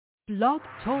Blog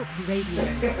Talk Radio.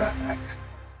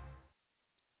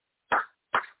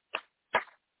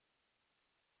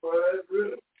 Well, that's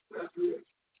real. That's real.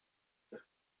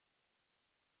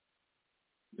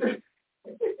 Hey,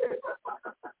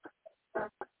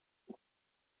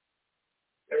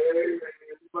 man,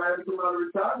 you might have to come out of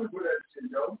retirement for that shit,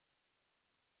 yo.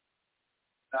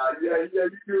 Nah, yeah, you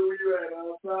good where you at.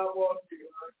 Sidewalk, you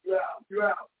out. You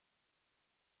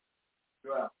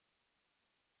out.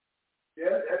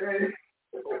 Yeah, hey.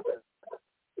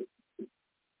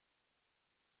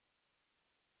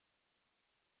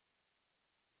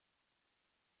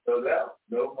 No doubt.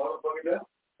 No motherfucking doubt.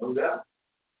 No doubt.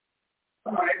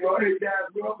 All right, well, hey,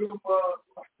 guys, welcome.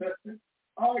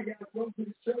 All right, guys, welcome to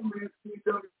the show, man.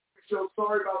 CW show.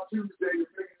 Sorry about Tuesday. We're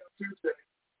picking up Tuesday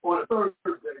on a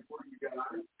Thursday for you guys.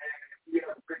 And we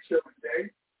have a great show today.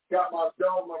 Got my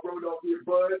dog, my road off here,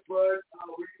 Bud.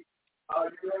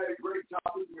 You had a great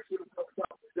topic. We're shooting a couple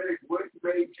topics today. What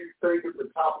made you think of the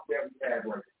topic that we had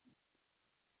right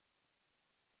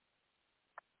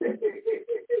now?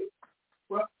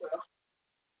 Well,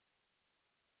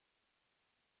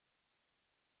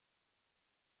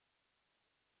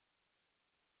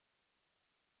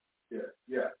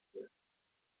 yeah.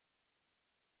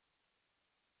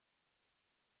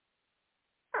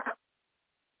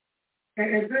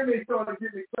 And then they started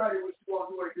getting excited when she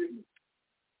walked away, didn't they?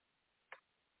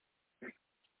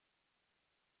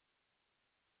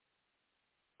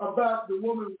 About the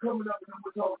woman coming up and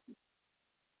we're talking to.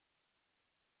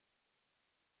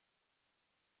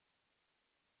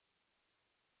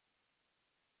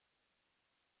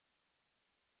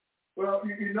 Well,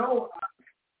 you know,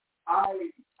 I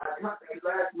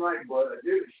last night, but I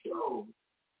did a show,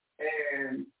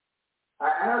 and I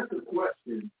asked the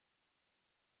question,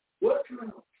 what kind of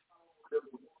power does a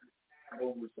woman have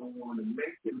over someone to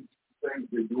make them do things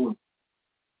they're doing?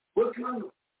 What kind of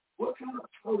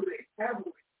power do they have over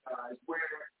these guys where,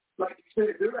 like you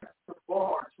said, they're at the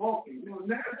bar talking,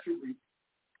 naturally,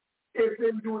 if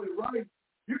they're doing it right,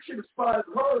 you should have spotted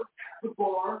her at the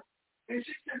bar, and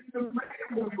she should be the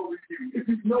man over you if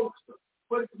you noticed her.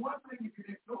 But it's one thing if you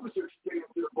didn't notice her, she came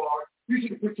up to the bar, you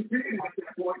should have put your beard in at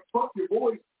that point, fuck your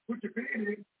voice, put your beard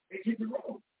in, and keep it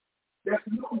rolling. That's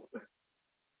the normal thing.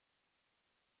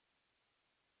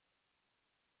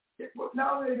 But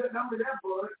not only that,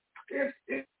 bud, it's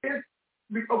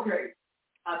okay.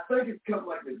 I think it's come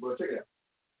like this, bud. Check it out.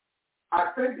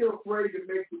 I think they're afraid to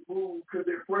make the move because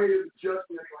they're afraid of the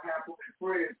adjustment that's going to happen with their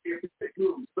friends if they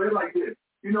lose. They're like this.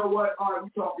 You know what? All right, I'm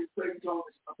talking to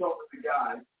the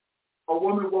guy. A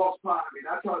woman walks by me, and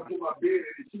I try to put my beard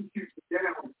in, and she shoots me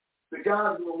down. The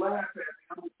guy's going to laugh at me.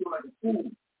 I'm going to feel like a fool.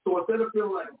 So instead of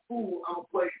feeling like a fool, I'm going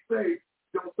to play it safe,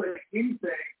 don't say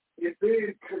anything, and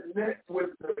then connect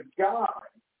with the guy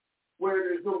where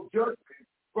there's no judgment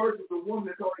versus the woman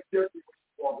that's already judged me when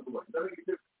she's walking away. Let me get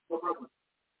this. No problem.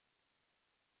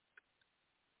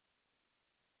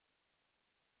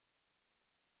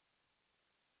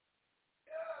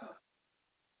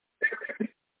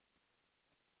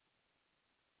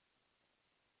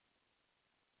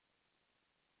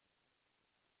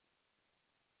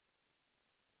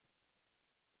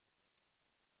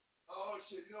 Oh,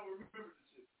 shit, you don't remember the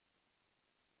shit.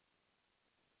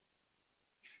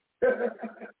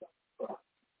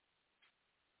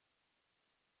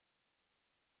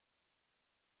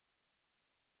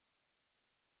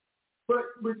 But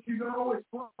you know, it's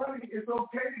funny. It's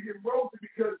okay to get roasted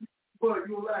because, but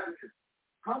you'll laugh at this.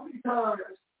 How many times,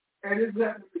 and it's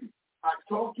happened to me, I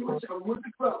talk to I'm with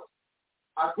the fellas.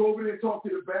 I go over there and talk to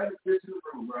the baddest bitch in the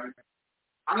room, right?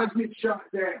 I get shot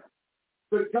down.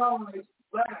 The guys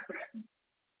laugh at me.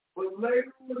 But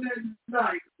later on that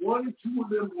night, one or two of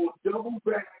them will double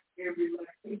back and be like,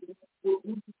 hey, what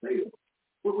did you say?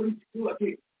 What did you do? I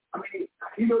mean,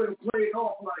 they'll play it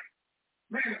off like,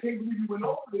 man, I can't believe you went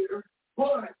over there.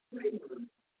 But, you see,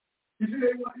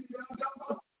 they want to talk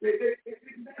about? They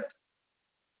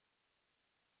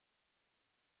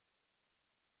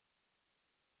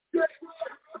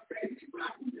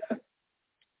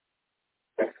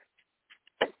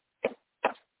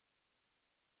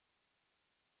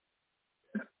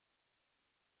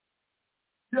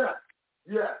Yeah.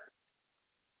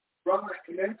 Right,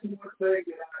 and that's one thing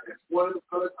that it's one of the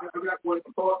first, I've got one of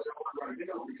the thoughts that I want to write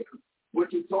down because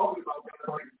what you're talking about, when I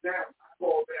write it down, I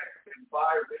call that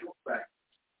environmental factor.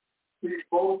 See,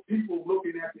 both people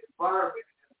looking at the environment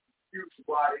and excuse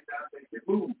why they not making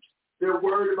moves. They're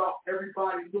worried about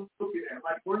everybody looking at it.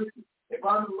 Like, for instance, if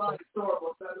I'm in line at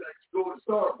Starbucks, I like to go to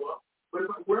Starbucks, but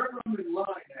wherever I'm in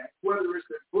line at, whether it's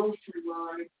the grocery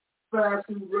line, fast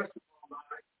food restaurant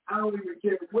line, I don't even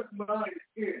care what line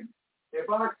it's in. If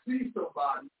I see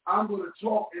somebody, I I'm going to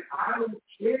talk, and I don't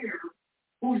care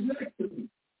who's next to me.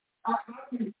 I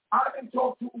can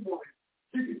talk to a woman.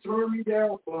 She can turn me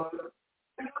down, brother,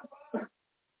 and I'm fine.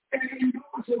 And you know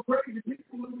what's so crazy?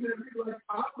 People looking at me like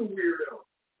I'm a weirdo.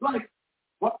 Like,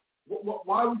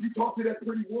 why would you talk to that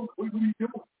pretty woman? What are you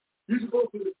doing? You're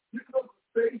supposed to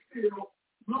stay still,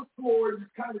 look forward, and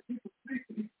kind of keep it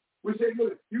secret. We say,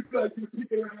 look, you guys can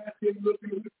pick your ass and look at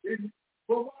this.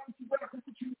 But why don't you back up what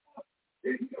you want?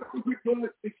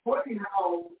 It's funny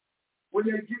how when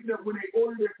they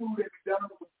order their food at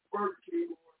McDonald's, Burger King,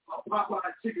 or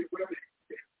Popeye chicken, whatever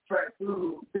they fast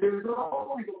food, there's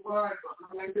always a line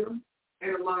behind them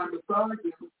and a line beside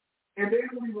them, and they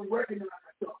don't even recognize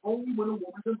that only when a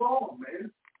woman's involved,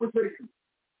 man. What say you?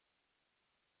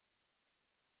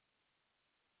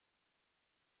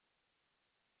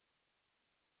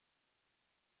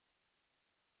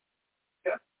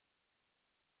 Yeah.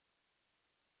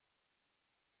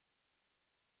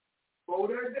 Slow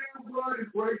that down, bud,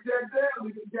 and break that down.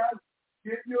 You got to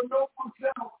get your notebooks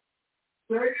out.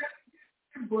 Say that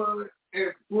again, bud,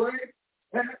 and break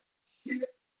that shit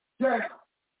down.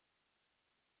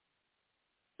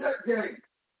 That game.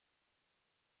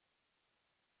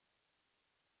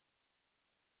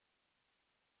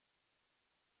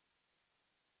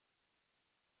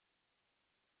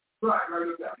 Right,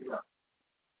 yeah.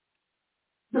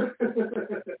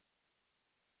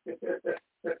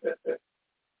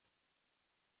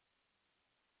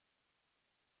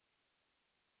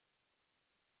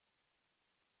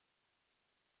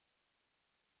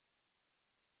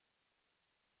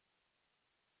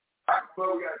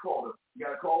 But we got a call. You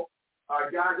got a call? All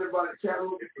right, guys, everybody in the chat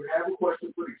room, if you have a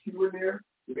question, put a Q in there.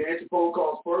 You can answer phone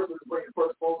calls first. Let's bring the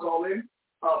first phone call in.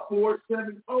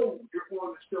 470, you're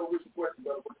on the show. What's your question,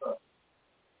 brother? What's up?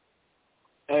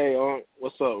 Hey,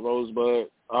 what's up, Rosebud?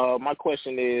 My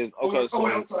question is, okay, I'm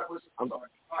sorry. I'm sorry.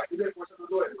 All right, you got a question?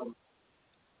 Go ahead, brother.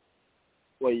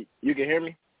 Wait, you can hear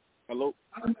me? Hello?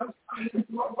 I'm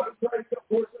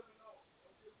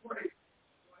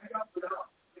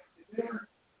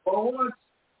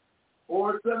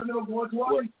or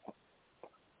 70120.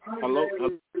 Hello?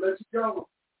 Let you go.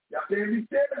 Y'all can't be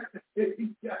scared.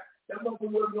 That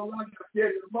motherfucker wasn't gonna like you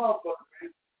scared of the motherfucker,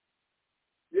 man.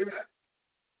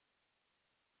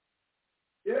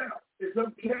 Yeah, it's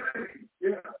okay.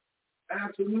 Yeah,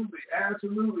 absolutely,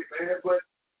 man. But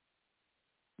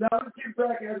now let's get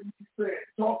back at what you said.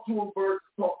 Talk to them versus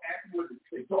talk at what you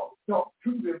say. Talk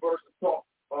to them versus talk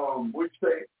what you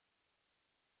say.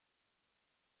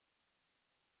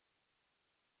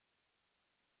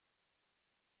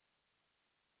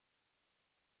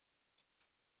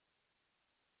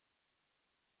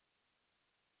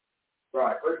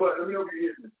 Right, but let me know if you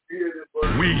hear this.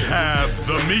 We have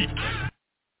the meat.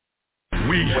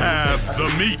 We have the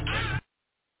meat.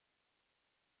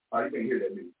 Oh, you can't hear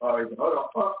that meat. All right, hold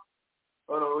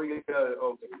on, we got it.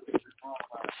 Okay. I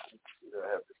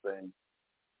have this thing.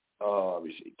 Let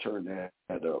me see, turn that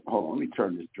up. Hold on, let me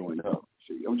turn this joint up.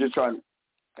 See, I'm just trying to,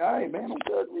 hey, man, don't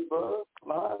judge me, bud.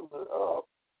 Lines are up.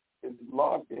 It's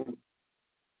locked in.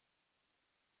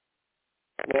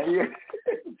 Yeah.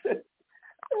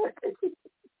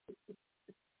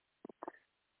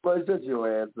 But shut your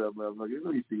ass up, motherfucker.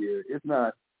 Let me see here. It's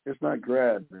not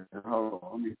grabbing. Hold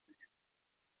on.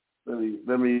 Let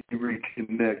me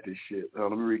reconnect this shit.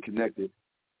 Let me reconnect it.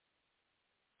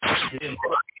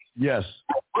 Yes.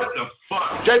 What the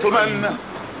fuck? Gentlemen,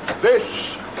 this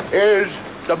is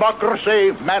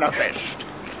Democracy Manifest.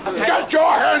 Get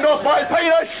your hand off my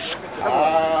penis!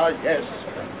 Ah, yes.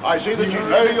 I see that you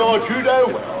know your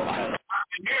judo well.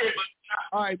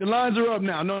 All right, the lines are up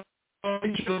now. No,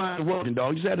 the lines are working,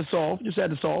 dog. Just had to solve. You see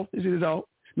this out.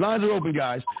 Lines are open,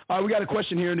 guys. All right, we got a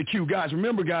question here in the queue. Guys,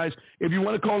 remember, guys, if you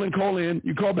want to call in.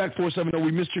 You call back 470.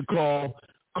 We missed your call.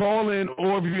 Call in,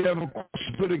 or if you have a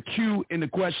question, put a Q in the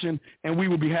question, and we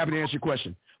will be happy to answer your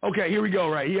question. Okay, here we go,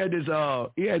 right? He had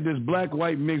this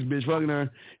black-white mixed bitch fucking her.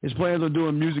 His plans on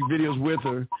doing music videos with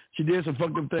her. She did some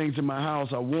fucked up things in my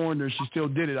house. I warned her. She still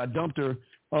did it. I dumped her.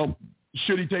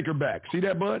 Should he take her back? See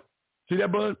that, bud?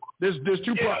 There's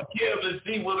two problems. Yeah, but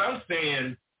see what I'm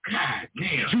saying, God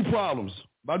damn. Two problems.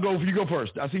 You go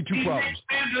first. I see two problems.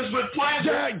 He makes business with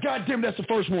pleasure. Yeah, goddamn, that's the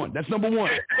first one. That's number one.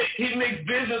 He makes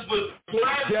business with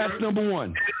pleasure. That's number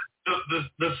one.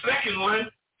 The second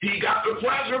one, he got the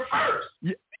pleasure first.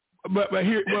 Yeah, but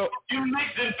here, well, you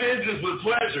mixing business with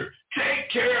pleasure. Take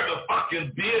care of the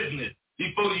fucking business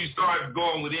before you start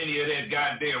going with any of that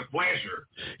goddamn pleasure.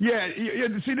 Yeah.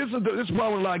 See, this is the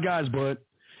problem with a lot of guys, bud.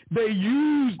 they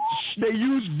use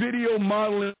video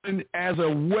modeling as a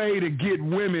way to get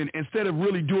women instead of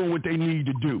really doing what they need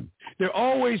to do. They're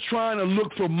always trying to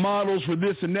look for models for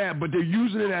this and that, but they're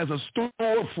using it as a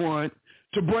storefront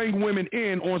to bring women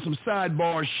in on some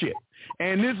sidebar shit.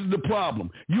 And this is the problem.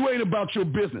 You ain't about your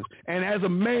business. And as a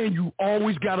man, you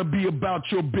always got to be about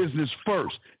your business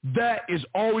first. That is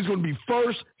always going to be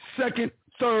first, second,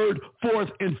 third, fourth,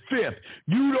 and fifth.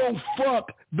 You don't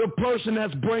fuck the person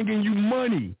that's bringing you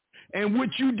money. And what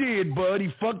you did, bud,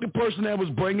 he fucked the person that was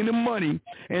bringing him money,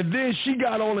 and then she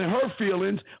got all in her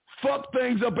feelings, fucked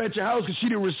things up at your house because she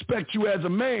didn't respect you as a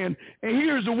man. And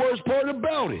here's the worst part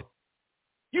about it.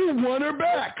 You won her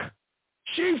back.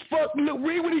 She fucked, look,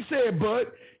 read what he said, bud.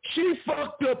 She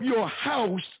fucked up your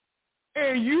house,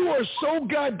 and you are so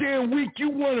goddamn weak you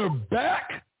won her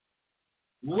back?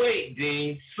 Wait,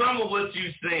 Dean, some of what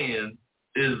you're saying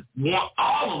is,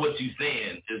 all of what you're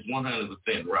saying is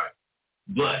 100% right.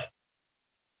 But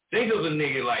think of a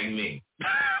nigga like me.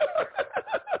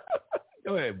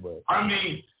 Go ahead, bud. I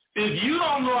mean, if you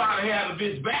don't know how to have a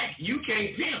bitch back, you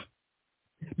can't pimp.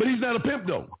 But he's not a pimp,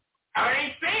 though. I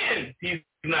ain't saying he's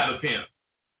not a pimp.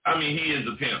 I mean, he is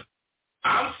a pimp.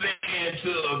 I'm saying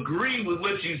to agree with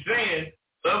what you're saying,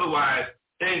 otherwise,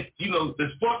 and,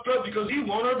 it's fucked up because he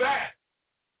want her back.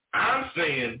 I'm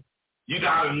saying you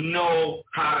got to know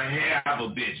how to have a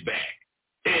bitch back.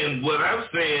 And what I'm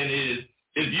saying is,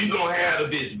 if you're going to have a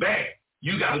bitch back,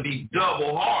 you got to be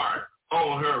double hard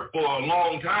on her for a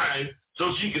long time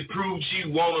so she can prove she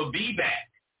want to be back.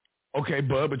 Okay,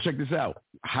 bud, but check this out.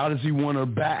 How does he want her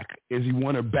back? Is he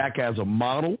want her back as a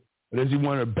model, or does he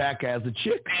want her back as a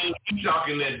chick? He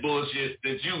talking that bullshit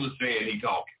that you was saying he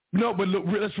talking. No, but look,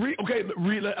 let's read. Okay,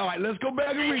 all right, let's go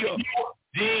back and read it.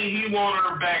 Then he wanted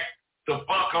her back to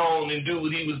fuck on and do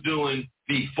what he was doing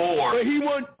before. But he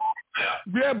wasn't.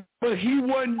 Yeah, but he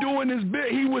wasn't doing his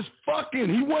bit. He was fucking.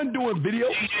 He wasn't doing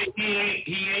videos. He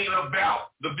ain't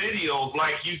about the videos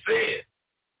like you said.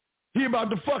 He about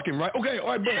the fucking, right? Okay, all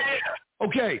right, bud. Yeah.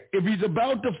 Okay, if he's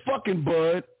about the fucking,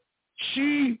 bud,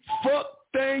 she fucked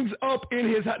things up in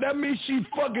his house. That means she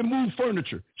fucking moved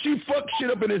furniture. She fucked shit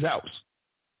up in his house.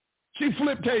 She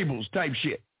flipped tables type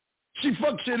shit. She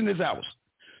fucked shit in his house.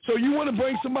 So you want to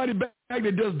bring somebody back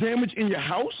that does damage in your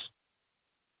house?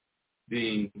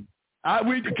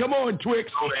 Come on,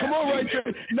 Twix. Come on, right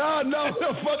there. No,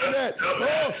 fuck that.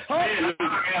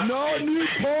 No, new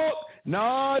pork.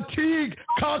 Na tig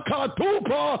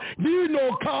kakatupa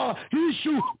dino ka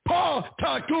hishu pa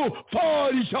tatu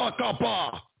fa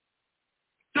ishakapa.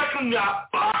 Takanya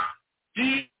pa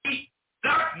di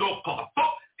dak no pa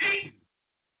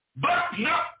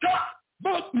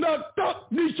but not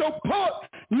nisho pa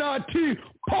na ti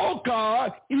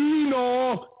poka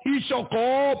ino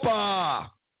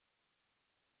hishokopa.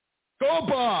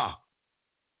 Kopa.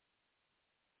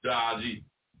 Daji.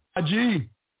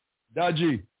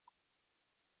 Doggy.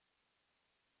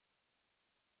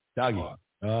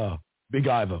 Oh, Big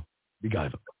Iva.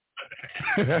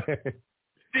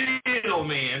 Still,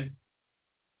 man,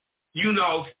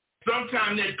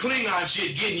 sometimes that Klingon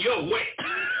shit get in your way.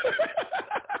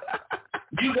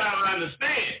 You gotta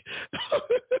understand.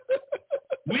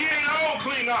 We ain't all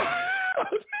Klingon.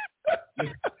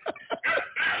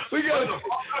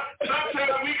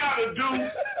 Sometimes we gotta do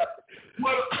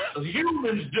what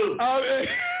humans do.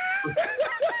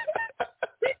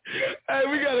 Hey,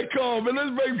 we got a call, man. Let's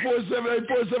bring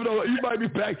 470. You might be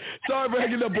back. Sorry for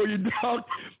hanging up on you, dog.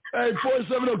 Hey,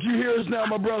 470, can you hear us now,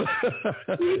 my brother?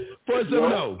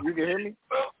 470. You can hear me?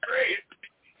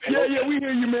 Yeah, we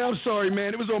hear you, man. I'm sorry,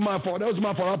 man. It was on my fault. That was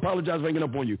my fault. I apologize for hanging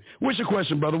up on you. What's your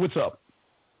question, brother? What's up?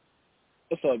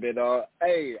 What's up, big dog?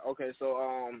 Hey, okay, so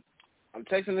I'm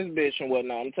texting this bitch and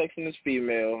whatnot. I'm texting this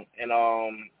female, and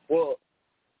well,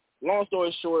 long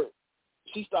story short,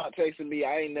 she stopped texting me.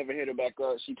 I ain't never hit her back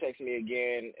up. She texted me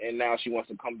again, and now she wants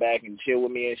to come back and chill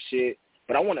with me and shit.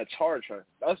 But I want to charge her.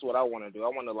 That's what I want to do. I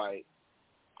want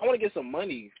to get some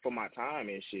money for my time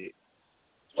and shit.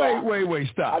 So wait,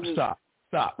 stop. Wait,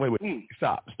 stop.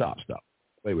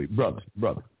 Wait, brother.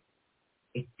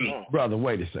 Brother,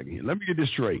 wait a second here. Let me get this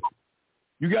straight.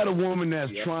 You got a woman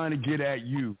that's trying to get at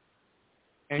you,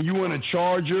 and you want to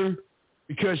charge her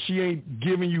because she ain't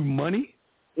giving you money?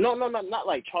 No, not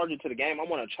like charge her to the game. I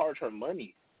want to charge her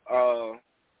money.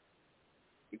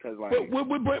 Because like. But what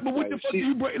the fuck do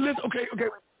you bring? Listen, okay.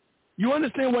 You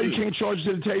understand why you can't charge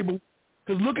her to the table?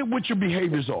 Because look at what your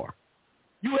behaviors are.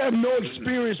 You have no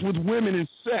experience with women and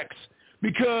sex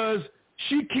because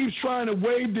she keeps trying to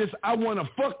wave this "I want to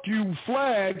fuck you"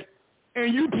 flag,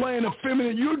 and you playing a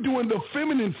feminine. You're doing the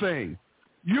feminine thing.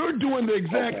 You're doing the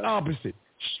exact opposite.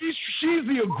 She's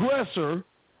the aggressor.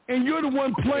 and you're the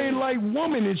one playing like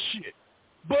woman and shit.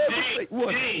 Bud,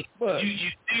 what? You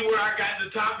see where I got the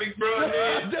topic, bro?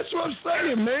 That's what I'm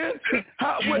saying, man. These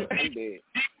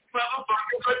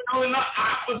motherfuckers are doing the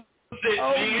opposite.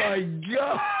 Oh my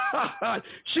God!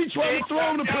 She tried to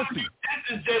throw him the pussy.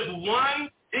 This is just one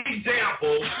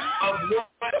example of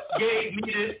what gave me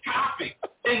this topic,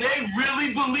 and they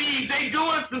really believe they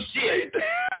doing some shit.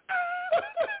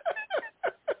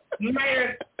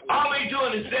 Man, all they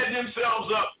doing is setting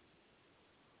themselves up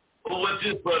for what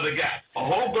this brother got. A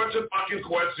whole bunch of fucking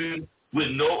questions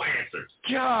with no answers.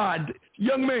 God,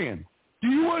 young man, do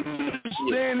you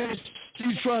understand that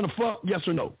she's trying to fuck? Yes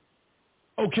or no?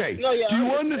 Okay. No, yeah, do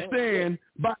you understand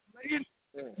by laying?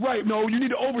 Right, no, you need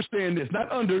to overstand this.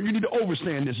 Not under, you need to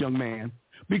overstand this, young man.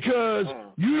 Because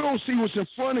you don't see what's in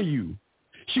front of you.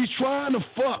 She's trying to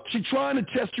fuck. She's trying to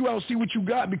test you out, see what you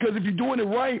got. Because if you're doing it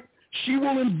right, she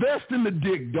will invest in the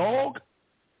dick, dog.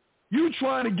 You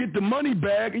trying to get the money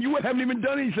back, and you haven't even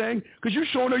done anything because you're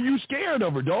showing her you scared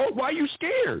of her, dog. Why are you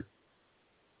scared?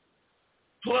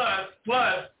 Plus,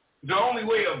 the only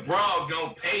way a broad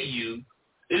gonna pay you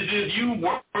is if you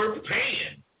worth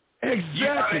paying.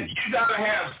 Exactly. You gotta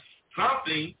have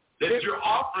something that you're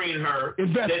offering her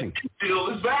investing. that you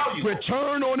feel is valuable.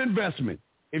 Return on investment.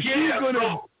 If she's gonna,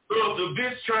 so the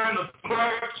bitch trying to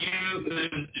fuck you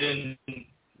and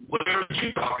whatever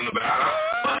you talking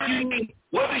about.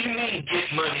 What do you mean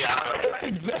get money out of it?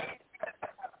 Exactly.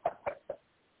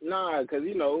 Nah, because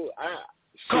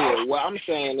what I'm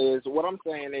saying is,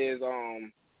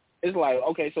 it's like,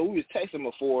 okay, so we was texting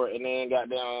before, and then got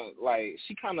down, like,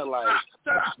 she kind of like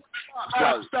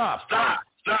Stop.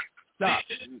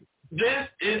 This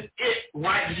is it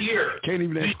right here. Can't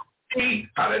even. See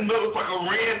how that motherfucker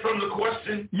ran from the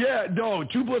question? Yeah, no,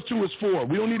 2 + 2 is 4.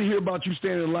 We don't need to hear about you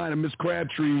standing in line and Miss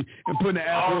Crabtree and putting the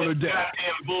apple on her desk.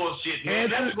 Goddamn bullshit, man.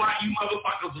 That's why you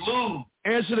motherfuckers lose.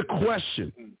 Answer the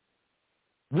question.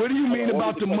 What do you mean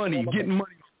about the money? Getting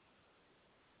money?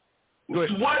 What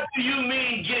do you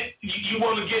mean you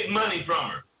want to get money from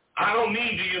her? I don't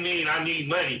mean do you mean I need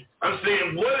money. I'm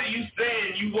saying what are you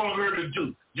saying you want her to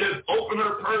do? Just open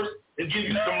her purse and give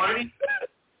you some money?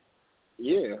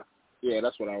 Yeah,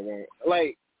 that's what I want.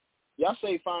 Like, y'all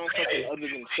say find something other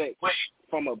than sex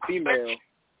from a female.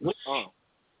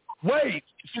 Wait,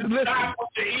 listen. Stop with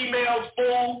the emails,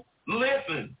 fool.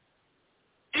 Listen.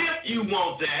 If you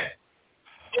want that,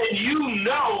 and you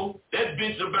know that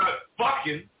bitch about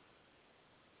fucking,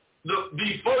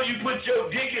 before you put your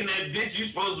dick in that bitch, you're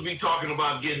supposed to be talking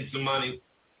about getting some money.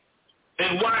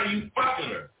 And why are you fucking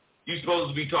her? You're supposed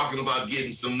to be talking about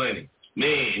getting some money.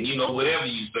 Man, whatever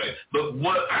you say. But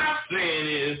what I'm saying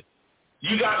is,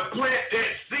 you got to plant that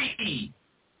seed.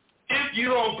 If you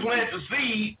don't plant the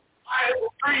seed, how is the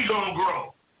tree going to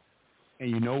grow? And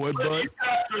you know what, bud? You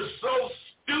guys are so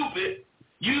stupid,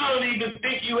 you don't even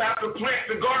think you have to plant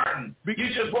the garden. You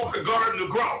just want the garden to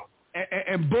grow.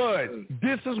 And Bud,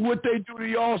 this is what they do to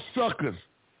y'all suckers.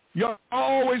 Y'all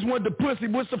always want the pussy.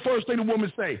 What's the first thing the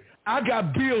woman say? I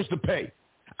got bills to pay.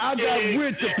 I got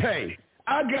rent to pay.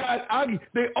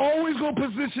 They always gonna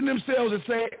position themselves and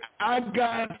say, I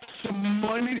got some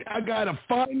money, I got a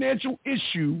financial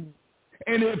issue,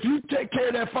 and if you take care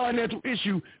of that financial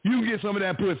issue, you can get some of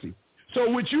that pussy. So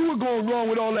what you were going wrong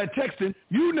with all that texting,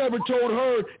 you never told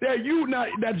her that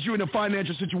you're in a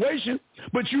financial situation,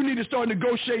 but you need to start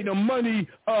negotiating a money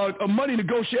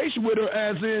negotiation with her,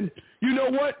 as in, you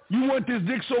know what, you want this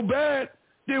dick so bad,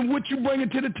 then what you bringing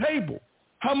to the table?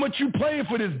 How much you paying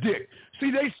for this dick?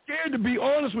 See, they scared to be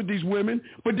honest with these women,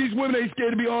 but these women ain't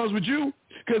scared to be honest with you,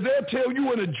 because they'll tell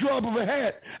you in a drop of a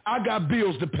hat, I got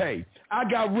bills to pay. I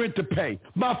got rent to pay.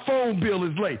 My phone bill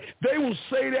is late. They will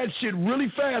say that shit really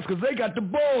fast because they got the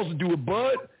balls to do it,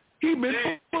 Bud. He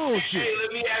been bullshit. Hey,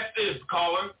 let me ask this,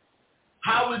 caller.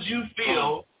 How would you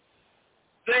feel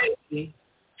saying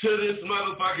to this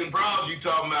motherfucking broad you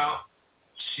talking about,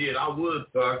 shit, I would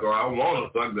fuck or I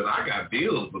want to fuck, but I got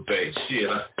bills to pay. Shit,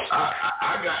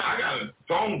 I got a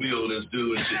phone bill that's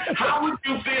due and shit. How would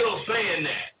you feel saying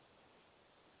that?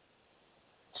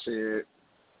 Shit,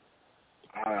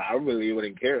 I really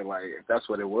wouldn't care. Like, if that's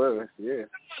what it was, yeah.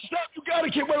 Stop! You gotta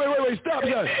keep. Wait! Stop,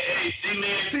 guys. Hey, see,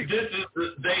 man, this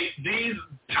is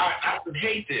I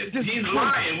hate this. He's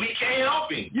lying. We can't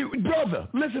help him. Brother,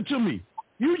 listen to me.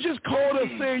 You just called us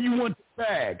saying you want the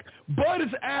bag. Bud is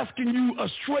asking you a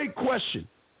straight question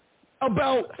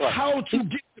about how to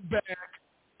get the bag,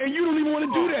 and you don't even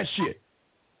want to do that shit.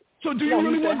 So do you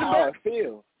really want the bag? How I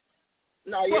feel.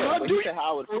 No, yeah, but he said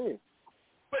how I would feel.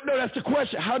 But no, that's the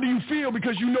question. How do you feel?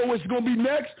 Because you know what's going to be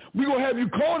next? We're going to have you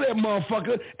call that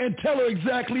motherfucker and tell her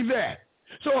exactly that.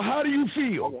 So how do you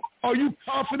feel? Okay. Are you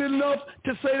confident enough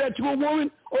to say that to a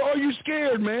woman, or are you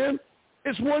scared, man?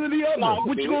 It's one or the other. No,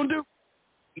 what you gonna do?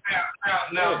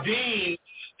 Now, Dean,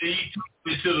 he took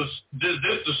me to this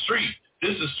the street.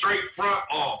 This is straight front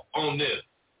off on this.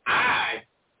 I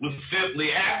was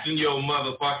simply asking your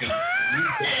motherfucking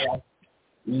ass,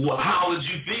 how would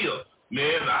you feel?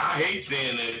 Man, I hate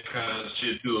saying that kind of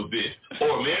shit to a bitch.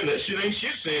 Or, man, that shit ain't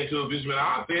shit saying to a bitch, man.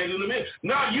 I'll say it in a minute.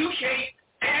 No, you can't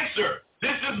answer.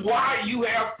 This is why you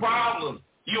have problems.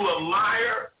 You a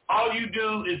liar. All you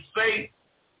do is say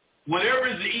whatever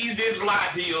is the easiest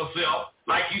lie to yourself.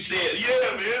 Like you said,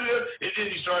 yeah, man, and then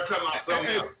you start talking about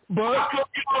something else. Bud, how come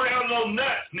you don't have no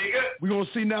nuts, nigga? We're going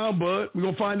to see now, Bud. We're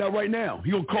going to find out right now. He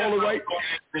going to call her right.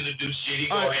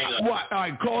 All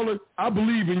right, call her. I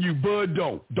believe in you, Bud.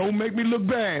 Don't make me look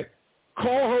bad.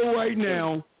 Call her right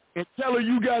now and tell her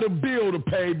you got a bill to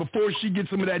pay before she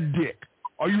gets some of that dick.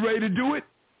 Are you ready to do it?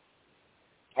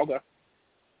 Okay.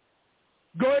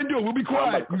 Go ahead and do it. We'll be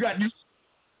quiet. You got you.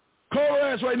 Call her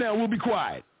ass right now. We'll be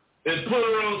quiet. And put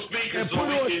her on speaker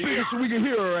so we can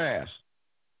hear her ass.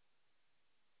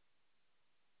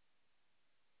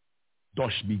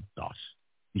 Dos mitas.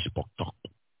 Ispoktok.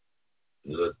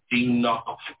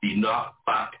 Knock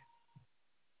back.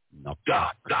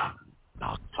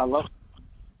 Hello?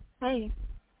 Hey.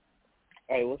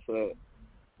 Hey, what's up?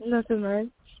 Nothing much.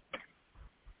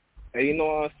 Hey, you know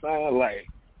what I'm saying? Like,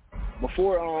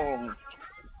 before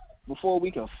we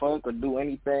can fuck or do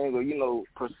anything or,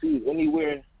 proceed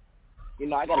anywhere,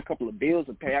 I got a couple of bills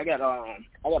to pay. I got a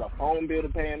phone bill to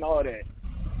pay and all that.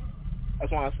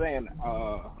 That's why I'm saying,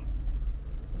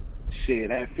 shit,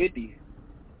 that 50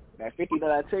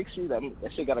 that I text you, that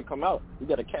shit gotta come out. You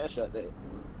gotta cash out that.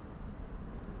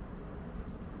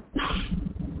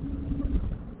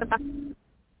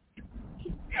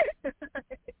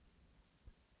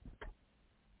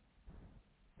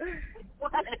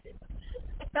 What?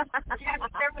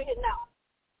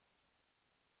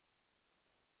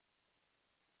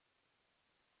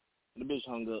 The bitch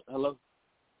hung up. Hello?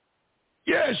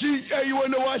 Yeah, you want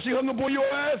to know why she hung up on your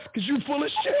ass? Because you full of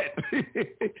shit.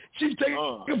 She's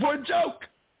taking it for a joke.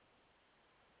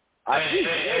 She's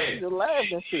just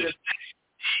laughing and shit.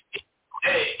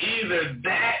 Hey, either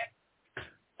that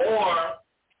or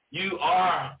you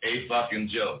are a fucking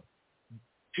joke.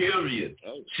 Period.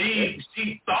 She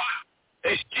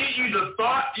either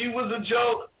thought you was a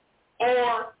joke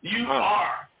or you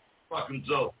are fucking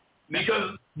joke.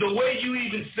 Because the way you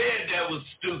even said that was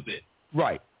stupid.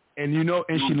 Right. And she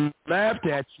laughed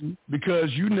at you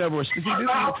because you never.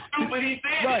 How stupid he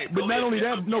said. Right, but not only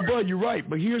that, no, Bud, you're right.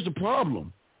 But here's the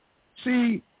problem.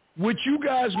 See, what you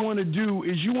guys want to do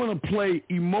is you want to play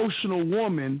emotional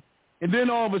woman, and then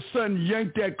all of a sudden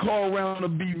yank that call around to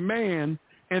be man,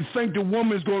 and think the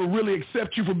woman's going to really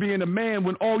accept you for being a man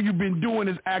when all you've been doing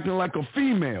is acting like a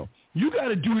female. You got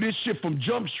to do this shit from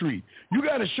Jump Street. You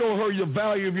got to show her the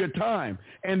value of your time.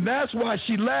 And that's why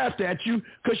she laughed at you,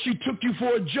 because she took you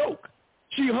for a joke.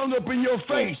 She hung up in your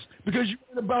face because you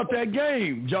went about that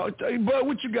game. Bud,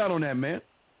 what you got on that, man?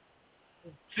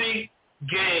 See,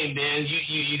 game, man.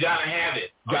 You got to have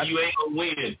it, or you ain't going to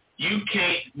win. You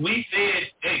can't. We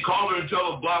said, hey, call her and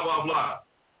tell her blah, blah, blah.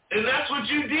 And that's what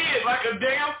you did, like a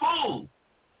damn fool.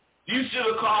 You should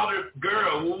have called her,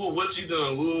 girl, woo, what you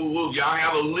doing? Woo, woo. Y'all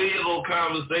have a little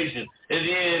conversation. And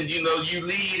then, you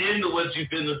lead into what you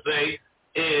finna say.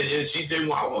 And she said,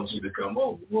 well, I want you to come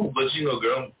over. Woo. But,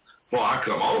 girl, before I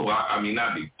come over, I mean,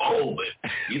 not be bold, but,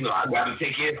 I got to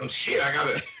take care of some shit. I got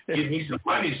to give me some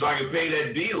money so I can pay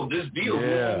that bill, this bill.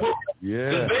 Yeah. Woo, woo. Yeah.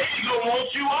 Because then she going to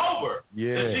want you over.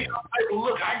 Yeah. And she going to say, well,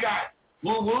 look, I got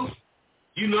woo, woo.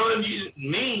 And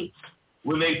me,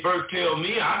 when they first tell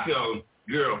me, I tell them,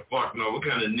 girl, fuck no, what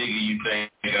kind of nigga you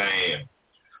think I am?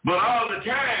 But all the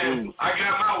time, I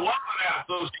got my wallet out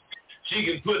so she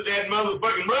can put that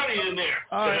motherfucking money in there.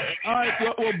 All right.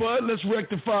 Well, Bud, let's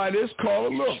rectify this. Call her.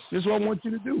 Look, this is what I want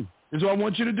you to do.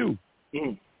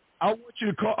 I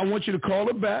want you to call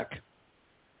her back,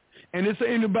 and this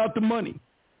ain't about the money.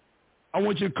 I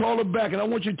want you to call her back, and I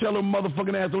want you to tell her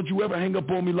motherfucking ass, don't you ever hang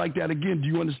up on me like that again. Do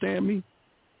you understand me?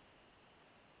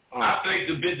 I think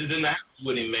the bitch is in the house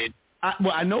with him, man.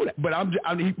 I know that, but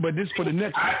but this for the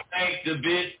next. I think the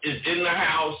bitch is in the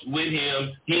house with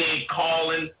him. He ain't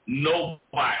calling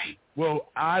nobody. Well,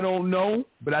 I don't know,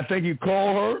 but I think you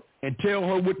call her and tell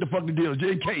her what the fuck the deal is,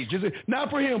 in case. Not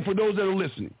for him, for those that are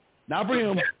listening. Not for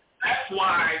him. That's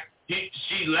why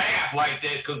she laughed like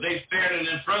that, because they standing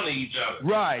in front of each other.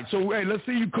 Right. So, hey, let's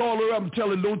see you call her up and tell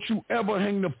her, don't you ever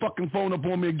hang the fucking phone up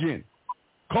on me again.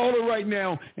 Call her right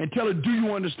now and tell her, do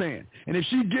you understand? And if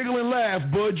she giggle and laugh,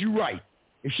 Bud, you right.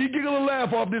 If she giggle and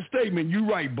laugh off this statement, you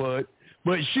right, bud.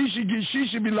 But she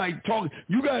should be like talking.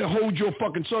 You gotta hold your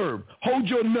fucking serve. Hold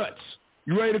your nuts.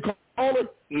 You ready to call her?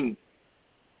 Mm.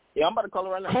 Yeah, I'm about to call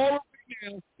her right now. Call her right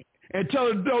now and tell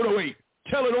her, no, wait.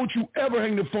 Tell her, don't you ever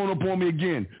hang the phone up on me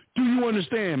again. Do you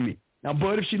understand me? Now,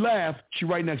 bud, if she laugh, she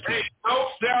right next to Hey, you. don't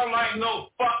sound like no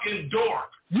fucking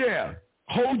dork. Yeah.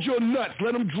 Hold your nuts.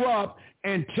 Let them drop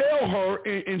and tell her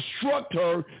and instruct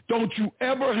her, don't you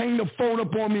ever hang the phone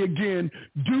up on me again.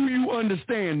 Do you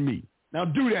understand me? Now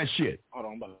do that shit. Hold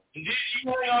on, buddy. Did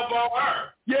you hang up on her?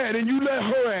 Yeah, then you let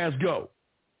her ass go.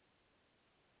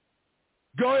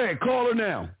 Go ahead. Call her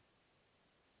now.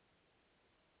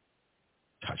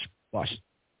 Touch. Watch.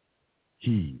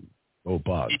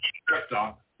 Bob.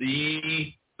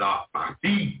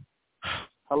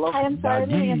 Hello? Hi, I'm sorry, I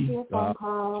didn't answer your phone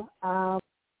call.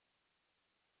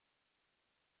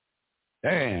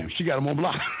 Damn, she got him on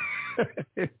block.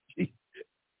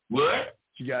 What?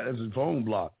 She got his phone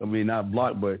blocked. I mean, not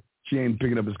blocked, but she ain't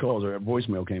picking up his calls. Her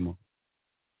voicemail came on.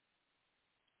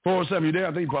 407, you there?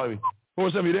 I think probably.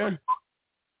 407, you there?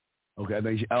 Okay, I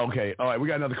think she, okay. All right, we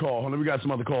got another call. Hold on, we got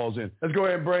some other calls in. Let's go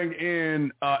ahead and bring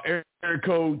in area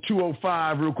code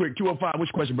 205 real quick. 205,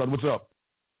 which question, brother? What's up?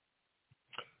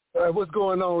 What's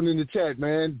going on in the chat,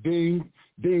 man? Dean's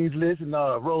List and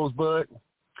Rosebud.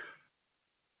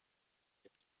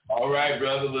 All right,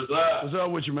 brother. What's up? What's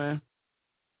up with you, man?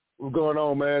 What's going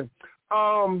on, man?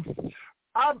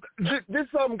 This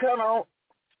something kind of.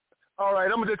 All right,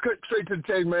 I'm gonna just cut straight to the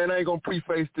chase, man. I ain't gonna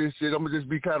preface this shit. I'm gonna just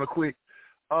be kind of quick.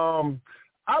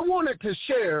 I wanted to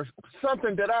share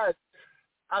something that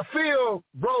I feel,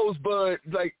 Rosebud,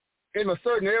 like in a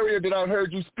certain area that I've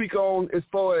heard you speak on, as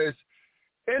far as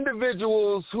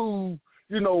individuals who,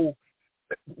 hoe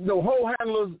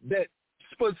handlers that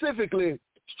specifically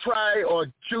try or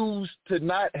choose to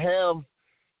not have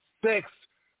sex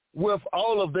with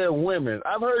all of their women.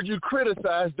 I've heard you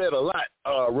criticize that a lot,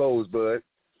 Rosebud.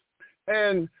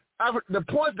 And the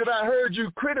point that I heard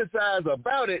you criticize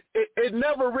about it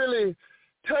never really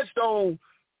touched on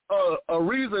a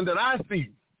reason that I see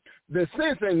the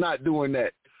sense in not doing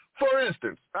that. For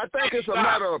instance, I think it's a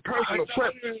matter of personal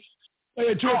preference.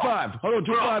 Hey, 205. Hold on,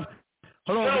 205.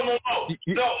 Hold on.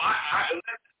 No,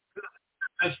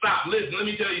 stop. Listen, let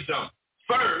me tell you something.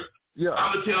 First,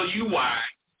 I'm going to tell you why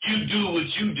you do what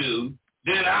you do.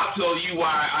 Then I'll tell you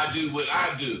why I do what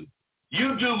I do.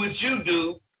 You do what you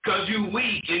do because you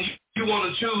weak and you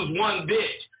want to choose one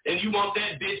bitch. And you want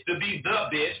that bitch to be the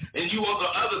bitch. And you want the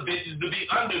other bitches to be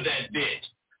under that bitch.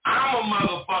 I'm a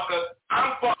motherfucker.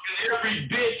 I'm fucking every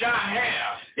bitch I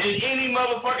have. And any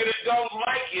motherfucker that don't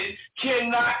like it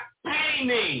cannot pay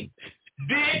me.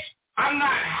 Bitch, I'm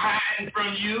not hiding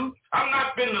from you. I'm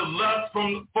not finna lust for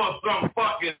some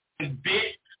fucking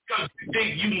bitch because you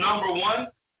think you number one.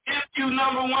 If you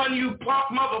number one, you punk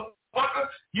motherfucker,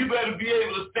 you better be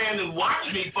able to stand and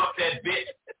watch me fuck that bitch.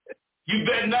 You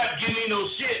better not give me no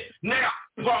shit. Now,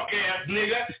 fuck ass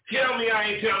nigga, tell me I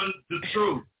ain't telling the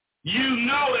truth. You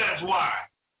know that's why.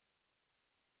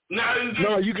 Now,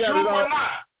 no, you got it all.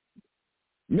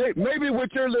 Not? Maybe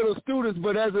with your little students,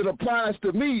 but as it applies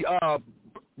to me,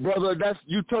 brother, that's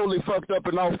you totally fucked up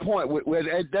and off point.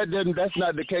 That's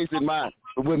not the case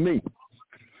with me.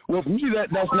 With me,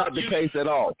 that's not the case at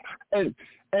all. And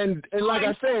like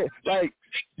I said, like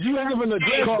you haven't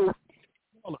addressed.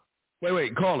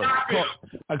 Wait, caller.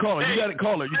 I call her. You got it,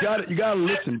 caller. You got to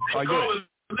listen.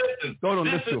 Listen. Go on,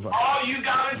 this is all you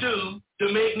got to do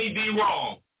to make me be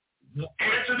wrong.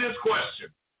 Answer this question.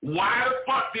 Why the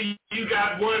fuck do you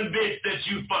got one bitch that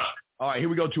you fuck? All right, here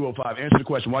we go, 205. Answer the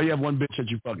question. Why you have one bitch that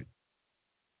you fucking?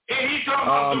 And he talking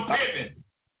about some pimping.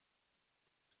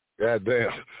 God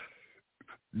damn.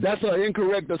 That's an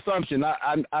incorrect assumption.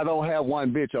 I don't have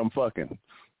one bitch I'm fucking.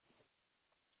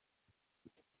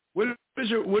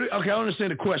 Okay, I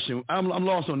understand the question. I'm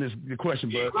lost on the question,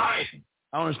 but right.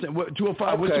 I understand. 205,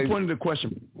 okay. What's the point of the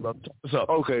question? What's up?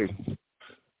 Okay.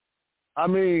 I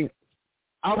mean,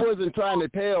 I wasn't trying to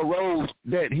tell Rose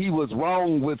that he was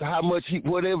wrong with how much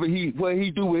what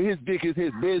he do with his dick is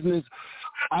his business.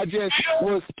 I just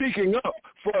was speaking up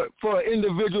for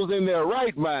individuals in their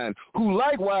right mind who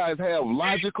likewise have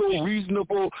logical,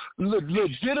 reasonable,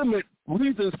 legitimate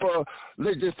reasons for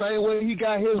the same way he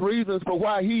got his reasons for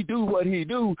why he do what he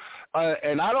do.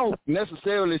 And I don't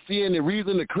necessarily see any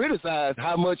reason to criticize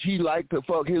how much he like to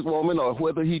fuck his woman or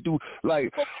whether he do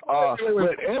like.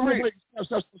 Wait.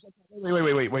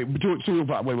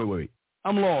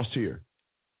 I'm lost here.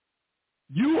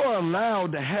 You are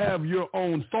allowed to have your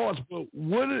own thoughts, but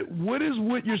what is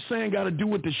what you're saying got to do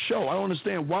with the show? I don't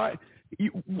understand why.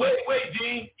 Wait,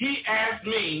 Dean. He asked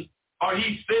me, or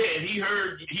he said he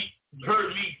heard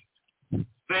heard me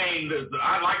saying that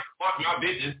I like to fuck my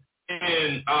bitches,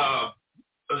 and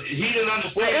he didn't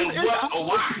understand what or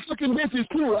why. Fucking bitches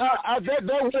too.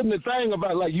 That wasn't the thing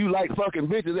about like you like fucking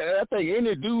bitches. I think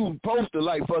any dude supposed to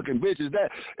like fucking bitches.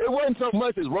 That it wasn't so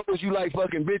much as wrong as you like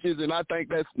fucking bitches, and I think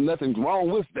that's nothing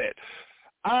wrong with that.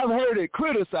 I've heard it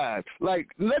criticized. Like,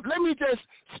 let me just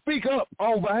speak up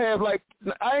on behalf. Like,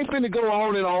 I ain't finna go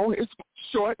on and on. It's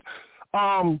short.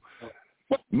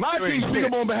 My team speak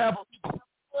up on behalf of.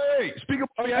 Hey, speak up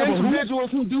on behalf of individuals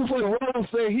who do what Ron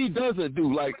say he doesn't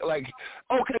do. Like,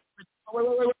 okay.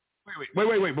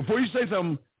 Wait. Before you say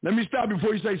something, let me stop you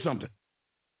before you say something.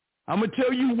 I'm gonna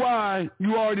tell you why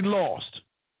you already lost.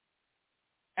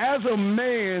 As a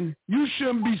man, you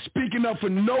shouldn't be speaking up for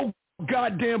no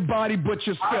goddamn body but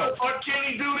yourself. How the fuck can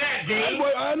he do that, Dean?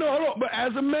 I know, but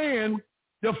as a man,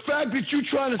 the fact that you're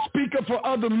trying to speak up for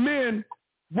other men,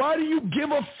 why do you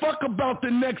give a fuck about the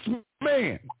next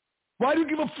man? Why do you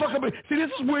give a fuck about? See, this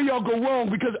is where y'all go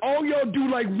wrong because all y'all do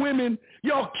like women,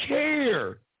 y'all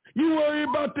care. You worry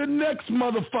about the next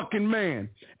motherfucking man.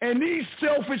 And these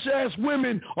selfish-ass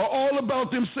women are all about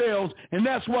themselves, and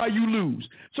that's why you lose.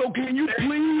 So can you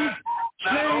please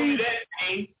Not only that,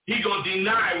 Dean, he gonna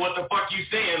deny what the fuck you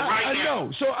saying right now. I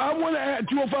know. So I want to add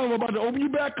 205. I'm about to open you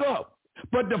back up.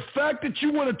 But the fact that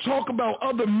you want to talk about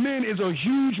other men is a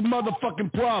huge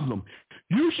motherfucking problem.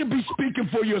 You should be speaking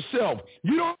for yourself.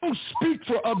 You don't speak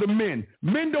for other men.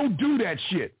 Men don't do that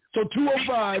shit. So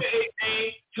 205.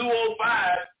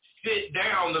 205, sit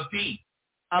down the feet.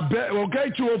 I bet.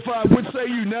 Okay, 205. What say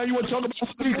you? Now you want to talk about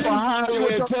speak for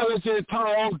highly intelligent,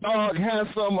 tall, dark,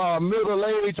 handsome,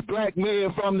 middle-aged black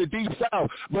men from the deep south.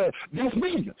 But that's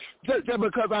me. Just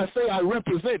because I say I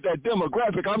represent that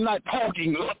demographic, I'm not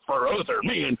talking for other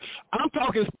men. I'm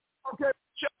talking. Okay,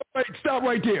 stop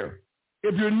right there.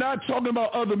 If you're not talking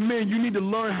about other men, you need to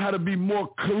learn how to be more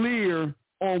clear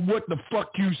on what the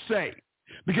fuck you say.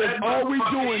 Because that's all we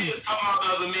doing is talking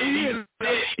about other men.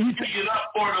 He's speaking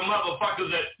up for the motherfuckers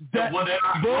that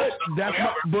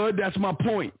whatever. But that's my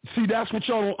point. See, that's what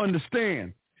y'all don't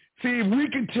understand. See, if we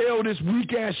can tell this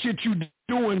weak ass shit you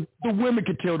doing, the women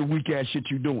can tell the weak ass shit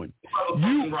you doing.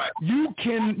 You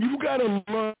gotta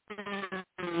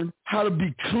learn how to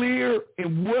be clear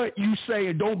in what you say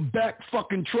and don't back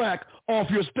fucking track off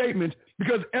your statements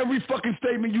because every fucking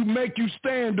statement you make, you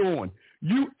stand on.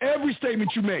 Every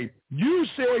statement you made, you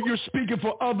said you're speaking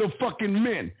for other fucking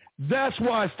men. That's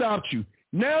why I stopped you.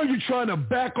 Now you're trying to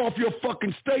back off your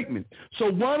fucking statement.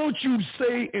 So why don't you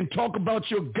say and talk about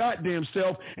your goddamn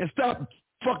self and stop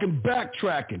fucking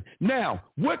backtracking? Now,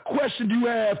 what question do you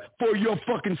have for your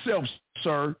fucking self,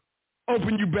 sir?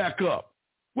 Open you back up.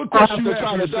 What question do you have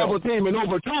for yourself? Double team and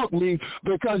overtalk me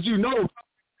because you know. All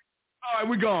right,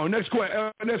 we're gone. Next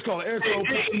question. Next caller. Eric.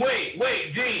 Hey,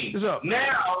 wait, Dean. What's up?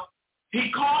 Now, he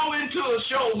called into a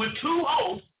show with two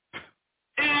hosts,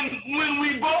 and when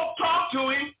we both talk to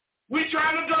him, we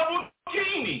trying to double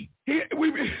team him. We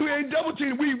ain't double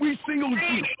team. We single.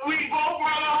 We both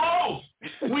run a host.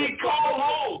 We call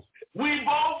hosts. We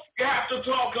both have to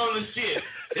talk on the shit.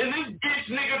 And this bitch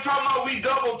nigga talking about we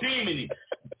double teaming him.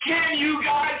 Can you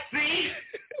guys see?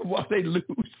 Why they lose?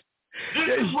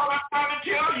 This is what I'm trying to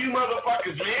tell you,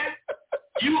 motherfuckers, man.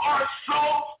 You are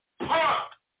so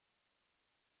punked.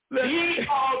 He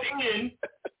called in.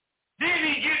 Then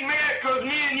he get mad because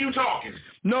me and you talking.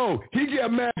 No, he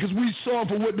got mad because we saw him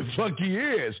for what the fuck he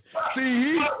is.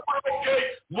 See,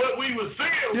 what we was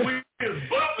saying, we was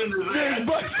buffing his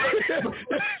ass.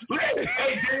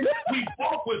 Hey, we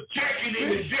both was checking in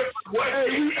a different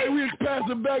way. Hey, we was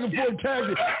passing back and forth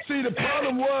tagging. See, the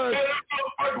problem was... That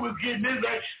motherfucker was getting his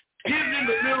ass. Getting in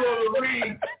the middle of the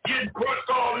ring, getting crushed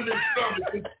all in his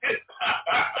stomach.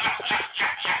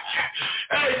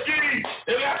 Hey, G,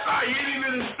 and after I hit him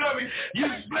in his stomach, you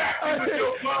slapped him with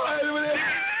your glove.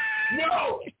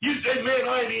 No, you said, man,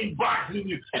 I ain't even boxing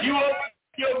you. You opened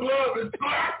your glove and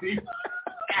slapped him.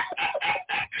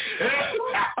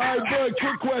 All right, bud,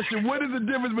 quick question. What is the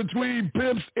difference between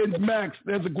pimps and Max?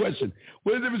 That's a question.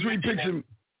 What is the difference between pimps and...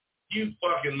 You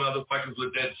fucking motherfuckers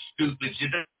with that stupid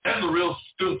shit. That's a real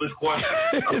stupid question.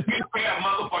 We have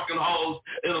motherfucking hoes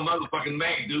and a motherfucking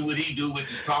Mac do what he do, which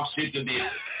is talk shit to them.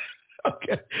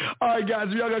 Okay. All right, guys.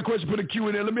 If y'all got a question, put a Q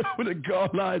in there. Let me open the call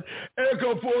line.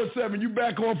 Erico 407. You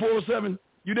back on 407?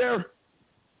 You there?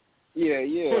 Yeah.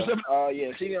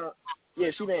 407? She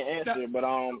didn't answer, but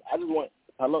I just want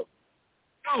hello.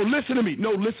 No, listen to me.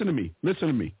 This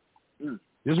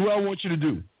is what I want you to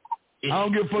do. I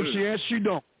don't give a fuck she answers, she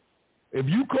don't. If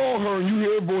you call her and you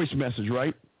hear a voice message,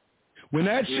 right? When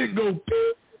that shit go,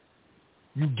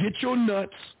 you get your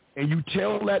nuts and you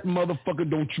tell that motherfucker,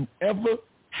 don't you ever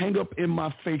hang up in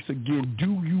my face again.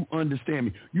 Do you understand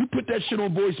me? You put that shit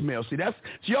on voicemail. See,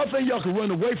 y'all think y'all can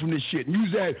run away from this shit and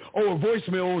use that, a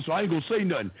voicemail on, so I ain't gonna say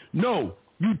nothing. No.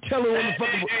 You tell her on the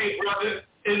fucking... Hey, brother,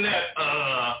 in that,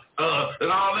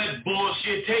 and all that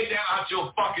bullshit, take that out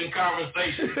your fucking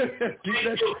conversation.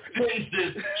 Make your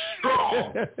sentences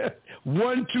strong.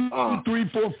 1, 2, 3,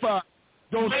 4, 5.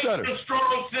 Don't stutter. Make some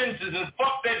strong sentences and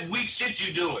fuck that weak shit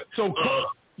you doing. So,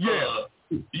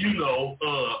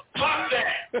 fuck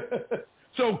that.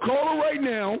 So call her right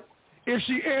now. If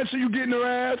she answer, you get in her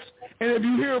ass. And if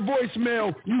you hear a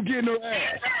voicemail, you get in her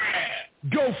ass.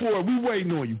 Go for it. We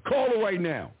waiting on you. Call her right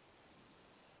now.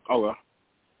 Okay.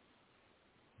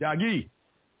 Dagi.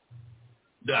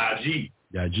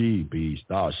 Beast.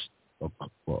 Das.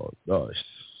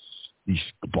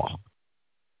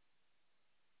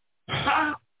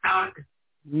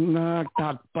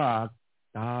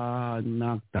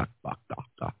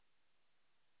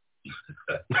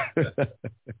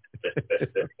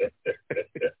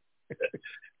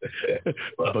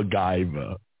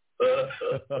 MacGyver.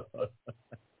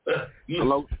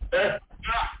 Hello?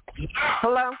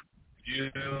 Hello?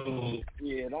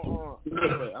 Yeah, don't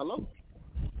hello?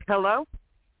 Hello?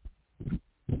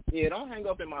 Yeah, don't hang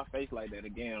up in my face like that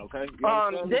again, okay?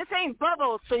 This ain't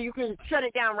Bubbles, so you can shut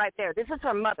it down right there. This is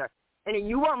her mother. And if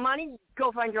you want money,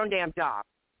 go find your own damn job.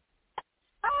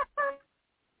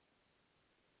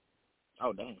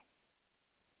 Oh, damn.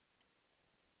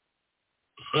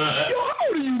 Yo, how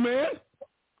old are you, man?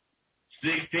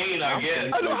 16, I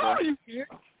guess. I know, how are you, man?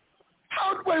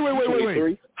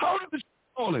 Wait. How old is she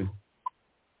calling?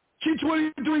 She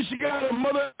 23, she got her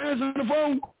mother answering the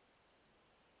phone?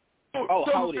 Oh,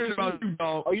 how old is she?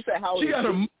 Oh, you said how old is she? Got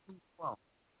her...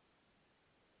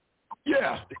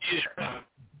 Yeah.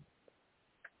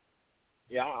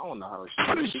 Yeah, I don't know how she...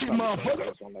 How is she,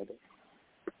 motherfucker?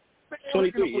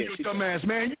 23, yeah. She's dumbass,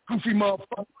 man. You goofy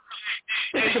motherfucker.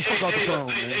 Get the fuck off the phone,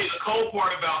 man. The cold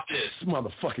part about this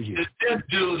motherfucker here. This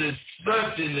dude is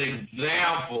such an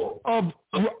example of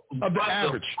the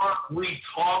average. What the fuck we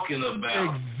talking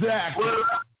about? Exactly. What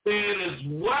I'm saying is,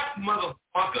 what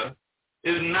motherfucker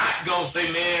is not gonna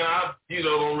say, man, I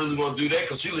don't really want to do that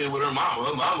because she live with her mama.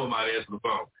 Her mama might answer the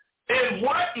phone. And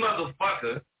what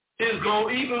motherfucker is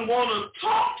gonna even want to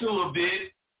talk to a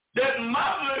bitch that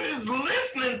mother is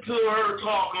listening to her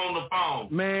talk on the phone?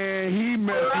 Man, he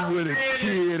messing with a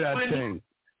kid, I think.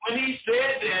 When he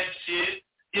said that shit,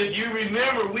 if you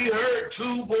remember, we heard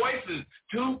two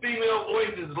female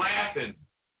voices laughing.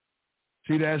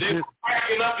 See that shit? They were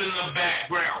cracking up in the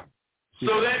background.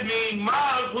 So that means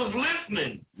Miles was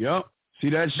listening. Yep. See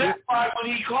that shit? That's why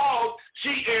when he called, she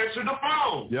answered the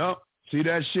phone. Yep. See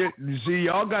that shit? You see,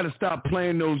 y'all got to stop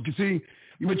playing those. See,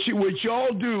 what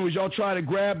y'all do is y'all try to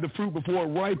grab the fruit before it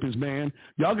ripens, man.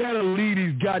 Y'all got to leave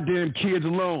these goddamn kids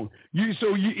alone. He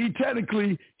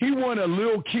technically, he want a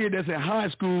little kid that's in high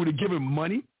school to give him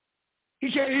money. He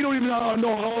don't even know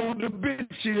how old the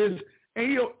bitch is.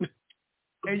 And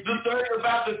the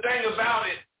thing about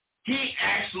it, he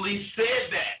actually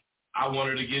said that. I want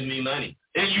her to give me money.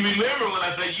 And you remember when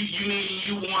I said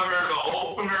you want her to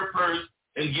open her purse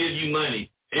and give you money.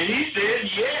 And he said,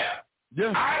 yeah.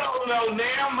 I don't know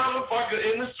now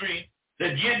motherfucker in the street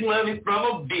that get money from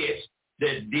a bitch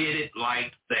that did it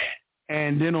like that.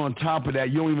 And then on top of that,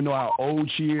 you don't even know how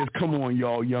old she is. Come on,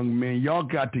 y'all young men. Y'all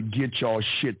got to get y'all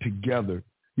shit together.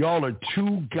 Y'all are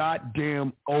too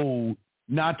goddamn old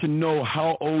not to know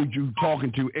how old you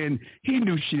talking to. And he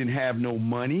knew she didn't have no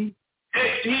money.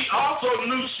 He also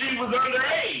knew she was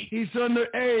underage. He's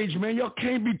underage, man. Y'all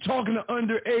can't be talking to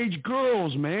underage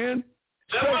girls, man.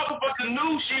 That motherfucker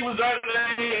knew she was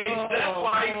underage. That's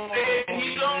why he said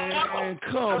he don't know.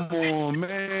 Come on,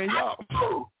 man.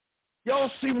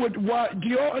 Y'all see why? Do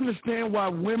y'all understand why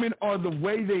women are the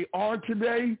way they are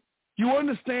today? Do you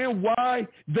understand why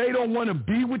they don't want to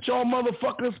be with y'all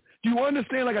motherfuckers? Do you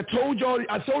understand? Like I told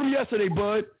them yesterday,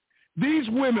 bud. These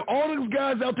women, all those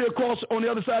guys out there across on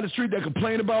the other side of the street that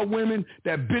complain about women,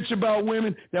 that bitch about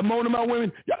women, that moan about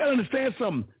women, y'all gotta understand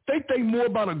something. They think more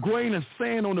about a grain of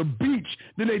sand on the beach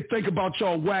than they think about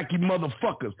y'all wacky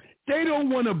motherfuckers. They don't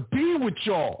want to be with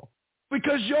y'all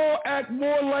because y'all act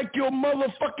more like your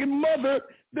motherfucking mother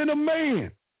than a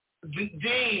man. Dean,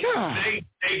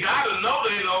 they gotta know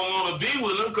they don't want to be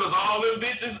with them because all them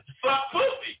bitches suck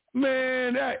pussy.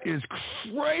 Man, that is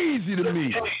crazy to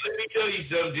me. Let me tell you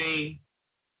something, Dean.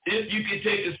 If you could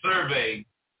take a survey,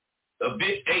 a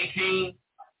bitch 18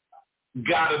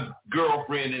 got a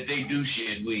girlfriend that they do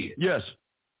shit with. Yes.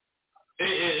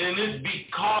 And it's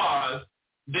because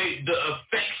the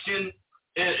affection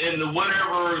and the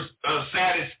whatever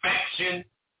satisfaction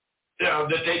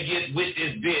that they get with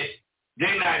this bitch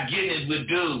They not getting it with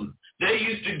dudes. They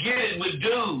used to get it with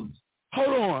dudes.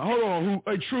 Hold on.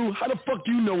 True, how the fuck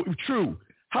do you know? True,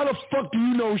 how the fuck do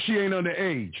you know she ain't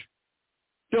underage?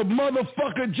 The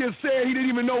motherfucker just said he didn't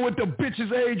even know what the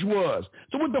bitch's age was.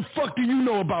 So what the fuck do you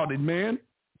know about it, man?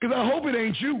 Because I hope it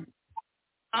ain't you.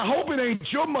 I hope it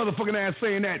ain't your motherfucking ass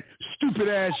saying that stupid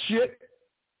ass shit.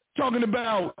 Talking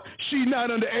about she not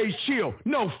underage, chill.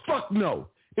 No, fuck no.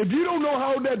 If you don't know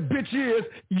how old that bitch is,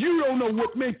 you don't know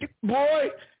what make it,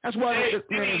 boy. That's why. If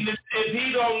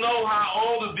he don't know how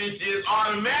old the bitch is,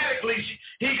 automatically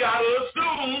he gotta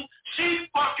assume she's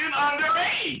fucking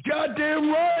underage.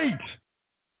 Goddamn right.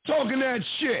 Talking that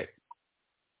shit.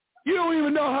 You don't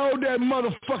even know how old that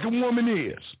motherfucking woman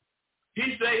is.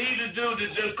 He say he the dude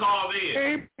that just called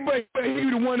in. He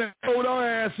the one that told our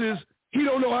asses he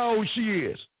don't know how old she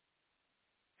is.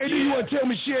 And then you want to tell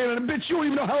me she ain't a bitch? You don't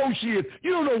even know how old she is.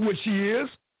 You don't know what she is.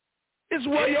 It's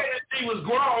why if she was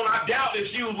grown, I doubt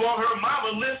if she was on her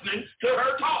mama listening to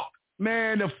her talk.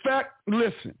 Man,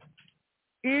 listen,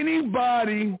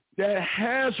 anybody that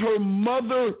has her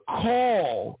mother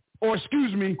call, or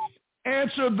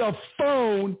answer the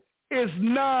phone is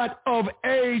not of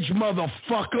age,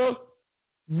 motherfucker.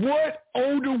 What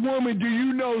older woman do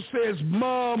you know says,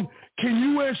 Mom, can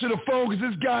you answer the phone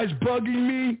because this guy's bugging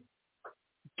me?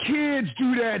 Kids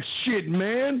do that shit,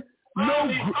 man.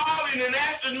 Mommy's calling and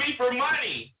asking me for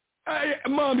money.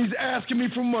 Mommy's asking me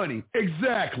for money.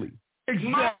 Exactly.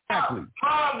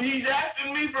 Mom, he's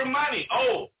asking me for money.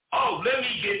 Oh, let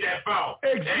me get that phone.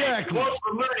 Exactly. Hey,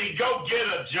 for money, go get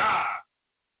a job.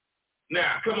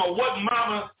 Now, come on, what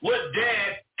mama, what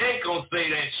dad ain't gonna say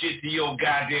that shit to your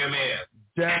goddamn ass?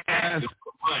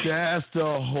 That's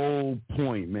the whole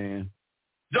point, man.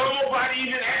 Don't nobody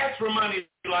even ask for money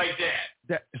like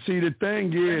that. See, the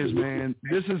thing is, man,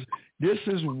 this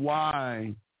is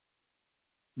why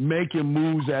making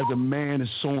moves as a man is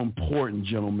so important,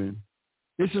 gentlemen.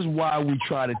 This is why we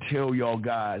try to tell y'all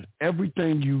guys,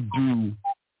 everything you do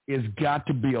is got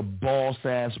to be a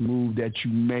boss-ass move that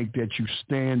you make, that you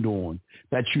stand on,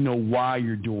 that you know why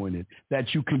you're doing it,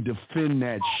 that you can defend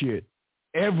that shit.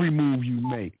 Every move you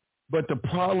make. But the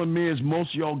problem is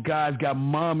most of y'all guys got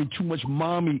too much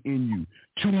mommy in you,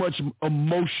 too much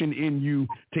emotion in you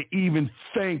to even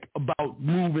think about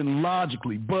moving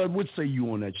logically. Bud, what say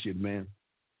you on that shit, man?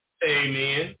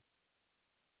 Amen.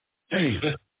 Hey.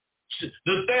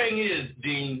 The thing is,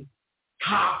 the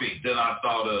topic that I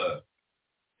thought of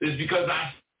is because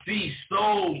I see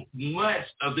so much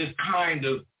of this kind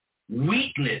of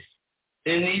weakness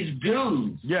in these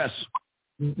dudes. Yes.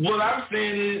 What I'm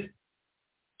saying is,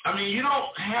 I mean, you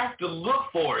don't have to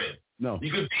look for it. No.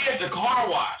 You could be at the car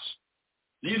wash,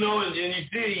 and you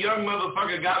see a young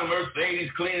motherfucker got a Mercedes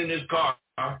cleaning his car,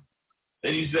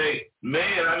 and you say,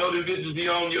 man, I know this bitch be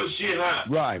on your shit, huh?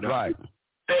 Right.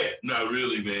 Hey, not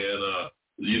really, man.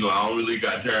 I don't really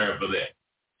got time for that.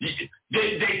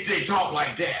 They talk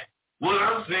like that. What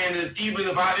I'm saying is, even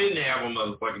if I didn't have a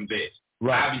motherfucking bitch,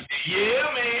 right. I'd be saying, yeah,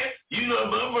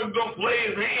 man, motherfucker gonna play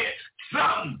his hand,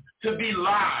 something to be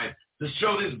live, to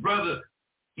show this brother,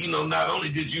 not only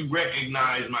did you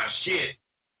recognize my shit,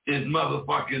 is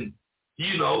motherfucking,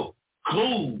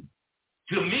 cool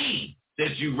to me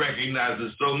that you recognize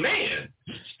it. So, man,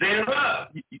 stand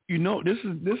up. This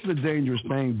is a dangerous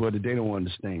thing, but they don't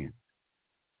understand.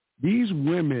 These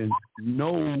women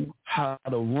know how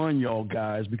to run y'all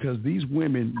guys because these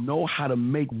women know how to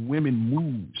make women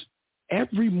moves.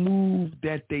 Every move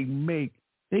that they make,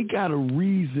 they got a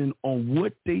reason on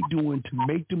what they doing to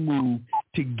make the move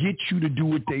to get you to do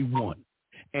what they want.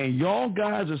 And y'all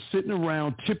guys are sitting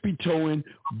around tippy-toeing,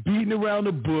 beating around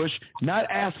the bush, not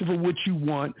asking for what you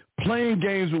want, playing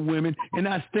games with women, and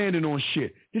not standing on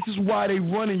shit. This is why they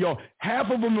running y'all.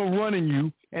 Half of them are running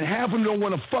you, and half of them don't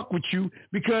want to fuck with you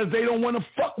because they don't want to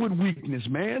fuck with weakness,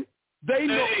 man. They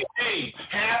know. Hey,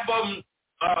 half of them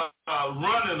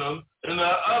running them, and the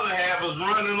other half is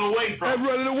running away from them.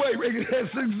 Running away.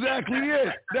 That's exactly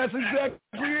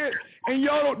it. And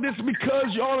y'all don't, this is because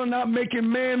y'all are not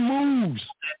making man moves.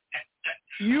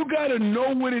 You got to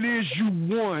know what it is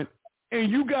you want, and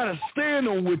you got to stand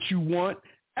on what you want,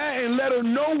 and let her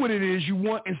know what it is you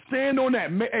want, and stand on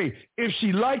that. Hey, if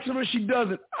she likes it or she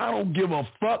doesn't, I don't give a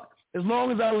fuck. As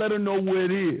long as I let her know what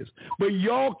it is. But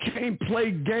y'all can't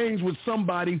play games with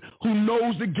somebody who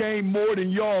knows the game more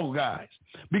than y'all guys.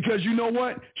 Because you know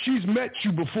what? She's met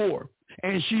you before.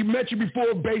 And she met you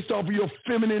before based off of your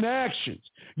feminine actions.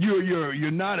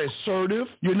 You're not assertive.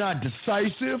 You're not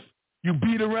decisive. You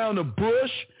beat around the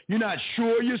bush. You're not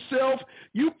sure of yourself.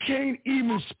 You can't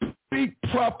even speak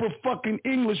proper fucking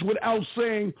English without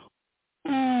saying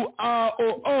ooh, ah,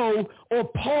 or oh, or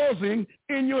pausing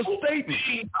in your statement.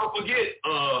 Don't forget,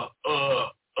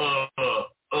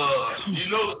 you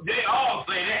know, they all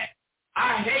say that.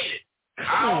 I hate it.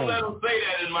 I don't let them say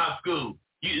that in my school.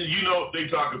 You know, they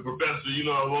talk to professor, you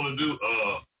know what I want to do?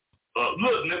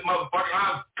 Look, this motherfucker,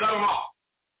 I'll cut them off.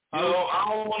 You know, I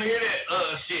don't want to hear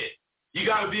that shit. You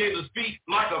got to be able to speak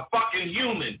like a fucking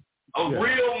human,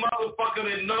 real motherfucker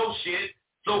that knows shit,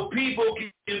 so people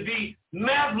can be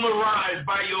mesmerized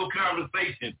by your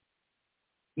conversation.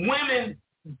 Women,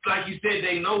 like you said,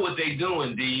 they know what they're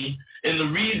doing, D. And the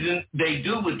reason they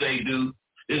do what they do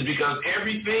is because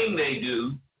everything they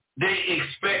do, they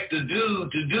expect the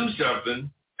dude to do something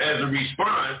as a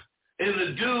response, and the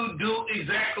dude do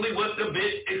exactly what the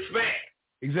bitch expects.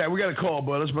 Exactly. We got a call,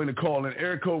 bud. Let's bring the call in.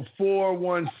 Area code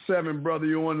 417, brother.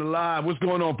 You're on the live. What's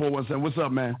going on, 417? What's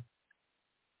up, man?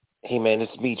 Hey, man,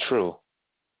 it's me, True.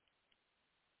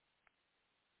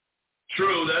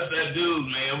 True, that's that dude,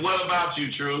 man. What about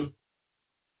you, True?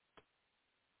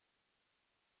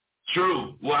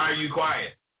 True, why are you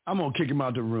quiet? I'm going to kick him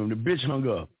out the room. The bitch hung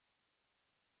up.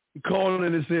 He called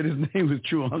in and said his name was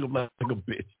True. Hung up like a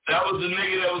bitch. That was the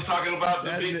nigga that was talking about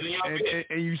the bitch and young bitch.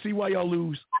 And you see why y'all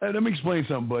lose? Let me explain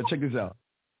something, bud. Check this out.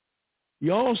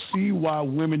 Y'all see why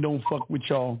women don't fuck with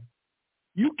y'all?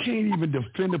 You can't even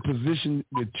defend a position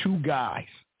with two guys,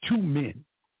 two men.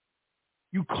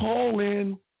 You call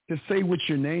in to say what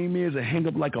your name is and hang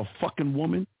up like a fucking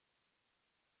woman?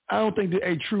 I don't think that,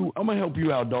 hey, True, I'm going to help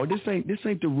you out, dog. This ain't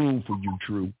the room for you,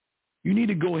 True. You need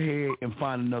to go ahead and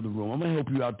find another room. I'm going to help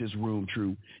you out this room,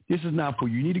 True. This is not for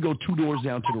you. You need to go 2 doors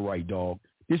down to the right, dog.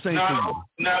 This ain't for you.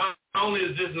 Not only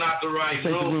is this not the right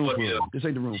room for you. This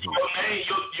ain't the room for you. Your name,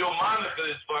 your moniker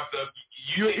is fucked up.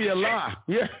 You're a lie.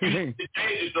 Yeah.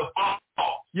 It's the fault.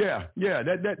 Yeah.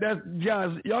 That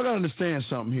guys, y'all got to understand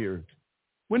something here.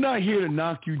 We're not here to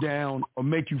knock you down or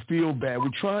make you feel bad. We're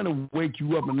trying to wake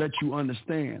you up and let you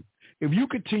understand. If you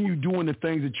continue doing the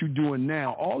things that you're doing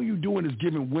now, all you're doing is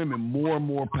giving women more and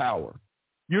more power.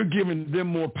 You're giving them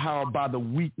more power by the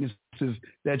weaknesses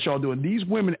that y'all doing. These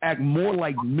women act more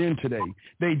like men today.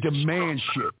 They demand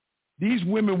shit. These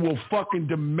women will fucking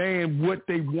demand what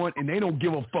they want, and they don't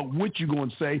give a fuck what you're going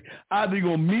to say. Either you're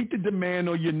going to meet the demand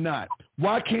or you're not.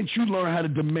 Why can't you learn how to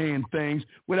demand things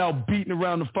without beating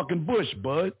around the fucking bush,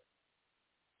 bud?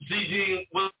 See, Gene,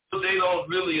 what they don't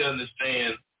really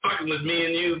understand, fucking with me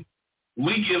and you,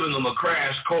 we giving them a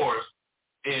crash course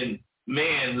in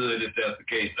manhood, if that's the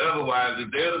case. Otherwise,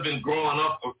 if they'd have been growing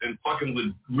up and fucking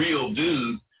with real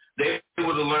dudes, they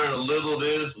would have learned a little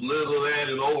this, a little that,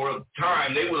 and over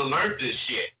time, they would have learned this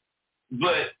shit.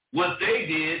 But what they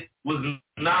did was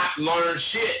not learn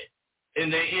shit.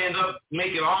 And they end up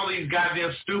making all these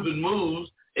goddamn stupid moves.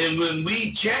 And when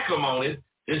we check them on it,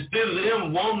 instead of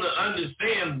them wanting to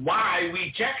understand why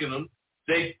we checking them,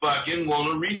 they fucking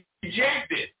want to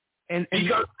reject it. And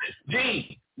because,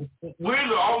 Gene, we're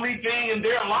the only thing in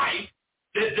their life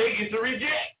that they get to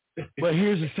reject. But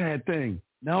here's the sad thing.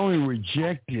 Not only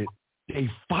reject it, they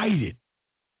fight it.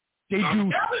 They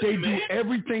do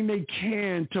everything they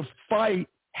can to fight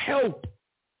help.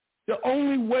 The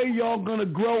only way y'all gonna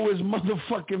grow as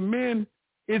motherfucking men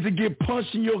is to get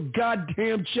punched in your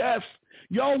goddamn chest.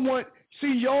 Y'all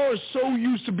are so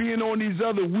used to being on these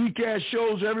other weak-ass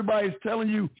shows where everybody's telling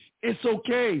you it's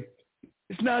okay.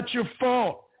 It's not your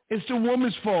fault. It's the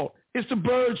woman's fault. It's the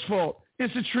bird's fault.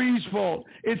 It's the tree's fault.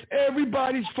 It's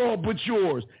everybody's fault but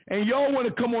yours. And y'all want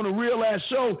to come on a real-ass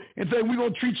show and say we're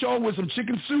going to treat y'all with some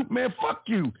chicken soup? Man, fuck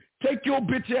you. Take your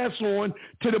bitch ass on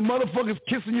to the motherfuckers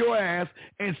kissing your ass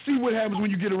and see what happens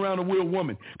when you get around a real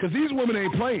woman. Because these women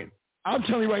ain't playing. I'm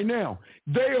telling you right now,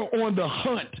 they are on the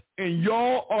hunt, and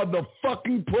y'all are the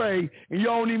fucking prey, and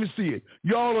y'all don't even see it.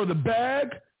 Y'all are the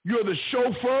bag, you're the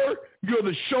chauffeur, you're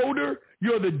the shoulder,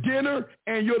 you're the dinner,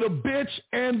 and you're the bitch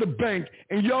and the bank,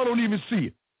 and y'all don't even see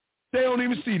it. They don't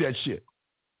even see that shit.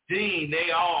 Dean, they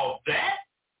all that?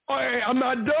 Oh, hey, I'm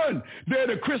not done. They're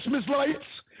the Christmas lights.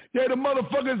 They're the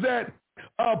motherfuckers that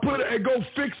put it and go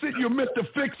fix it. You Mr.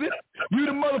 Fix It. You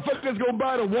the motherfuckers go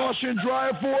buy the washer and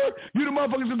dryer for it. You the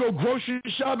motherfuckers that go grocery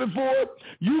shopping for it.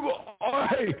 You go, oh,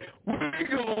 hey, we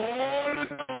go on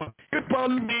and on. It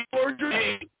probably be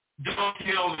hey, don't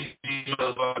tell me these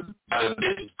motherfuckers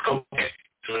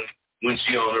when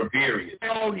she on her period.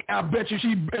 Oh, I bet you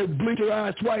she blinked her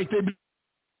eyes twice. They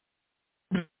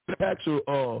be actual,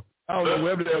 I don't know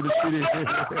wherever the hell this shit is.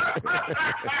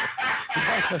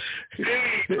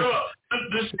 Look,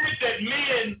 the shit that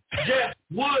men just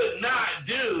would not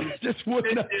do is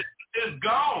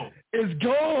gone. It's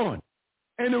gone.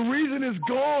 And the reason it's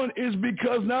gone is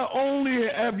because not only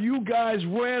have you guys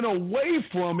ran away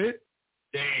from it,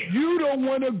 Damn. You don't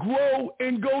want to grow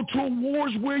and go to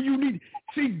wars where you need.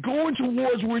 See, going to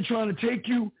wars where we're trying to take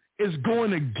you is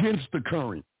going against the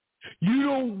current. You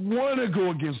don't want to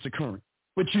go against the current.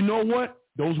 But you know what?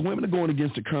 Those women are going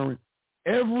against the current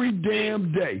every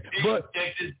damn day. But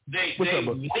they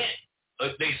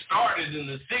started in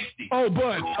the 60s. Oh,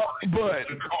 but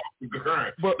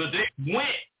they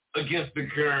went against the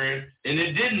current, and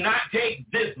it did not take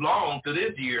this long to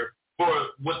this year for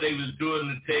what they was doing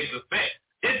to take effect.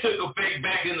 It took effect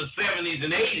back in the 70s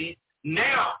and 80s.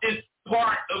 Now it's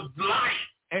part of life.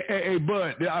 Hey,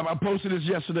 Bud, I posted this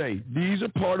yesterday. These are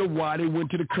part of why they went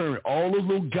to the current. All those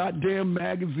little goddamn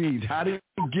magazines. How to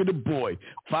get a boy.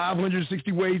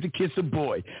 560 ways to kiss a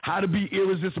boy. How to be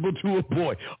irresistible to a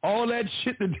boy. All that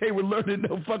shit that they were learning in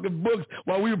those fucking books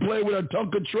while we were playing with our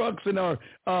Tonka trucks and our,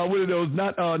 what are those?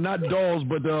 Not dolls,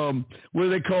 but what are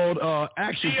they called?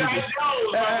 Action figures.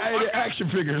 Action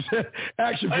figures.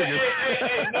 Action figures.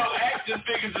 No, action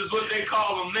figures is what they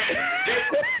call them now.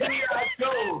 G.I.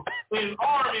 Joe and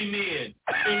Army men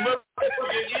and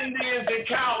motherfucking Indians and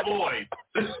cowboys.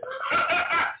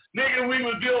 Nigga, we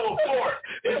would build a fort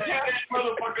and tear that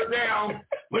motherfucker down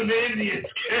when the Indians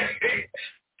came.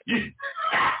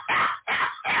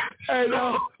 Hey,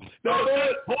 no,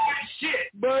 boy, shit.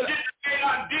 But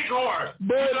dick hard.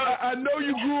 But I know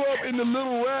you grew up in the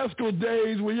Little Rascal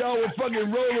days when y'all were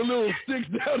fucking rolling little sticks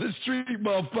down the street,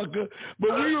 motherfucker.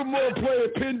 But we were more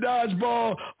playing pin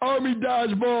dodgeball, army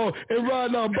dodgeball, and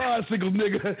riding on bicycles,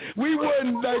 nigga. We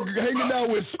wasn't like hanging out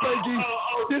with Spanky.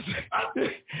 I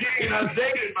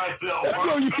dated myself.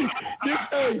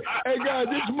 Hey guys,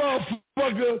 this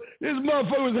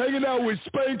motherfucker was hanging out with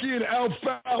Spanky and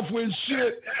Alfalfa and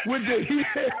shit with the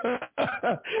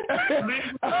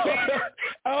I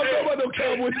don't know about no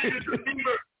cowboy.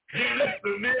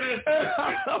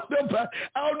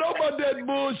 I don't know about that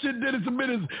bullshit. Dennis the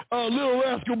Menace, Little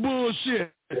Rascal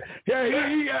bullshit.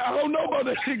 Yeah, I don't know about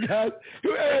that shit, guys.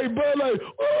 Hey, Bud, like,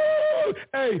 ooh,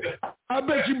 hey, I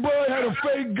bet you Bud had a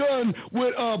fake gun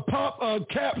with pop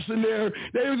caps in there.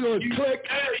 They was gonna click.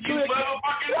 You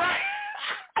motherfucking right.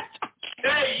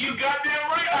 Hey, you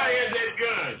goddamn right. I had that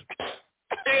gun.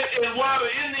 And while the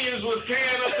Indians was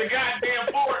tearing up the goddamn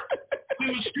fort, we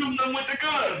was shooting them with the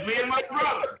guns, me and my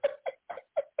brother.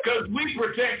 Because we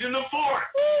protecting the fort.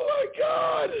 Oh, my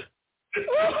God.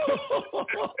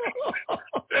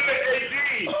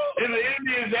 And the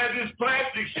Indians had this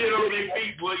plastic shit on their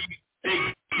feet where they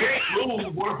can't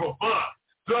move worth a fuck.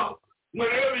 So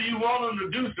whenever you want them to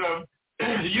do something,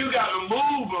 you got to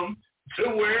move them to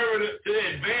wherever to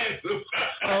advance them.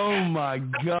 Oh, my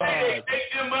God. Hey,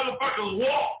 make them motherfuckers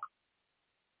walk.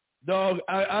 Dog,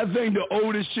 I think the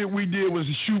oldest shit we did was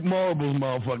shoot marbles,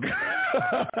 motherfucker.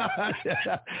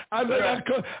 I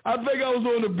think I was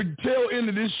on the big tail end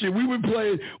of this shit. We would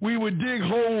dig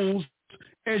holes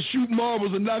and shoot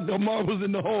marbles and knock the marbles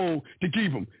in the hole to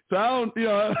keep them. So I don't,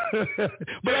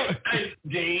 but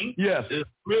Dean, yes, it's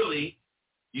really,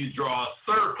 you draw a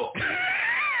circle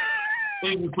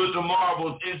and you put the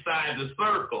marbles inside the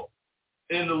circle.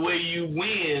 And the way you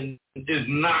win is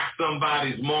knock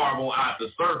somebody's marble out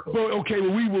the circle. Well, okay,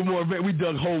 well, we were more advanced. We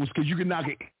dug holes because you can knock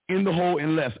it in the hole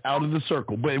and less out of the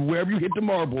circle. But wherever you hit the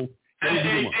marble. And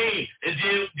then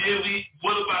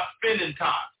what about spinning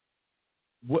tops?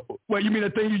 What you mean, the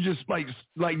thing you just like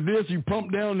this, you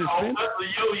pump down and spin? That's a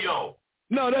yo-yo.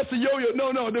 No, that's a yo-yo.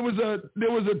 No, there was a,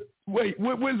 wait,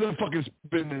 what is a fucking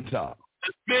spinning top?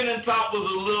 The spinning top was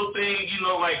a little thing,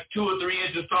 like 2 or 3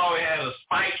 inches tall. It had a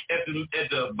spike at the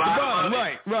bottom of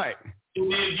it. Right.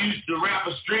 And then you used to wrap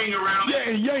a string around it. Yeah,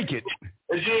 and yank it.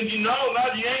 And then,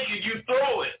 not yank it, you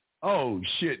throw it. Oh,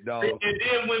 shit, dog. And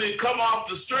then when it come off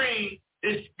the string,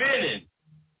 it's spinning.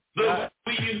 So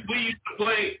we used to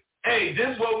play, hey,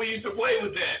 this is what we used to play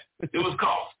with that. It was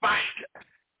called spike.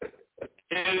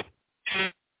 And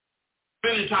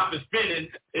spinning top is spinning,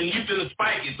 and you finna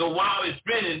spike it. So while it's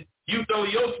spinning, you throw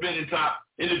your spinning top,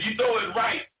 and if you throw it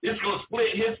right, it's going to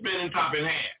split his spinning top in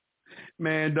half.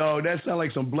 Man, dog, that sounds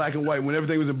like some black and white, when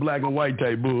everything was in black and white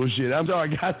type bullshit. I'm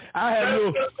sorry, guys.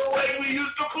 That's the way we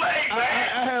used to play, man.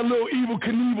 I had a little Evel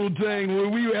Knievel thing where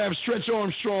we would have Stretch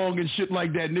Armstrong and shit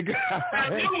like that, nigga.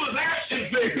 It was action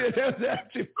figures. That's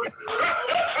action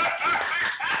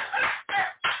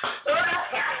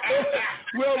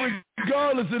Well,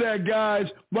 regardless of that, guys,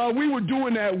 while we were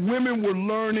doing that, women were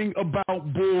learning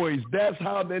about boys. That's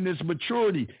how, then this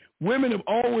maturity. Women have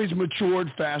always matured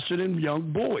faster than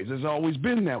young boys. It's always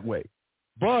been that way.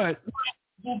 But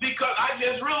well, because I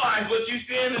just realized what you're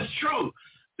saying is true.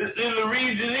 And the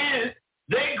reason is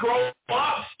they grow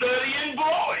up studying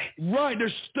boys. Right,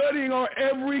 they're studying our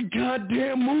every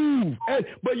goddamn move.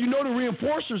 But you know the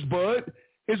reinforcers, Bud.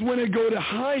 It's when they go to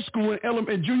high school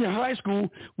and junior high school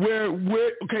where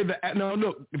okay, now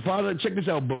look, Father, check this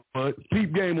out, bud.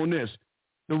 Peep game on this.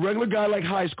 The regular guy like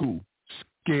high school,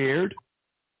 scared,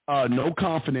 no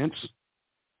confidence.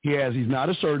 He's not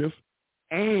assertive,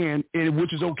 and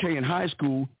which is okay in high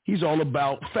school. He's all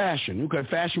about fashion. Okay,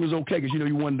 fashion was okay because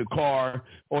you wanted the car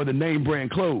or the name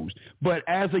brand clothes. But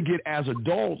as they get as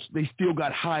adults, they still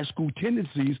got high school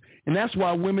tendencies, and that's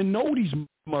why women know these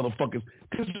motherfuckers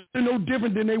because they're no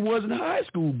different than they was in high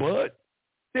school, bud.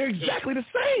 They're exactly the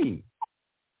same.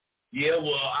 Yeah,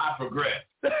 well, I progressed.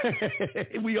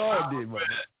 We all did, brother.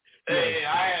 Hey,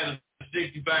 I had a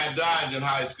 65 Dodge in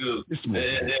high school,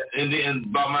 and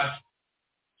then by my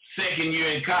second year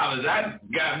in college, I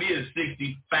got me a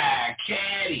 65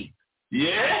 Caddy.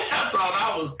 Yeah, I thought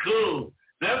I was cool.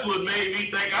 That's what made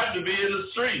me think I should be in the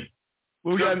street.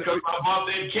 Well, because I bought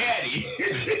that Caddy.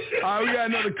 All right, we got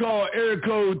another call. Area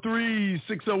code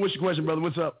 360. What's your question, brother?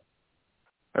 What's up?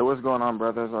 Hey, what's going on,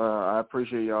 brothers? I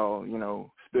appreciate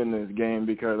y'all, spitting this game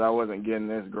because I wasn't getting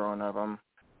this growing up. I'm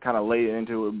kind of late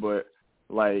into it, but,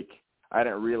 I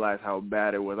didn't realize how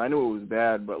bad it was. I knew it was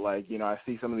bad, but, I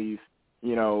see some of these,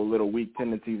 little weak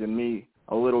tendencies in me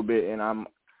a little bit, and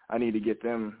I need to get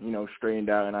them,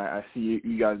 straightened out, and I see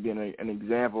you guys being an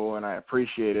example, and I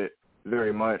appreciate it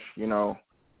very much,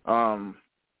 I'm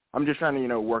just trying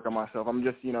to, work on myself. I'm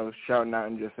just, shouting out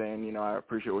and just saying, I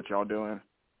appreciate what y'all doing.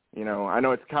 I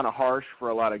know it's kind of harsh for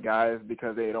a lot of guys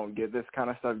because they don't get this kind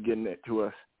of stuff, getting it to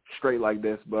us straight like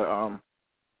this, but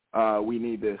we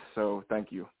need this, so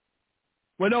thank you.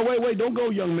 Wait, don't go,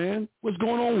 young man. What's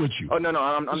going on with you? Oh, no,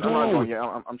 I'm not going yet.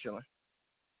 I'm chilling.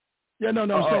 Yeah, no,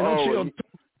 I'm saying don't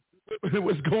chill.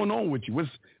 What's going on with you?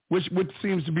 What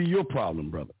seems to be your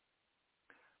problem, brother?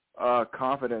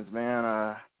 Confidence,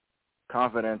 man.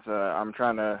 Confidence. I'm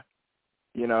trying to,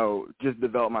 just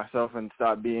develop myself and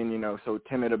stop being, so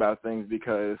timid about things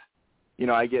because,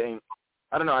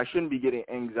 I don't know, I shouldn't be getting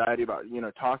anxiety about,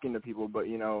 talking to people, but,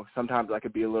 sometimes I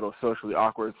could be a little socially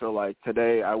awkward. So,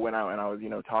 today I went out and I was,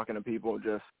 talking to people,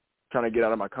 just trying to get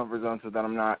out of my comfort zone so that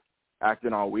I'm not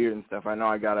acting all weird and stuff. I know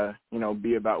I got to,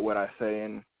 be about what I say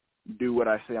and do what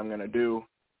I say I'm going to do,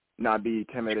 not be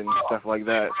timid and stuff like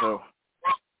that. So,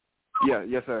 yeah,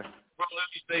 yes, sir. Well, let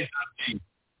me say something.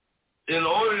 In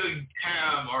order to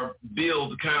have or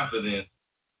build confidence,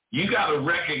 you got to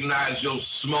recognize your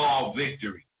small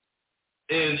victory.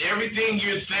 And everything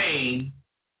you're saying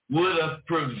would have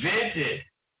prevented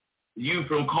you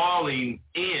from calling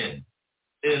in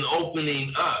and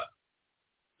opening up.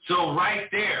 So right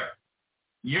there,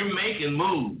 you're making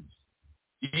moves.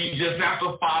 You just have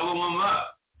to follow them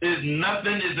up.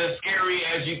 Nothing is as scary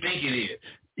as you think it is.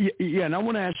 Yeah, and I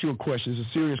want to ask you a question. It's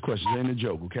a serious question. It ain't a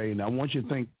joke, okay? And I want you to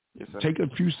think, take a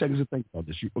few seconds to think about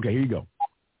this. Okay, here you go.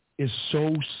 It's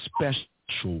so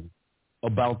special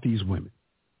about these women.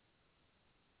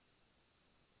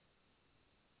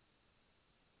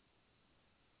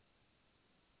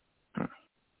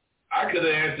 I could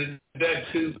have answered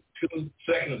that two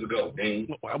seconds ago, Dean.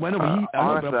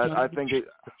 Honestly, I think it's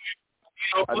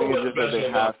just that they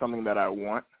have something that I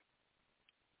want.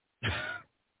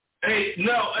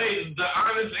 The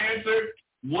honest answer,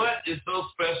 what is so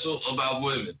special about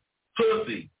women?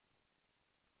 Pussy.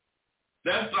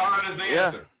 That's the honest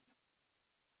answer.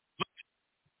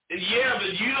 Yeah,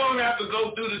 but you don't have to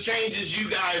go through the changes you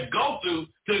guys go through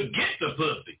to get the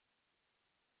pussy.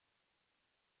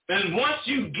 And once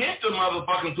you get the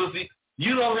motherfucking pussy,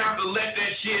 you don't have to let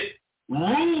that shit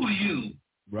rule you.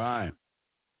 Right.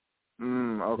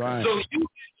 Okay. Right. So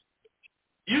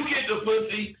you get the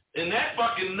pussy, and that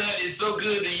fucking nut is so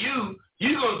good to you,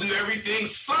 you're going to do everything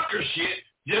sucker shit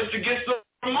just to get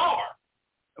some more.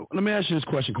 Let me ask you this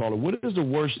question, caller. What is the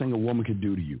worst thing a woman could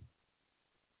do to you?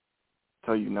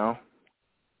 Tell you no.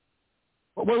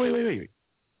 Wait.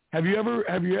 Have you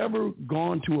ever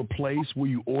gone to a place where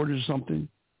you ordered something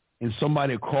and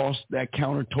somebody across that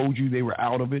counter told you they were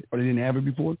out of it or they didn't have it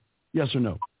before? Yes or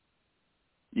no?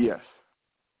 Yes.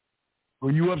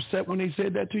 Were you upset when they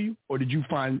said that to you? Or did you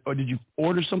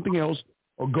order something else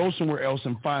or go somewhere else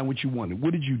and find what you wanted?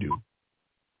 What did you do?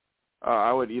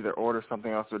 I would either order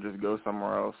something else or just go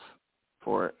somewhere else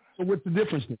for it. So what's the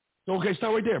difference then? So, okay,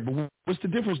 start right there. But what's the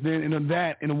difference then in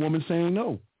a woman saying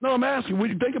no? No, I'm asking. What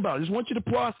do you think about it? I just want you to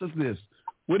process this.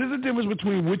 What is the difference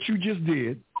between what you just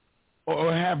did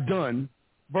or have done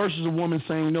versus a woman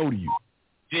saying no to you?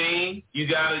 Gene, you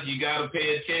gotta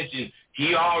pay attention.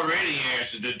 He already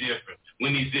answered the difference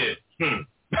when he said,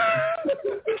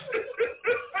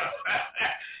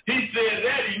 He said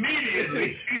that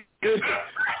immediately.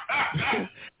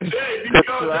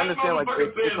 Because I understand, like,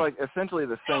 it's like essentially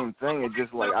the same thing. It's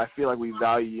just like I feel like we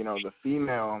value, the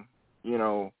female,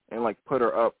 and like put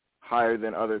her up higher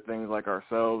than other things like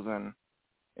ourselves, and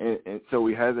so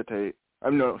we hesitate.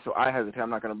 So I hesitate. I'm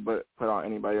not going to put on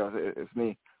anybody else. It's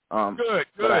me. Good.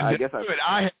 I guess good.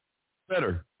 I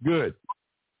better. Good.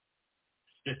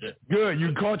 Good.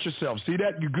 You caught yourself. See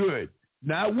that? You're good.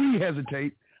 Now we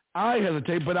hesitate. I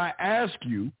hesitate, but I ask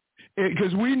you,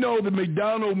 because we know the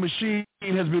McDonald's machine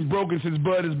has been broken since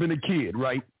Bud has been a kid,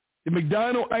 right? The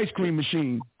McDonald's ice cream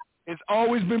machine, it's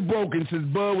always been broken since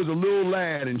Bud was a little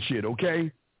lad and shit,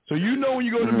 okay? So when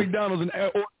you go to McDonald's and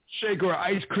order a shake or an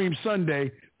ice cream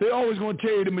sundae, they're always going to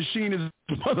tell you the machine is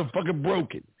motherfucking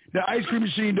broken. The ice cream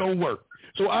machine don't work.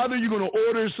 So either you're going to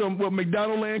order some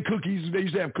McDonald's land cookies. They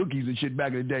used to have cookies and shit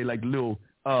back in the day, like little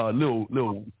animal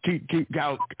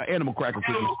cracker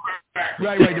cookies.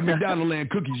 Right, the McDonald's land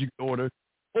cookies you can order.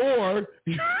 Or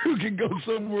you can go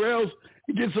somewhere else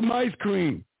and get some ice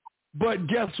cream. But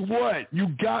guess what? You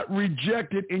got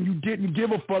rejected and you didn't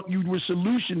give a fuck. You were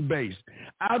solution-based.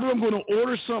 Either I'm going to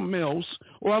order something else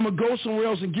or I'm going to go somewhere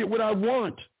else and get what I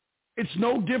want. It's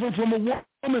no different from a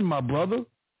woman, my brother.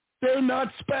 They're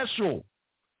not special.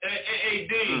 Hey,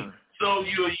 D, so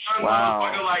you're a young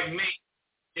motherfucker like me,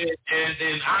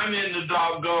 and I'm in the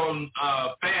doggone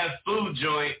fast food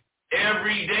joint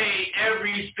every day,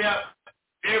 every step,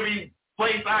 every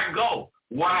place I go.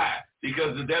 Why?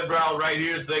 Because that brow right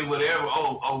here say whatever.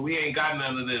 Oh, we ain't got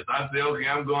none of this. I say, okay,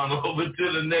 I'm going over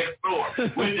to the next store,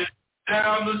 which is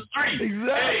down the street.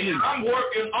 Exactly. Hey, I'm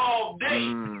working all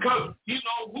day because, who gives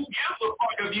a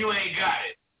fuck if you ain't got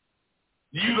it?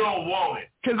 You don't want it.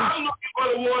 I'm looking for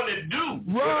the one that do.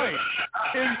 Right.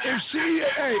 if she,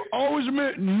 always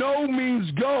remember, no means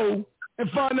go, and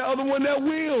find the other one that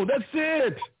will. That's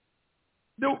it.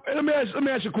 Let me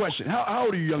ask you a question. How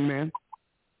old are you, young man?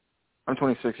 I'm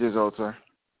 26 years old, sir.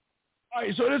 All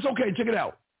right, so that's okay. Check it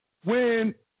out.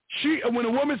 When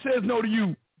a woman says no to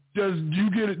you, do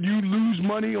you lose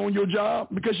money on your job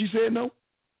because she said no?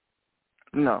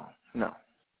 No.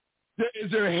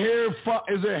 Is there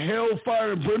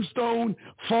hellfire and brimstone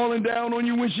falling down on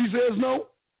you when she says no?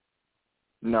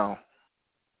 No.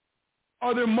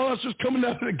 Are there monsters coming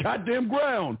out of the goddamn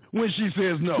ground when she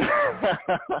says no?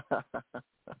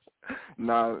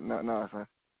 No, sir.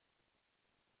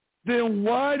 Then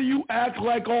why do you act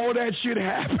like all that shit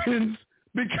happens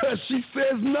because she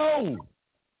says no?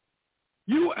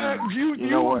 You're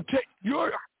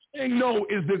saying no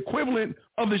is the equivalent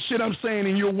of the shit I'm saying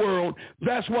in your world.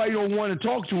 That's why you don't want to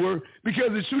talk to her,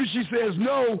 because as soon as she says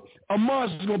no, a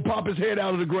monster's going to pop his head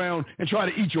out of the ground and try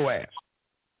to eat your ass.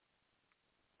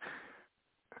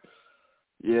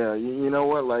 Yeah, you know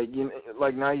what? Like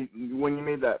now, when you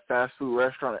made that fast food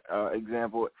restaurant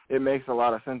example, it makes a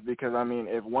lot of sense because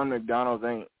if one McDonald's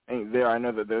ain't there, I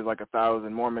know that there's like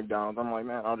 1,000 more McDonald's. I'm like,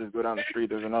 man, I'll just go down the street.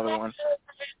 There's another one.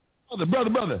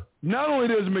 Brother. Not only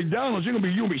there's McDonald's, you're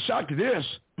gonna be shocked at this,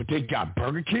 but they got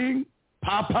Burger King,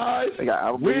 Popeyes, they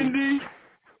got Wendy's,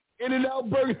 In-N-Out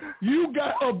Burger. You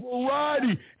got a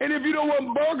variety. And if you don't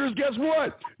want burgers, guess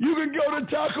what? You can go to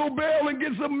Taco Bell and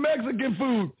get some Mexican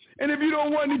food. And if you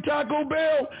don't want any Taco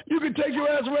Bell, you can take your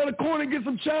ass around the corner and get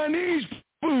some Chinese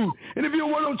food. And if you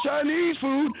don't want no Chinese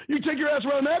food, you can take your ass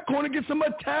around that corner and get some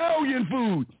Italian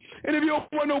food. And if you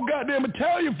don't want no goddamn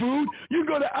Italian food, you can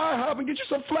go to IHOP and get you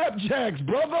some flapjacks,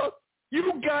 brother.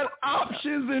 You got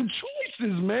options and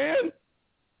choices, man.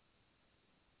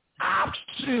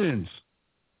 Options.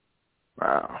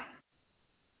 Wow.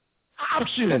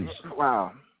 Options.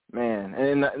 Wow, man.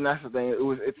 And that's the thing.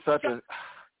 It's such a,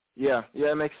 yeah,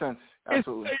 it makes sense.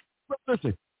 Absolutely.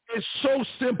 Listen, it's so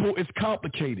simple, it's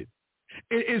complicated.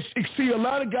 See, a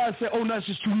lot of guys say, oh, no, it's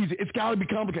just too easy. It's got to be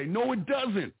complicated. No, it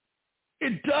doesn't.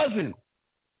 It doesn't.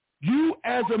 You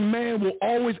as a man will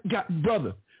always,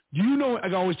 brother,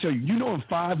 I always tell you, in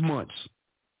 5 months,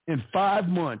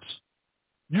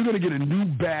 you're going to get a new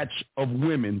batch of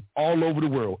women all over the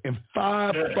world. In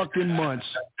 5 fucking months,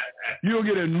 you'll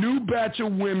get a new batch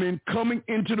of women coming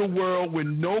into the world with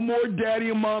no more daddy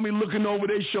and mommy looking over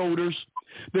their shoulders.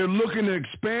 They're looking to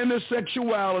expand their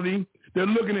sexuality. They're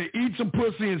looking to eat some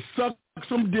pussy and suck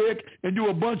some dick and do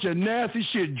a bunch of nasty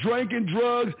shit, drinking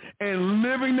drugs and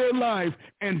living their life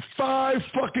in 5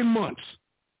 fucking months.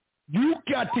 You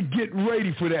got to get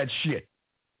ready for that shit.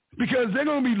 Because they're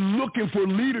going to be looking for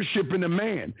leadership in a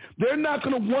man. They're not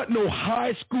going to want no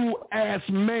high school ass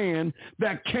man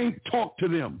that can't talk to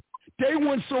them. They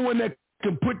want someone that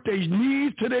can put their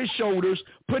knees to their shoulders,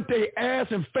 put their ass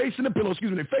and face in the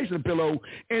pillow,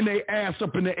 and their ass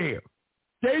up in the air.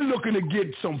 They looking to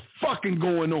get some fucking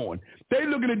going on. They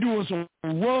looking at doing some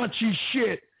raunchy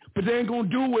shit but they ain't going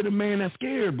to do it with a man that's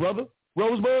scared, brother.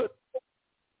 Rosebud?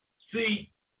 See,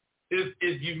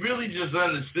 if you really just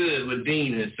understood what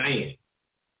Dean is saying,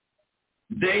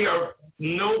 they are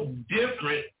no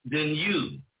different than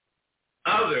you,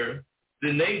 other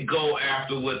than they go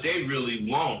after what they really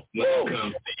want when it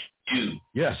comes to you.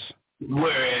 Yes.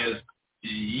 Whereas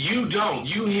you don't.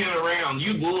 You hit around.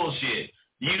 You bullshit.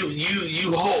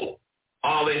 You hope.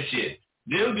 All that shit.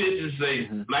 Them bitches say,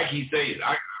 like he says,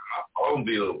 I don't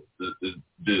build the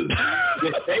dude.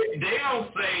 they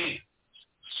don't say,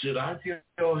 should I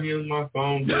tell him my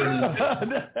phone bill?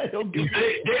 They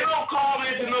don't call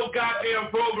into no goddamn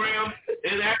program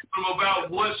and ask them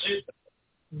about what shit.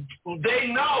 They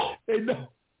know. They know.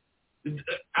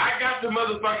 I got the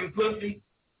motherfucking pussy,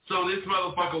 so this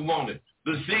motherfucker want it.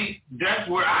 But see, that's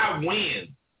where I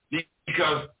win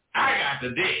because I got the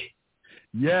dick.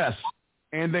 Yes.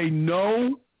 And they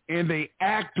know and they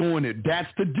act on it. That's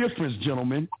the difference,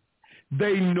 gentlemen.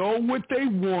 They know what they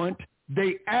want.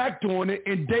 They act on it,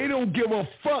 and they don't give a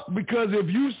fuck because if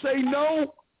you say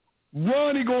no,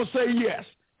 Ronnie going to say yes.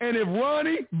 And if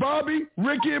Ronnie, Bobby,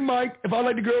 Ricky, and Mike, if I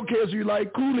like the girl cares, you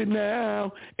like, cool it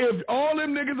now. If all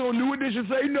them niggas on New Edition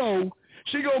say no,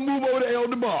 she going to move over to El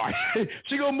DeBar.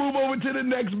 She going to move over to the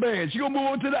next band. She going to move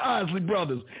over to the Isley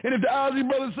Brothers. And if the Isley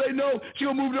Brothers say no, she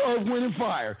going to move to Earth, Wind, and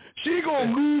Fire. She going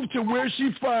to move to where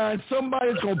she finds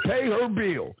somebody that's going to pay her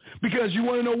bill. Because you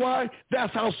want to know why?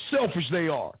 That's how selfish they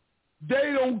are.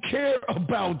 They don't care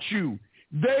about you.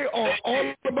 They are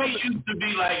all about... We used to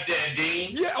be like that,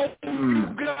 Dean. Yeah,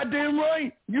 you goddamn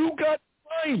right. You got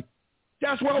right.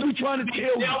 That's why we trying to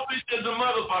tell you. Selfish as a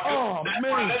motherfucker. Oh,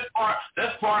 man.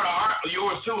 That's part of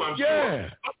yours, too, I'm sure.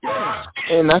 Yeah.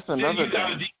 And that's another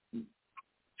thing.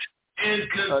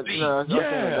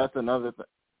 That's another thing.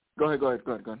 Go ahead. Go ahead,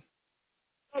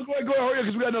 hurry up,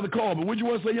 because we got another call. But what you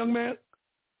want to say, young man?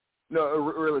 No,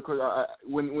 really quick.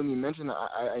 When you mentioned that,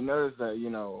 I noticed that,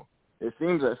 it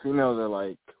seems that females are,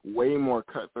 like, way more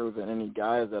cutthroat than any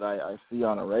guys that I see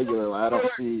on a regular. Like, I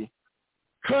don't see...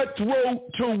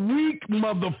 Cutthroat to weak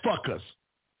motherfuckers.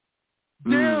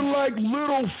 They're like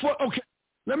little... Okay,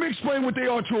 let me explain what they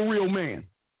are to a real man.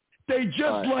 They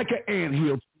just like an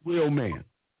anthill to a real man.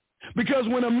 Because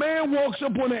when a man walks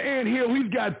up on an anthill,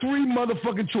 he's got three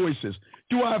motherfucking choices.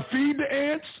 Do I feed the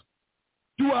ants?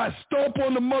 Do I stomp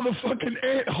on the motherfucking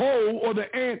ant hole or the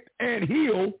ant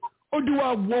hill, or do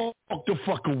I walk the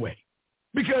fuck away?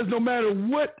 Because no matter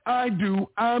what I do,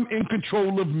 I'm in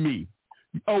control of me.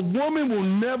 A woman will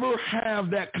never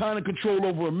have that kind of control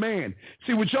over a man.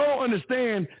 See, what y'all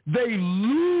understand, they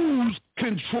lose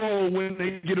control when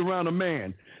they get around a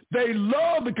man. They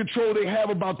love the control they have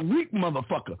about the weak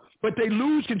motherfucker, but they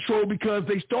lose control because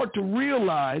they start to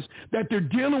realize that they're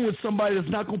dealing with somebody that's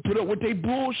not going to put up with their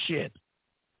bullshit.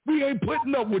 We ain't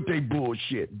putting up with their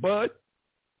bullshit, bud.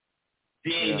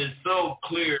 Dean, it's so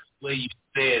clear the way you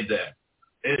said that.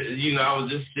 I was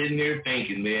just sitting there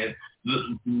thinking, man,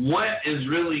 what is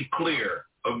really clear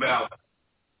about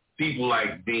people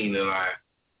like Dean and I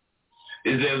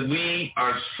is that we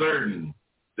are certain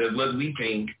that what we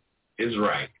think is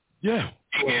right. Yeah.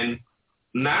 And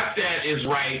not that it's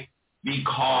right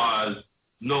because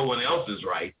no one else is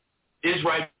right. It's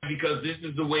right because this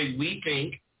is the way we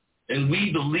think, and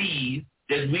we believe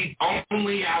that we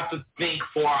only have to think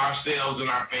for ourselves and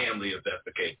our family, if that's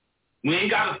the case. We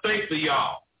ain't got to think for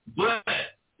y'all. But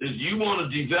if you want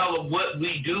to develop what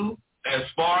we do as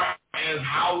far as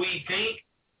how we think,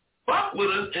 fuck with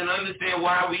us and understand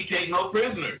why we take no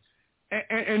prisoners.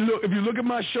 And look, if you look at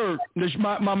my shirt, this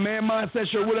my Man Mindset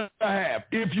shirt, what do I have?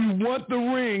 If you want the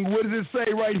ring, what does it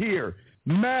say right here?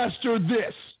 Master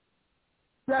this.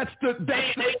 They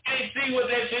can't see what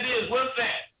that shit is. What's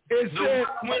that? It said,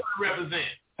 women represent.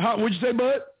 What'd you say,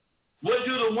 bud? What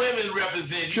do the women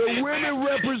represent? The women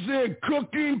represent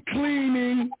cooking,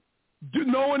 cleaning,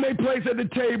 knowing their place at the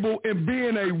table, and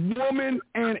being a woman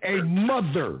and a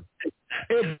mother.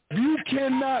 If you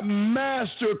cannot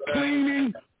master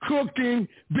cleaning, cooking,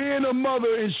 being a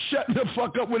mother, and shutting the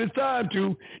fuck up when it's time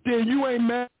to, then you ain't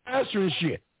mastering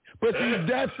shit. But see,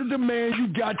 that's the demand you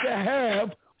got to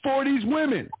have for these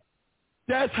women.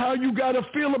 That's how you got to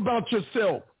feel about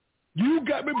yourself. You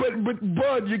got me, but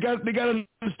Bud, they got to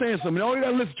understand something. All you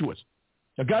got to listen to us.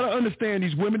 You got to understand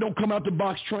these women don't come out the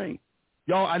box trained.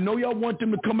 Y'all, I know y'all want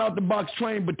them to come out the box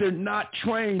trained, but they're not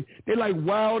trained. They're like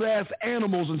wild-ass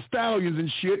animals and stallions and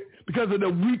shit because of the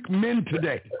weak men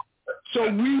today. So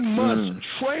we must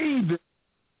train them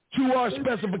to our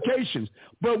specifications.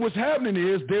 But what's happening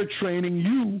is they're training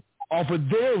you off of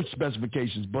their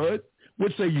specifications, Bud.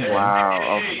 What say you?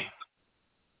 Wow. Hey.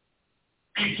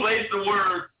 Replace the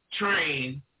word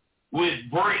train with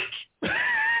break.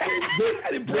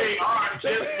 They are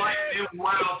just like them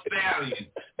wild stallions.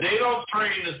 They don't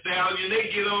train the stallion. They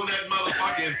get on that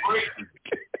motherfucker and break it.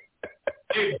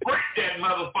 They break that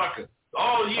motherfucker.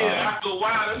 Oh, yeah, after a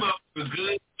while, that motherfucker's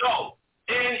good. So,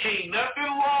 and ain't nothing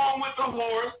wrong with the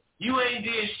horse. You ain't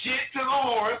did shit to the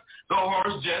horse. The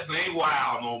horse just ain't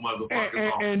wild no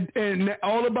motherfucker. And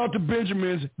all about the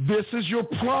Benjamins, this is your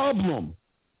problem.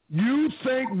 You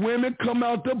think women come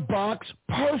out the box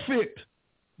perfect.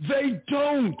 They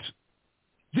don't.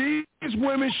 These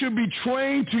women should be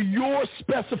trained to your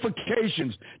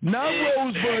specifications, not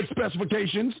Rosebud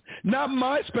specifications, not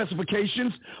my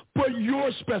specifications, but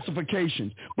your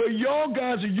specifications. But y'all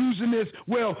guys are using this,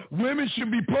 well, women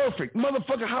should be perfect.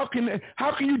 Motherfucker, how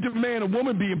can you demand a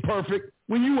woman being perfect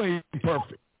when you ain't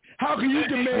perfect? How can you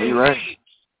demand... Right.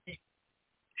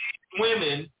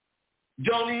 Women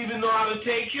don't even know how to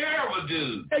take care of a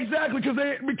dude. Exactly,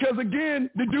 because again,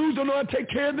 the dudes don't know how to take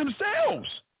care of themselves.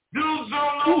 Dudes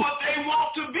don't know what they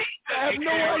want to be. I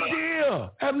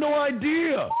have no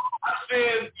idea. I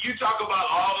said, you talk about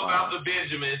all about the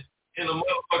Benjamins, and the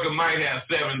motherfucker might have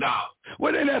 $7.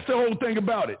 Well, then that's the whole thing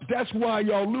about it. That's why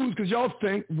y'all lose, because y'all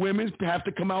think women have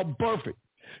to come out perfect.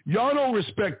 Y'all don't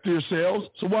respect yourselves,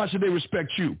 so why should they respect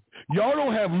you? Y'all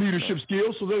don't have leadership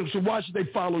skills, so why should they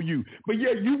follow you? But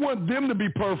yet you want them to be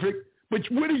perfect, but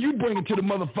what are you bringing to the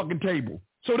motherfucking table?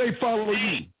 So they follow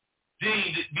you.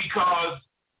 Because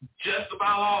just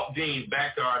about all, Dean,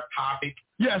 back to our topic.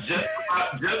 Yes.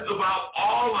 Just about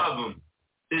all of them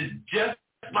is just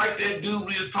like that dude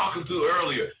we was talking to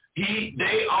earlier.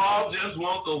 They all just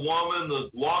want the woman to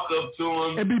walk up to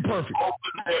them and be perfect,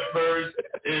 open their purse,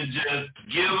 and just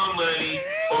give them money,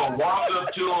 or walk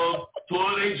up to them,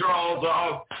 pull their drawers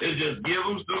off, and just give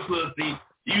them some pussy.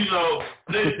 You know,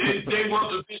 they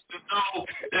want the bitch to know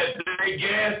that their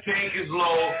gas tank is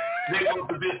low. They want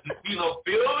the bitch to, fill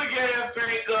the gas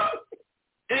tank up,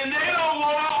 and they don't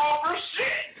want to offer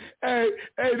shit. Hey,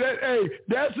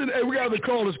 we got the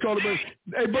callers calling.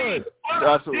 Hey, Bud.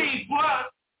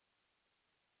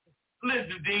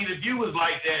 Listen, Dean, if you was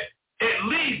like that, at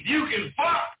least you can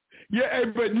fuck. Yeah, hey,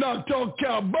 but knock talk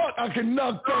cow butt. I can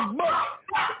knock talk butt.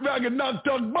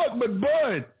 But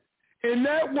Bud, in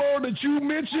that word that you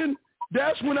mentioned,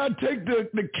 that's when I take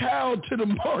the cow to the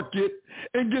market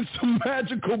and get some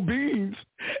magical beans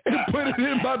and put it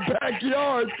in my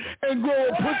backyard and grow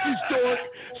a pussy stork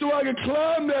so I can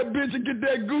climb that bitch and get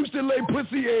that goose and lay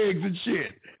pussy eggs and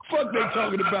shit. Fuck they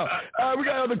talking about. All right, we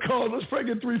got other calls. Let's break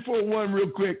it 341 real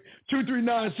quick.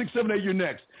 239-678, you're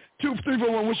next.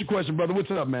 341, what's your question, brother?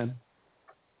 What's up, man?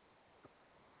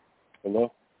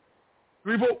 Hello?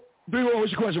 341,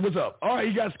 what's your question? What's up? All right,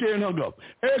 he got scared and hung up.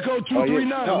 Air code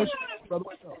 239. What's brother,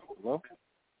 what's up? Hello?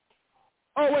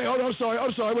 Oh, wait, I'm sorry.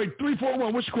 Wait,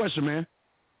 341, what's your question, man?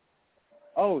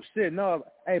 Oh, shit, no.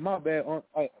 Hey, my bad.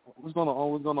 What's going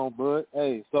on, bud?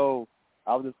 Hey, so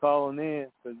I was just calling in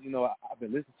because, I've been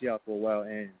listening to y'all for a while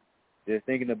and just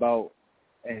thinking about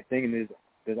and thinking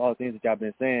there's all the things that y'all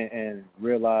been saying and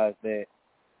realized that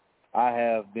I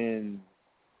have been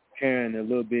caring a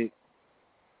little bit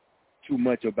too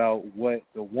much about what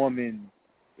the woman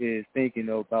is thinking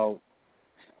about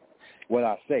what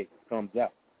I say comes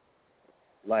out.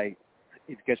 Like,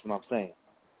 if you catch what I'm saying.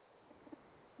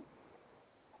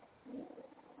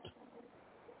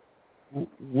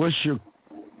 What's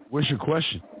your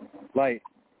question? Like,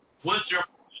 what's your?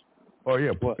 Oh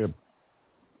yeah. What?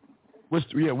 What's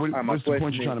the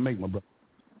point you're trying to make, my brother?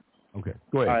 Okay,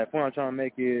 go ahead. All right, the point I'm trying to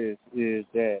make is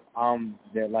that I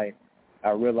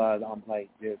realize I'm like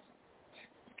this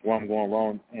where I'm going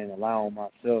wrong and allowing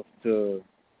myself to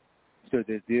just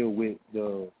deal with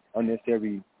the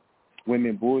unnecessary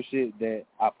women bullshit that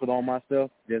I put on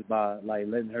myself just by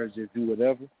letting her just do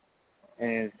whatever.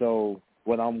 And so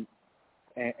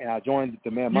and I joined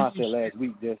the Man Mindset last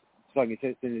week just so I can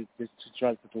just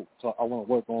try to I want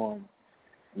to work on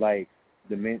the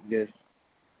men just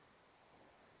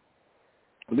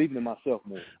believing in myself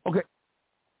more. Okay.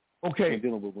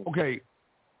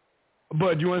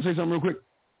 Bud, do you want to say something real quick?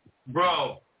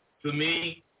 Bro, to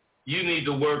me, you need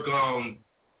to work on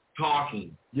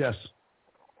talking. Yes.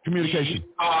 Communication.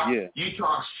 You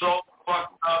talk so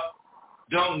fucked up.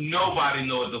 Don't nobody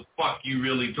know what the fuck you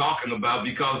really talking about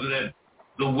because of that.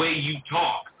 The way you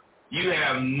talk, you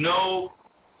have no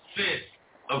sense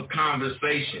of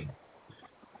conversation.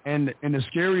 And the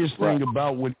scariest thing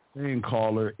about what you're saying,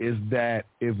 caller, is that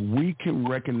if we can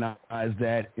recognize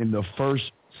that in the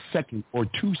first second or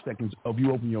 2 seconds of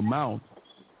you open your mouth,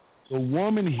 the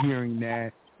woman hearing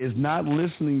that is not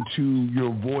listening to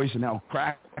your voice and how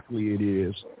crackly it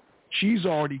is. She's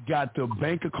already got the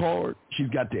bank card. She's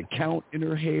got the account in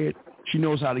her head. She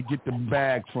knows how to get the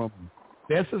bag from you.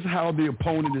 This is how the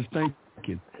opponent is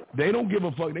thinking. They don't give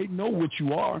a fuck. They know what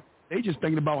you are. They just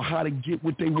thinking about how to get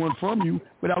what they want from you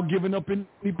without giving up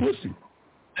any pussy.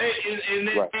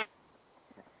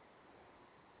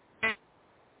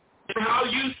 And how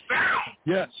you sound.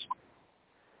 Yes.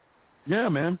 Yeah,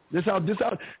 man. This how.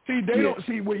 See, they don't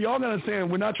see what y'all gotta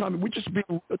understand. We're not trying to. We just be.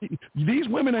 These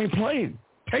women ain't playing.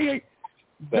 They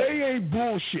ain't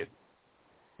bullshit.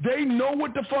 They know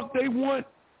what the fuck they want,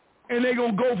 and they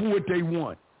gonna go for what they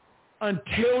want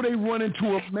until they run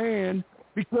into a man,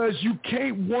 because you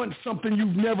can't want something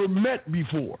you've never met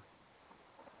before.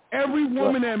 Every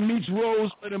woman that meets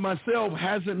Roseland and myself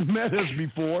hasn't met us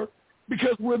before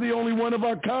because we're the only one of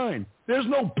our kind. There's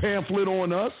no pamphlet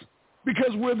on us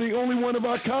because we're the only one of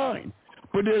our kind.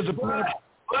 But there's a pamphlet.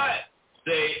 But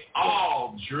they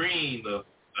all dream of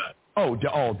that. Oh,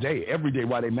 all day, every day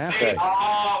while they masturbate. They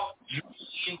all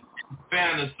dream and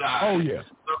fantasize. Oh, yeah. Of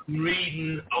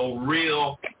reading a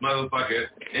real motherfucker.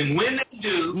 And when they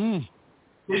do,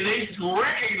 and they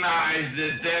recognize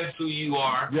that that's who you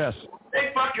are. Yes.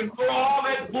 They fucking throw all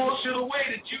that bullshit away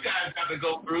that you guys got to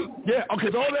go through. Yeah, okay,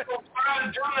 so all that. Don't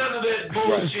do none of that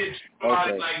bullshit.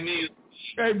 Somebody like me.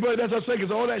 Hey, but as I say,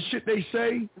 because all that shit they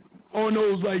say on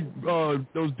those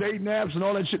those dating apps and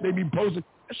all that shit they be posting,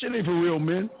 that shit ain't for real,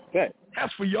 man. Okay.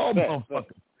 That's for y'all,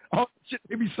 motherfuckers. All that shit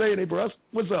they be saying ain't for us.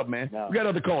 What's up, man? No. We got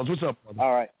other calls. What's up, brother?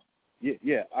 All right.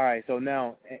 Yeah. All right. So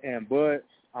now, and Bud,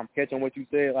 I'm catching what you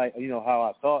said, like, you know, how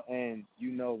I thought, and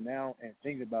you know now, and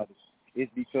thinking about it.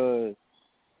 It's because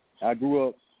I grew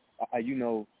up, you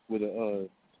know, with a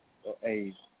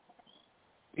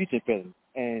speech impediment,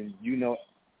 and you know,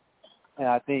 and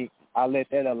I think I let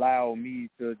that allow me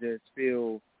to just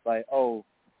feel like, oh,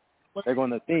 they're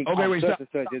gonna think I'm such and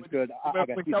such just because I got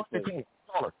speech impediment.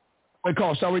 Wait,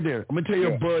 call. Stop right there. I'm gonna tell you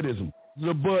a Budism. This is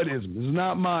a Budism. This is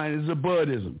not mine. This is a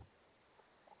Budism.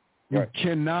 You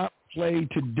cannot play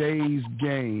today's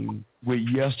game with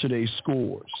yesterday's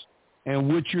scores.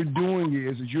 And what you're doing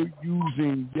is you're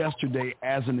using yesterday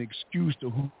as an excuse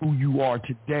to who you are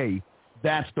today.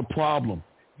 That's the problem.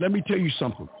 Let me tell you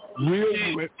something.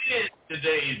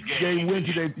 Today's game. Win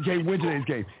today's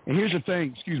game. And here's the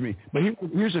thing, excuse me, but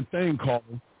here's the thing, Carl.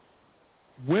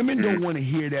 Women don't want to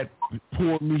hear that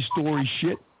poor me story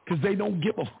shit because they don't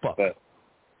give a fuck.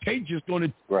 They just going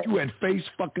to take you at face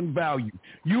fucking value.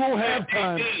 You don't have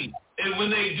time. And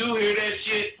when they do hear that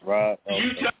shit,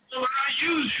 you tell them how to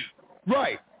use you.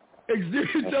 Right.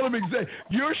 You tell them exactly.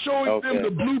 You're showing them the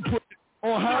blueprint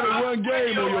on how to run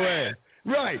game on your ass.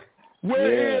 Right.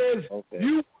 Whereas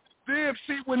you them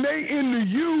see when they into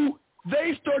you,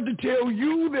 they start to tell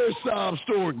you their sob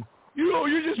story. You know,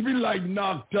 you just be like,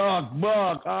 knock, talk,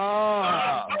 buck,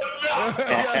 buck,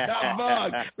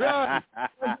 right?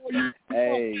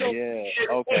 Hey,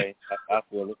 yeah, okay, I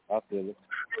feel it.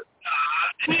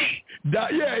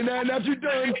 Yeah, and that's you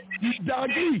done. You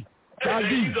doggy.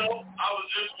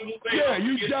 Yeah,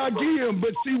 you doggy him.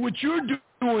 But see, what you're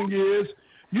doing is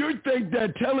you think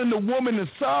that telling the woman a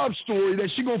sob story that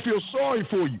she gonna feel sorry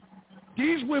for you.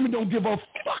 These women don't give a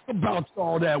fuck about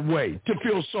all that way to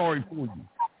feel sorry for you.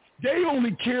 They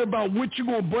only care about what you're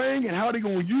going to bring and how they're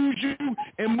going to use you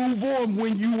and move on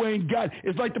when you ain't got it.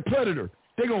 It's like the Predator.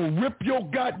 They're going to rip your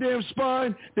goddamn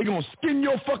spine. They're going to skin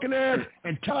your fucking ass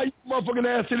and tie your motherfucking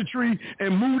ass to the tree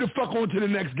and move the fuck on to the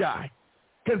next guy.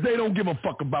 Because they don't give a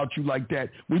fuck about you like that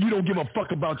when you don't give a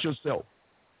fuck about yourself.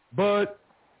 But.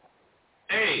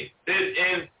 Hey,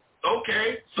 and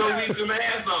okay, so we some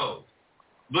assholes.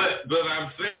 But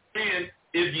I'm saying,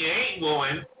 if you ain't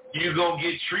one, you're going to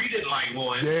get treated like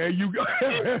one. There you go.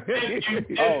 If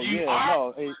you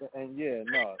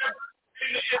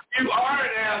are an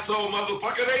asshole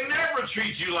motherfucker, they never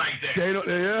treat you like that. They don't,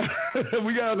 yeah.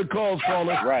 We got other calls,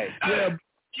 caller. Right. Yeah.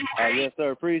 Yes,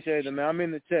 sir. Appreciate it, man. I'm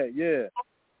in the chat, yeah.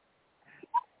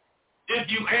 If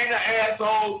you ain't an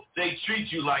asshole, they treat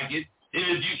you like it. And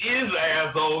if you is an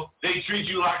asshole, they treat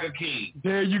you like a king.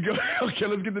 There you go. Okay,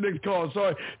 let's get the next call.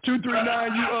 Sorry.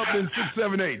 239, you up in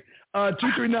 678.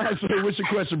 239, sorry, what's your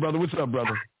question, brother? What's up,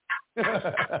 brother?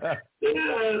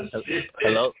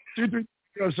 Hello?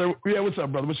 239, sir. Yeah, what's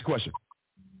up, brother? What's your question?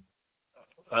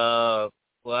 Well,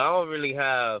 I don't really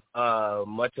have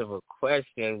much of a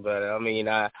question, but, I mean,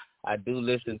 I do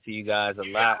listen to you guys a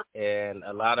lot, and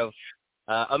a lot of,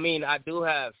 I do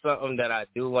have something that I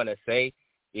do want to say.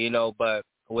 You know, but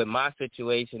with my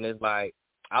situation, it's like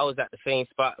I was at the same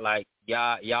spot like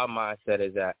y'all mindset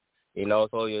is at. You know,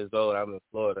 12 years old, I'm in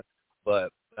Florida.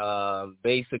 But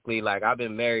basically, like, I've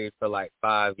been married for like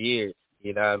 5 years,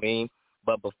 you know what I mean?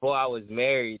 But before I was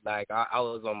married, like, I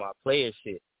was on my player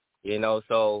shit. You know,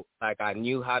 so like I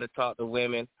knew how to talk to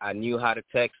women. I knew how to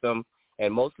text them.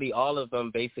 And mostly all of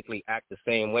them basically act the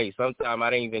same way. Sometimes I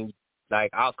don't even, like,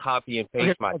 I'll copy and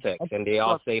paste my text, and they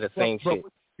all say the same shit.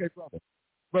 Okay,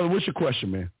 brother, what's your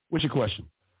question, man? What's your question?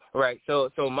 Right.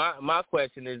 So my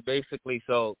question is basically,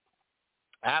 so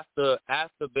after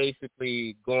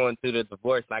basically going through the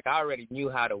divorce, like I already knew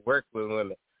how to work with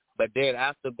women. But then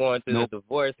after going through the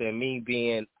divorce and me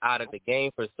being out of the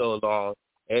game for so long,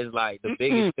 it's like the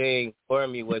biggest thing for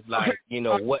me was like, you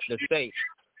know, what to say.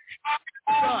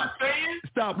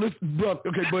 Stop. Listen, bro.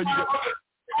 Okay, but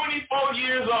 24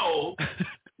 years old.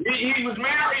 He was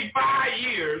married 5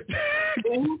 years.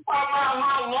 And you talking about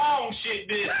how long shit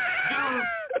did. Dude,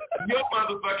 your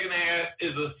motherfucking ass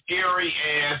is a scary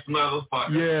ass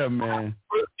motherfucker. Yeah, man.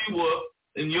 You up,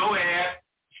 and your ass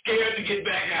scared to get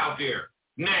back out there.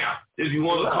 Now, if you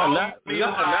want to call me,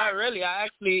 not really. I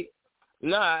actually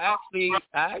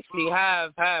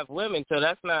have women, so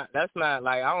that's not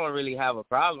like I don't really have a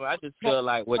problem. I just feel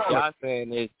like what y'all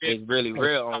saying is really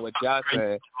real on what y'all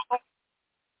saying.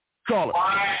 Caller.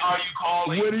 Why are you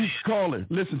calling? What are you calling?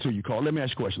 Listen to you, caller. Let me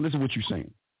ask you a question. Listen to what you're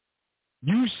saying.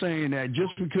 You saying that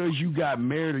just because you got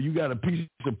married or you got a piece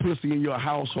of pussy in your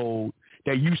household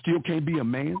that you still can't be a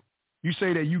man? You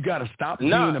say that you got to stop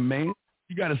being a man?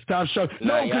 You got to stop showing.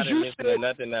 No, because you said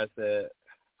nothing I said.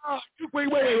 Wait.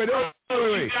 You got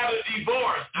a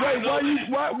divorce.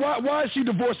 Why is she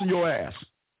divorcing your ass?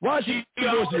 Why is she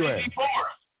divorcing your ass?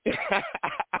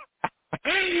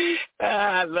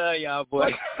 I love y'all,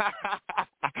 boy.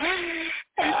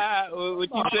 What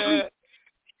you said?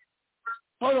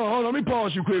 Hold on. Let me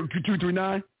pause you quick.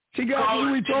 239. See, guys,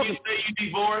 what we talking? You say you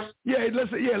divorced?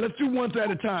 Yeah, let's do one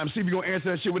at a time. See if you're gonna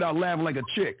answer that shit without laughing like a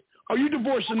chick. Are you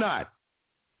divorced or not?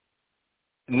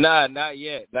 Nah, not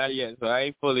yet. So I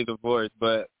ain't fully divorced,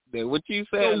 but what you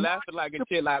said, laughing like a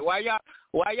chick, like why y'all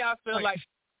feel like?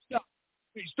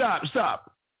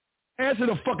 Stop. Answer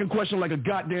the fucking question like a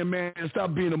goddamn man and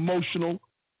stop being emotional.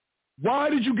 Why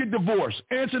did you get divorced?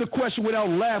 Answer the question without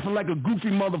laughing like a goofy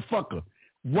motherfucker.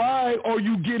 Why are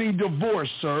you getting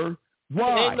divorced, sir?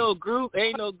 Why? Ain't no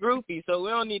groupie, so we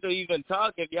don't need to even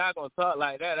talk if y'all gonna talk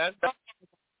like that. God,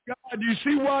 do you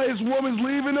see why his woman's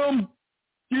leaving him?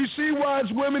 Do you see why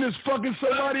his women is fucking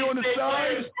somebody on the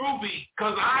side? Groupie,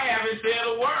 because I haven't said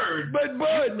a word. But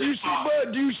do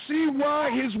you see why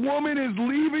his woman is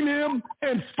leaving him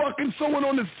and fucking someone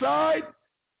on the side?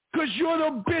 Because you're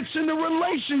the bitch in the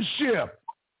relationship.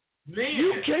 Man.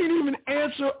 You can't even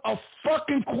answer a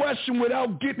fucking question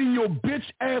without getting your bitch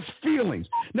ass feelings.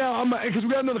 Now, because we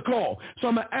got another call. So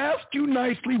I'm going to ask you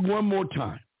nicely one more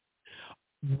time.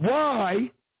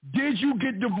 Why did you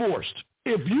get divorced?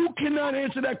 If you cannot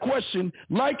answer that question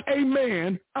like a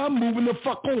man, I'm moving the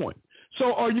fuck on.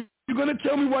 So are you going to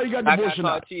tell me why you got divorced or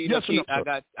not? Yes or no?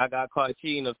 I got caught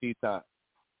cheating a few times.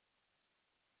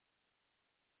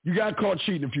 You got caught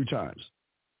cheating a few times.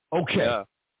 Okay. Yeah.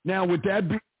 Now, with that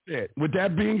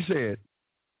being said,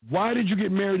 why did you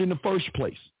get married in the first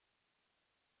place?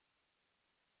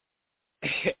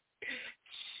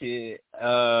 Shit.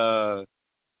 I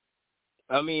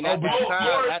mean, at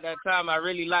that time, I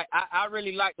really liked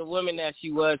the woman that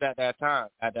she was at that time.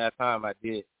 At that time, I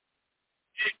did.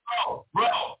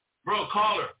 Bro,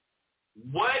 caller,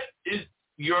 what is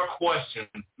your question?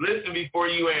 Listen before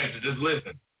you answer. Just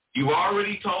listen. You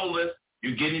already told us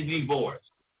you're getting divorced.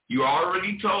 You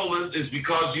already told us it's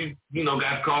because you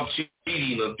got caught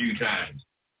cheating a few times.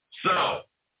 So,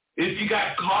 if you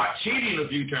got caught cheating a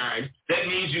few times, that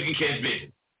means you can catch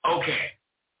bitches. Okay.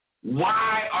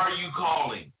 Why are you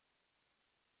calling?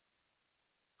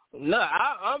 No,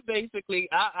 I'm basically,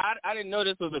 I didn't know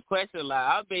this was a question. Like,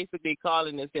 I'm basically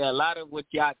calling to say a lot of what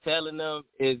y'all telling them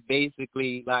is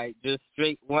basically, like, just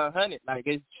straight 100. Like,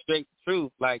 it's straight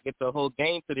truth. Like, it's a whole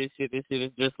game to this shit. This shit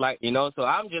is just like, so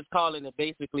I'm just calling to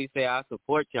basically say I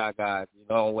support y'all guys,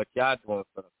 on what y'all doing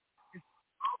for them.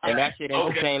 And that shit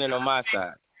entertaining on my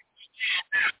side.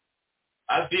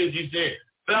 I see what you said.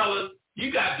 Fellas,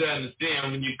 you got to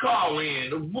understand when you call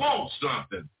in to want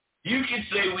something, you can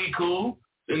say we cool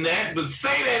and that, but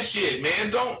say that shit,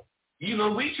 man. Don't,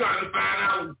 we trying to find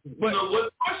out,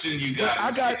 what question you got.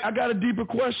 I got a deeper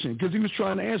question because he was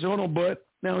trying to answer. Hold on, bud.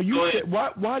 Now, you said,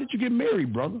 why did you get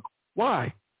married, brother?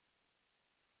 Why?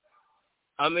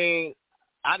 I mean,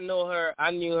 I knew her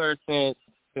since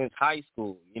high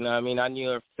school. You know what I mean? I knew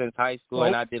her since high school,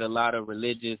 and I did a lot of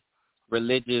religious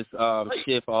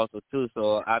shift also too.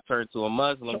 So I turned to a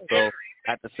Muslim. So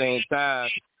at the same time,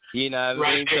 you know what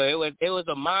I mean? So it was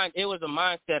a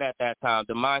mindset at that time.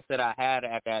 The mindset I had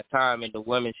at that time, and the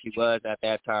woman she was at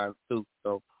that time too.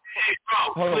 So hey,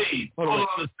 bro, please hold on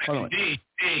a second. D,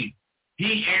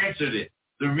 He answered it.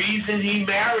 The reason he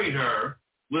married her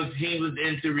was he was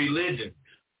into religion.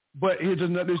 But there's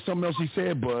something else he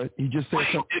said, Bud. He just said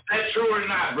something. Is that true or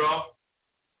not, bro?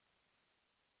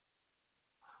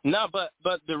 No, but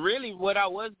what I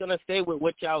was gonna say with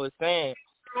what y'all was saying,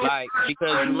 like,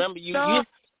 because remember you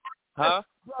huh?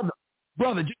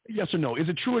 Brother, just yes or no? Is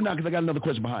it true or not? Because I got another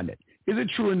question behind that. Is it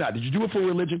true or not? Did you do it for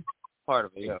religion? Part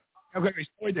of it, yeah. Okay,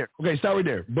 start right there. Start right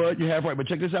there. Bud, you're half right. But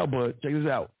check this out, Bud. Check this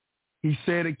out. He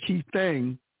said a key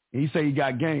thing, and he said he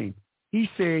got game. He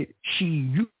said she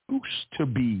used to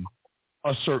be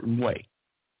a certain way.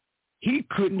 He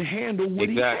couldn't handle what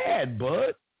he had,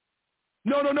 Bud.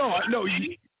 No.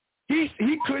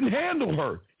 He couldn't handle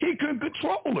her. He couldn't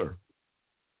control her.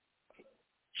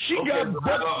 She got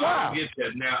buck wild. I get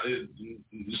that now.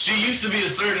 She used to be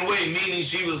a certain way, meaning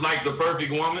she was like the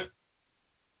perfect woman.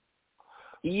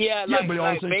 Yeah, like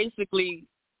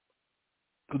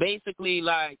basically,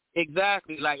 like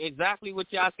exactly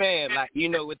what y'all saying. Like, you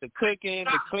know, with the cooking,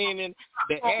 the cleaning,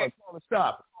 the air.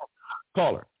 Stop.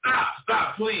 Caller.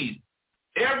 Stop, please.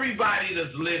 Everybody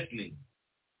that's listening,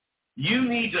 you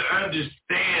need to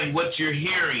understand what you're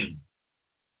hearing.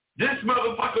 This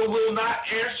motherfucker will not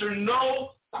answer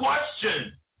no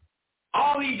question.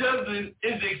 All he does is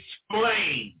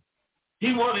explain.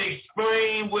 He want to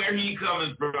explain where he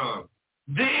coming from.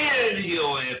 Then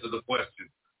he'll answer the question.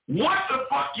 What the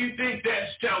fuck you think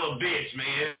that's tell a bitch,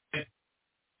 man?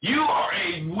 You are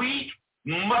a weak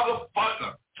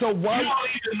motherfucker. So why? You don't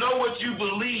even know what you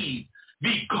believe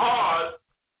because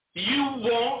you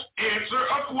won't answer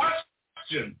a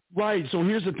question. Right. So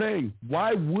here's the thing.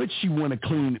 Why would she want to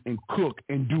clean and cook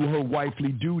and do her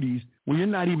wifely duties when you're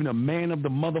not even a man of the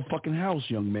motherfucking house,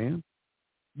 young man?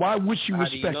 Why would she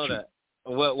respect you? How do you know that?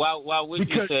 Well, why would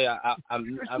you say I'm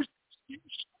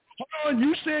Hold on,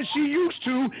 you said she used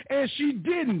to and she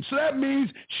didn't. So that means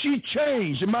she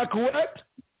changed. Am I correct?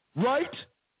 Right?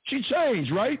 She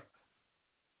changed, right?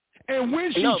 And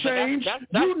when she changed, that's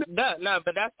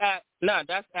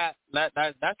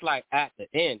like at the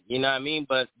end. You know what I mean?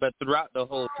 But throughout the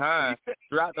whole time,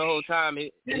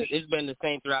 it's been the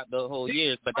same throughout the whole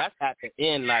years. But that's at the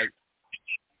end, like.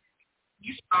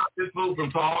 You stop this fool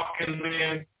from talking,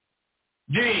 man.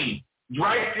 Dean,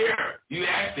 right there. You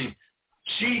asked him.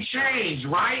 She changed,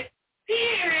 right? He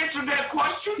ain't answered that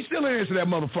question. He still ain't answered that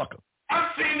motherfucker.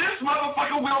 I've seen this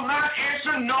motherfucker will not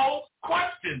answer no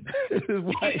questions. He's a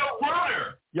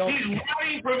runner. He's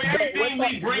running from everything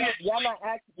we bring. Y'all not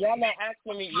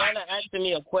asking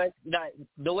me a question. Like,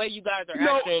 the way you guys are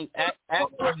asking.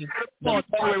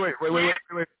 Wait.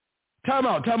 Time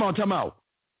out.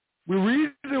 The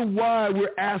reason why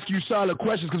we're asking you solid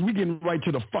questions because we're getting right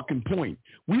to the fucking point.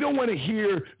 We don't want to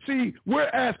hear. See, we're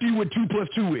asking you what 2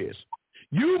 + 2 is.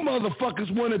 You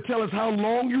motherfuckers want to tell us how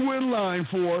long you were in line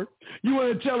for. You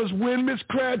want to tell us when Miss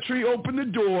Crabtree opened the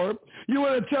door. You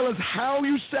want to tell us how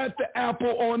you sat the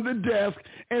apple on the desk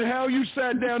and how you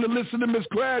sat down to listen to Miss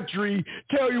Crabtree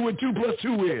tell you what 2 +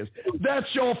 2 is. That's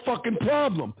your fucking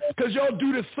problem because y'all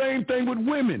do the same thing with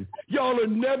women. Y'all are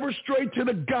never straight to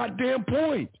the goddamn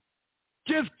point.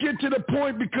 Just get to the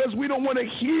point because we don't want to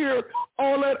hear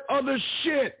all that other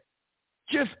shit.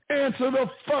 Just answer the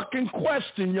fucking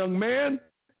question, young man.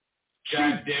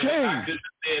 God damn it, I could have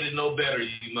said it no better,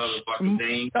 you motherfucker,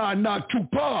 Dane. Not too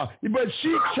far. But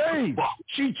she changed.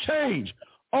 She changed.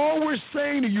 All we're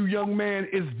saying to you, young man,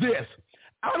 is this.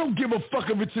 I don't give a fuck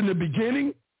if it's in the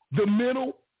beginning, the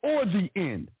middle, or the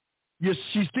end.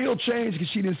 She still changed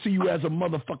because she didn't see you as a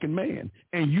motherfucking man.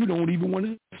 And you don't even want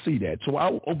to see that. So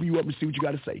I'll open you up and see what you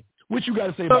got to say. What you got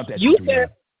to say about that? You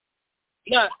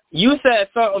said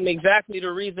something exactly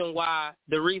the reason why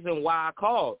I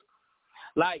called.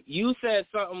 Like, you said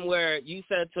something where you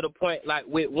said to the point, like,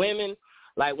 with women,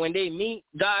 like, when they meet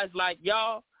guys like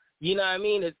y'all, you know what I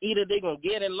mean? It's either they going to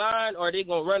get in line or they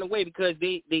going to run away because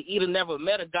they either never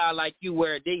met a guy like you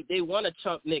where they want a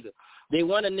chump nigga. They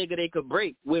want a nigga they could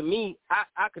break. With me,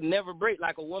 I could never break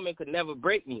like a woman could never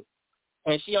break me.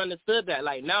 And she understood that.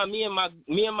 Like, now me and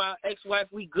my ex-wife,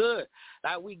 we good.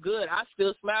 Like, we good. I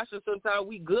still smash her sometimes.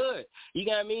 We good. You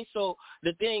know what I mean? So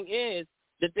the thing is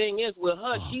with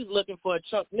her, she's looking for a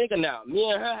chump nigga now. Me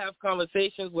and her have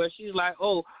conversations where she's like,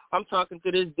 oh, I'm talking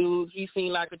to this dude. He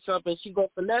seemed like a chump, and she go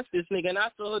finesse this nigga. And I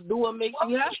told her, do what makes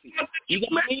you happy. You know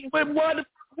what I mean? But why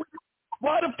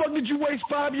the fuck did you waste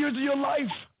 5 years of your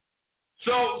life?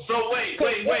 So wait.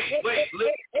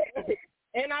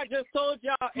 And I just told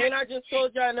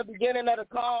y'all in the beginning of the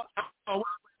call. Oh,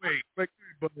 wait.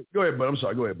 Go ahead, bud. I'm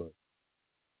sorry. Go ahead, bud.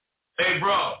 Hey,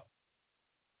 bro.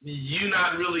 You're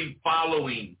not really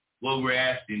following what we're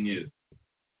asking you.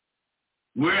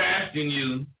 We're asking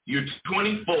you, you're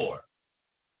 24.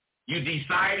 You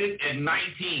decided at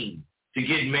 19 to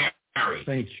get married.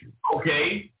 Thank you.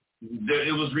 Okay?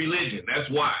 It was religion. That's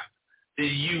why.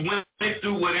 You went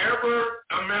through whatever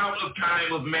amount of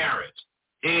time of marriage,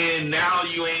 and now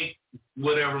you ain't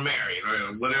whatever married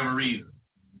or whatever reason.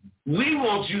 We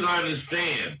want you to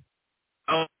understand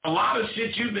a lot of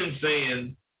shit you've been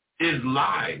saying is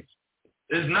lies.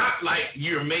 It's not like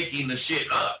you're making the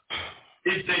shit up.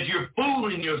 It's that you're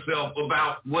fooling yourself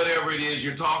about whatever it is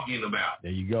you're talking about.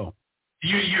 There you go.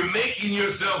 You're making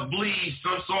yourself believe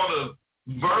some sort of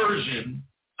version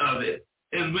of it.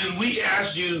 And when we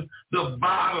ask you the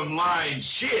bottom line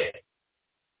shit,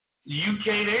 you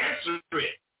can't answer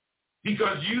it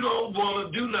because you don't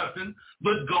want to do nothing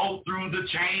but go through the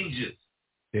changes.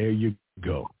 There you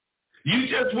go. You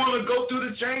just want to go through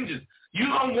the changes. You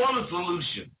don't want a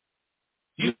solution.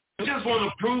 You just want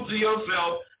to prove to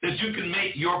yourself that you can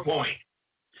make your point.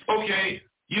 Okay,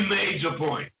 you made your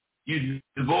point. You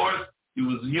divorced, you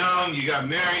was young, you got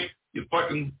married, you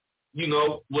fucking,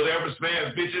 whatever,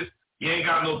 smash bitches. You ain't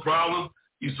got no problem.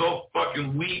 You so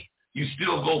fucking weak, you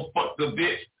still go fuck the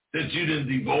bitch that you didn't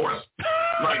divorce.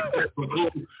 Like, that's cool.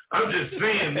 I'm just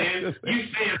saying, man, you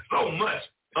saying so much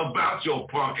about your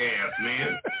punk ass,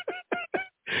 man.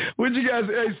 What you guys,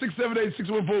 hey,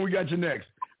 678-614, we got you next.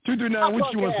 239,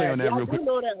 what you want to say on that real quick?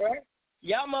 Y'all know that, right?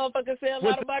 Y'all motherfuckers say a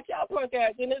lot about y'all punk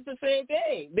ass, and it's the same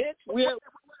thing, bitch. Wait,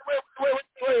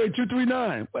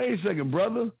 239. Wait a second,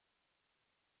 brother.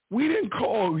 We didn't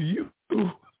call you.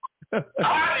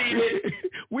 I did.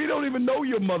 We don't even know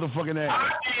your motherfucking ass. I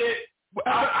did.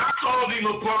 I called him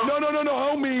a punk. No,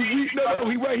 homie. He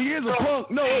is a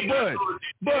punk. No,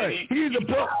 but he's a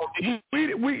punk.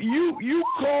 You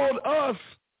called us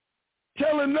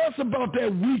telling us about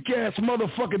that weak-ass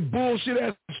motherfucking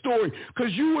bullshit-ass story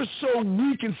because you were so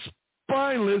weak and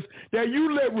spineless that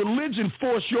you let religion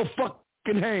force your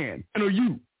fucking hand.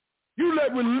 You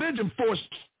let religion force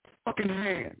your fucking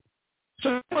hand. So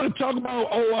you want to talk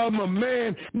about, I'm a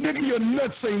man. Nigga, your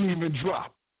nuts ain't even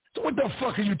dropped. So what the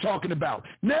fuck are you talking about?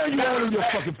 Now you out of your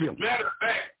fucking feelings. Matter of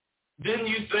fact, didn't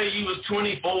you say he was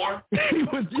 24? He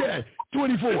was,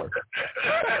 24. And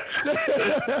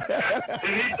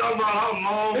he talking about how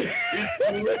long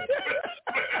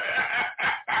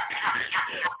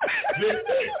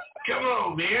Come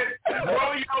on, man.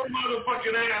 Grow your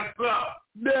motherfucking ass up.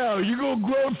 Now, you going to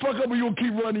grow and fuck up or you going to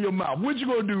keep running your mouth? What you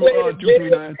going to do,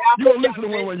 239? You going to listen to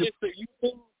one when you...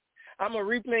 I'm going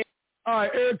to replay. All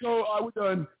right, Erico, we're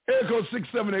done. Erico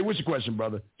 678, what's your question,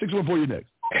 brother? 614, you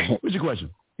next. What's your question?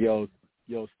 Yo,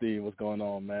 Steve, what's going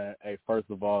on, man? Hey, first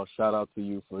of all, shout out to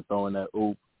you for throwing that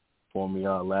oop for me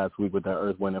last week with that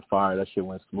Earth, Wind, and Fire. That shit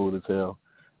went smooth as hell.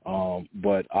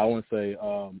 But I want to say,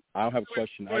 I don't have a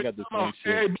question. I got this one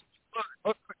shit.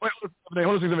 Hey,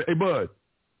 hold on. Hey, Bud.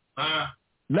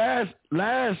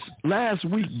 Last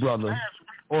week, brother,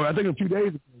 or I think a few days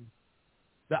ago,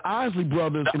 the Isley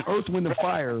Brothers and Earth, Wind, and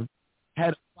Fire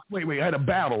had a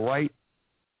battle, right?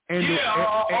 And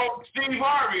Steve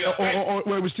Harvey.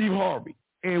 It was Steve Harvey.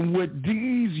 And what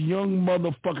these young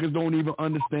motherfuckers don't even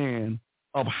understand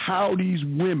of how these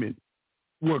women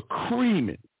were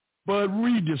creaming. Bud,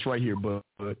 read this right here, Bud.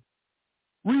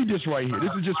 Read this right here.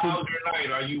 This is just for...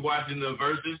 Are you watching the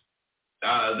verses?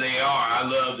 They are. I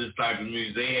love this type of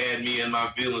music. They had me in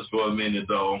my feelings for a minute,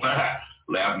 though.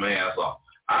 Laughed my ass off.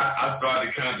 I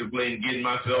started contemplating getting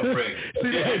myself pregnant.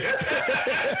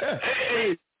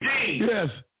 Hey, Gene. Yes.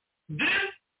 This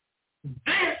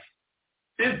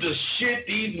is the shit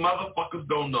these motherfuckers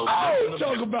don't know. Oh,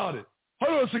 talk about it.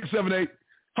 Hold on, 678.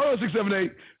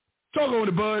 Talk on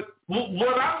it, Bud.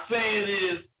 What I'm saying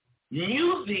is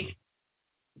music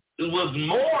was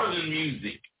more than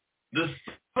music. The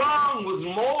song was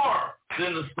more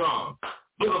than the song.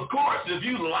 But, of course, if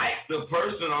you like the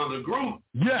person or the group,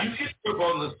 yes, you can trip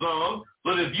on the song.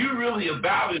 But if you really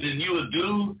about it and you a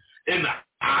dude and the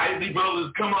Isley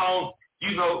Brothers come on,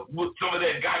 with some of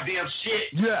that goddamn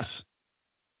shit. Yes.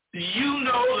 You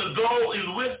know the goal is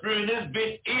whispering this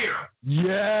bitch ear.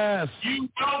 Yes. You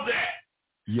know that.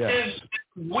 Yes.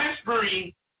 And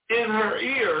whispering in her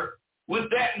ear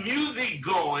with that music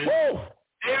going,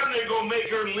 damn, they're going to make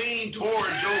her lean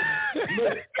towards your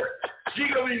lips. She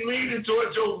going to be leaning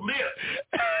towards your lips.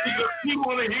 Because she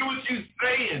want to hear what you're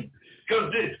saying.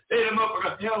 Because they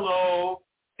motherfucker, hello.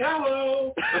 All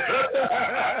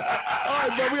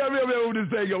right, bro, we got to move this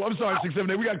thing up. I'm sorry,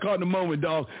 678. We got caught in the moment,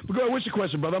 dog. But go ahead, what's your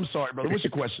question, brother? I'm sorry, brother. What's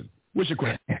your question?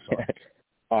 Sorry.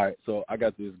 All right, so I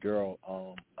got this girl.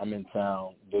 I'm in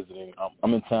town visiting.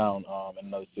 I'm in town in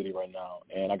another city right now,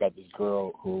 and I got this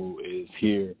girl who is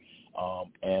here.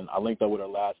 And I linked up with her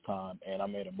last time, and I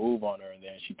made a move on her, and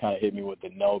then she kind of hit me with the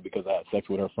no because I had sex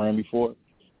with her friend before.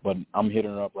 But I'm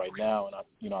hitting her up right now, and I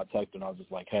texted her, and I was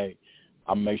just like, hey,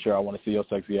 I'm gonna make sure I want to see your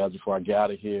sexy ass before I get out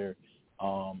of here.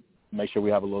 Make sure we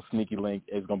have a little sneaky link.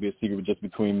 It's gonna be a secret just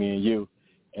between me and you.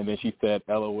 And then she said,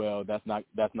 LOL, that's not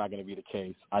gonna be the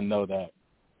case. I know that.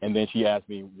 And then she asked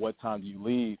me, what time do you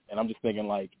leave? And I'm just thinking,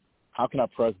 like, how can I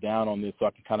press down on this so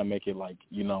I can kind of make it like,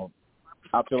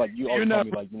 I feel like you always tell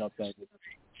me, like, saying.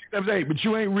 But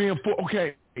you ain't reinforced.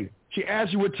 Okay, she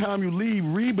asked you what time you leave.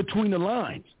 Read between the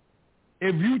lines.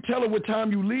 If you tell her what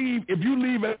time you leave, if you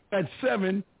leave at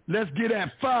 7, let's get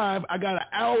at 5. I got an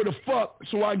hour to fuck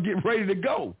so I get ready to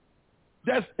go.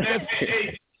 That's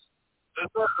hey,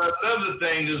 another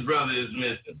thing this brother is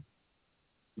missing.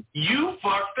 You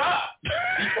fucked up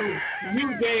because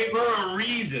you gave her a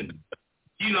reason.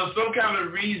 Some kind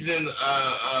of reason.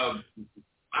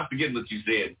 I forget what you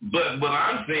said, but what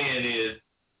I'm saying is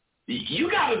you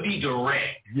got to be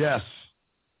direct. Yes.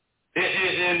 And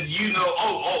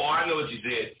I know what you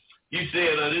said. You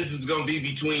said this is going to be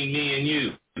between me and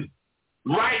you.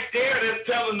 Right there, that's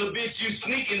telling the bitch you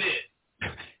sneaking it.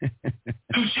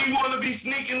 Do she want to be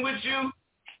sneaking with you?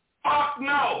 Fuck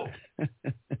no.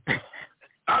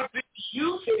 I think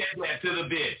you said that to the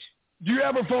bitch. Do you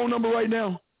have her phone number right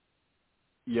now?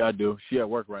 Yeah, I do. She at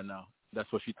work right now.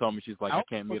 That's what she told me. She's like, I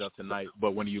can't meet up tonight,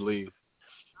 but when do you leave?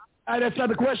 That's not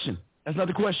the question.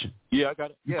 Yeah, I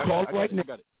got it. Yeah, call it right now. I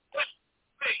got it.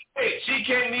 Hey, she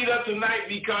can't meet up tonight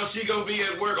because she going to be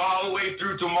at work all the way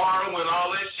through tomorrow and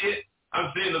all that shit.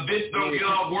 I'm saying the bitch don't get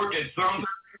off work at some.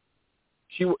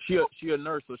 She a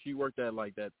nurse, so she worked at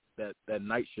like that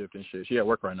night shift and shit. She at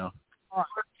work right now.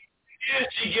 Yeah,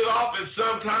 she get off at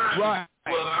some time. Right.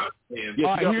 Well, I'm saying.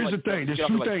 All right, here's the thing. There's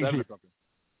two things here.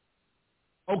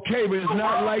 Okay, but it's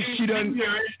not like she doesn't.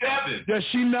 Does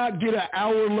she not get an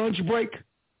hour lunch break?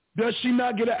 Does she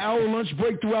not get an hour lunch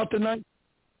break throughout the night?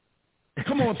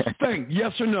 Come on, think.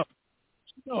 Yes or no?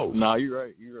 No. No, you're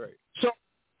right.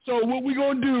 So what we're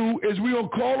going to do is we're going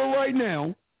to call her right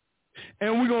now,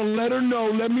 and we're going to let her know,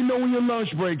 let me know when your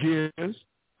lunch break is.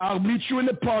 I'll meet you in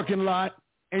the parking lot,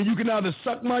 and you can either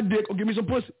suck my dick or give me some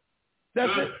pussy.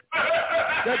 That's it.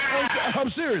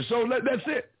 I'm serious. So that's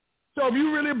it. So if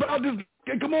you really about this,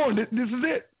 come on, this is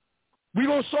it. We're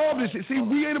going to solve this. See,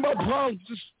 we ain't about problems,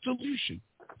 it's a solution.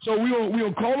 So we're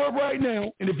gonna call her right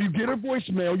now, and if you get her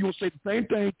voicemail, you'll say the same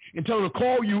thing and tell her to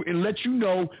call you and let you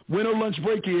know when her lunch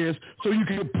break is so you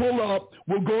can pull up.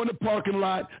 We'll go in the parking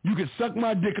lot. You can suck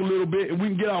my dick a little bit, and we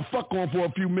can get our fuck on for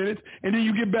a few minutes, and then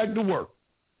you get back to work.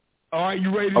 All right, you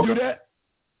ready to do that?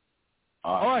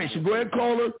 All right, so go ahead and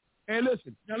call her. And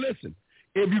listen,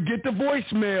 if you get the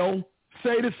voicemail,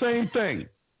 say the same thing.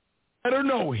 Let her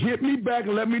know. Hit me back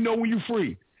and let me know when you're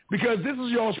free. Because this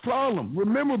is y'all's problem.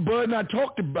 Remember, Bud and I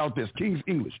talked about this, King's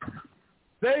English.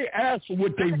 They ask for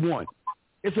what they want.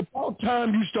 It's about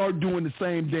time you start doing the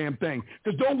same damn thing.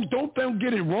 Because don't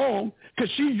get it wrong,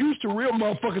 because she used to real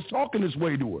motherfuckers talking this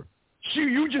way to her.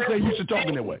 You just ain't used to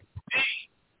talking that way.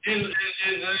 And you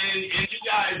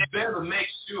guys better make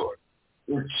sure.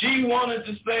 If she wanted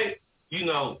to say,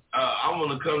 I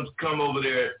want to come over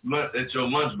there at your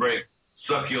lunch break,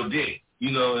 suck your dick.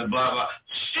 And blah, blah.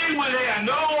 She would have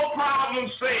no problem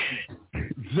saying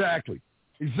it.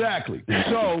 Exactly.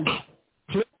 So,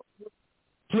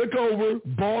 click over,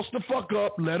 boss the fuck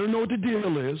up, let her know what the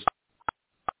deal is,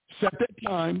 set that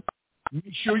time,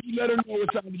 make sure you let her know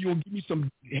it's either you're going to give me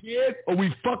some head or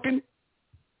we fucking,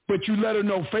 but you let her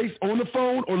know face on the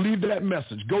phone or leave that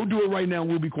message. Go do it right now and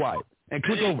we'll be quiet. And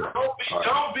click over.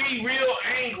 Don't be real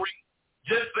angry.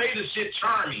 Just say the shit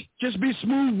charming. Just be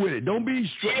smooth with it. Don't be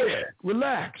straight. Yeah.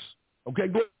 Relax. Okay,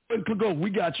 go ahead and click over. We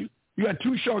got you. You got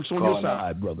two sharks on your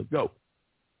side, brother. Go.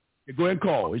 Yeah, go ahead and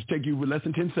call. It's take you less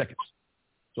than 10 seconds.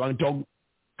 So I can talk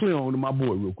clear on to my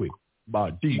boy real quick.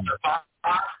 About D.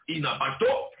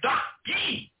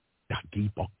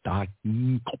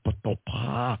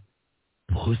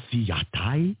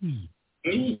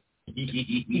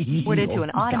 Forwarded to an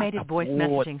automated voice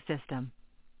messaging system.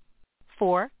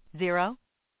 40.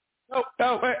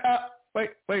 Wait,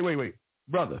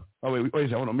 brother. Oh, wait a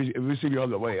second. Hold on. Let me see the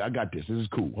other way. I got this. This is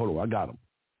cool. Hold on. I got him.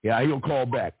 Yeah, he'll call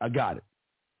back. I got it.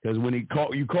 Because when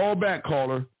you call back,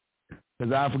 caller,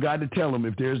 because I forgot to tell him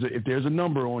if there's a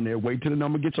number on there, wait till the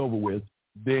number gets over with,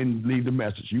 then leave the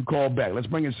message. You call back. Let's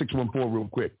bring in 614 real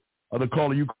quick. Other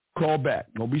caller, you call back.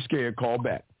 Don't be scared. Call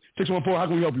back. 614, how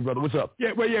can we help you, brother? What's up?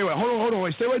 Yeah, wait. Hold on.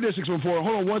 Wait, stay right there, 614.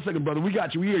 Hold on 1 second, brother. We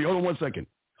got you. We hear you. Hold on 1 second.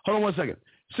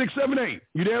 678.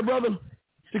 You there, brother?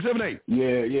 678.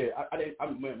 Yeah.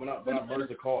 When I heard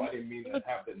the call, I didn't mean to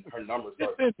have her number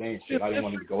start saying shit. I didn't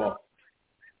want it to go off.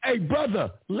 Hey,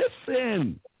 brother,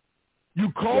 listen.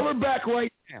 You call her back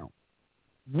right now.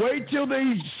 Wait till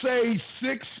they say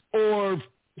six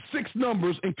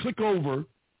numbers and click over.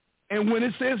 And when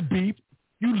it says beep,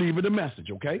 you leave it a message,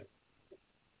 okay?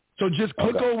 So just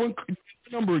click over and click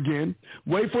the number again.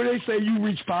 Wait for they say you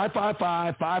reach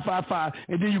 555, 555,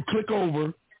 and then you click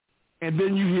over, and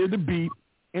then you hear the beep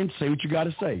and say what you got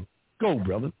to say. Go,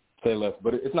 brother. Say less,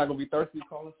 but it's not going to be thirsty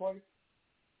calling twice?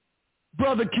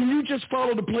 Brother, can you just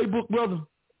follow the playbook, brother?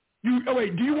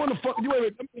 Wait, do you want to fuck?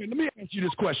 Wait, let me ask you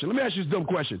this question. Let me ask you this dumb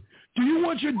question. Do you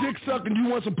want your dick sucked and do you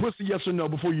want some pussy, yes or no,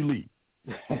 before you leave?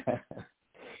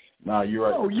 Nah, you're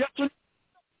right. Oh, yes or no.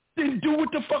 Then do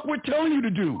what the fuck we're telling you to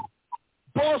do.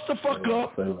 Boss the fuck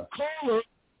up, call her,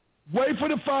 wait for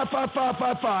the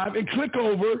 55555 and click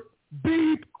over,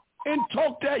 beep, and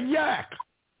talk that yak.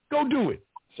 Go do it.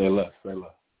 Say less, say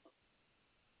less.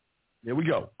 There we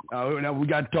go. Now we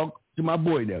got to talk to my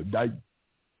boy now.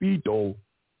 Pito.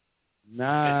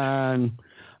 Nan.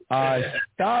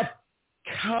 Stop.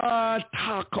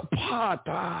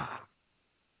 Katakapata.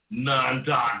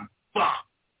 Non-talk. Fuck.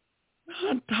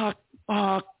 Non-talk.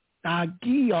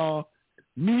 Tagia.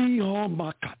 Miho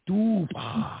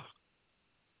makatupa.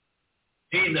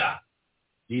 Dina.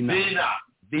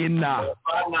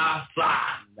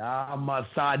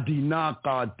 Namasa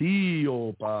dinaka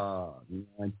tio pa.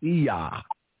 Tia.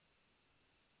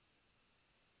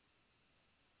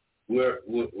 Where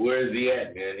is he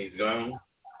at, man? He's gone?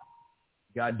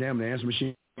 Goddamn, the answer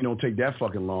machine don't take that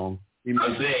fucking long.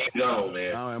 I'm saying he's gone,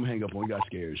 man. I'm hang up on. We got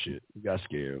scared shit. We got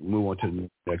scared. Move on to the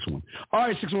next one. All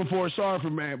right, 614. Sorry for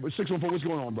man, but 614. What's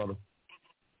going on, brother?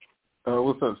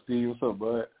 What's up, Steve? What's up,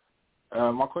 bud?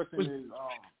 My question is,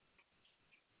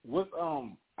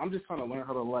 I'm just trying to learn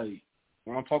how to, like,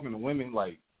 when I'm talking to women,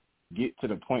 like, get to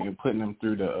the point of putting them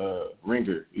through the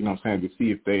ringer. You know what I'm saying? To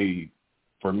see if they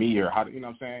for me or how to, you know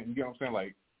what I'm saying? You get what I'm saying?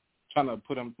 Like, trying to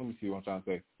put them, let me see what I'm trying to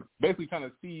say. Basically trying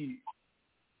to see,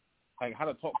 like, how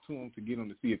to talk to them to get them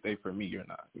to see if they for me or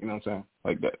not. You know what I'm saying?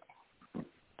 Like that.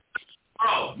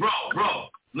 Bro,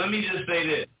 let me just say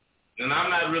this, and I'm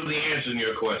not really answering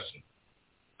your question.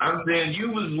 I'm saying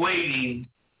you was waiting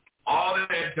all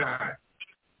that time,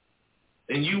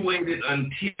 and you waited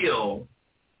until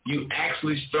you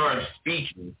actually started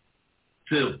speaking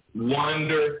to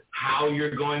wonder how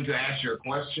you're going to ask your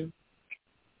question.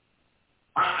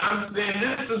 I'm saying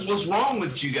this is what's wrong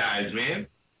with you guys, man.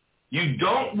 You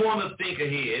don't want to think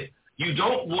ahead. You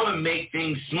don't want to make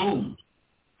things smooth.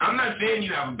 I'm not saying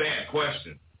you have a bad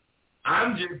question.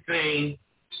 I'm just saying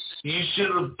you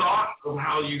should have thought of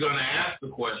how you're going to ask the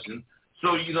question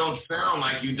so you don't sound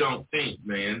like you don't think,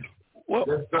 man. Well,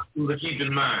 that's something to keep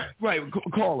in mind. Right,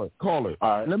 caller. All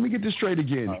right. Let me get this straight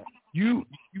again. Right. You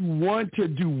want to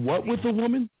do what with a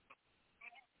woman?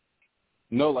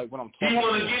 No, like when I'm talking. You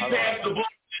want to get past the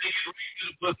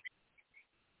bullshit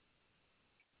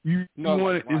and get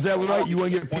right? Is that right? You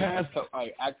want to get past?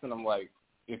 Like asking them like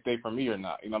if they for me or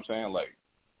not. You know what I'm saying? Like.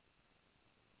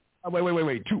 Wait. Let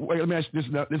me ask you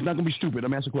this. This is not gonna be stupid.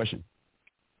 Let me ask a question.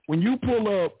 When you pull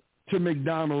up to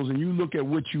McDonald's and you look at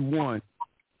what you want,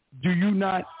 do you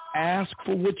not ask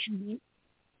for what you want?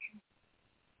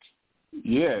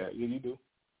 Yeah, you do.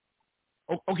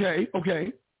 Okay.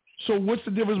 So what's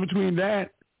the difference between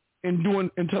that and telling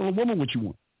a woman what you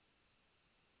want?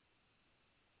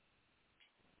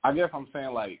 I guess I'm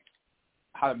saying like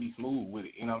how to be smooth with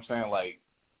it. You know what I'm saying? Like,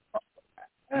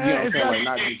 you know what I'm saying? Like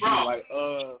not just be like,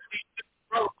 Bro,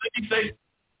 let me say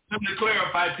something to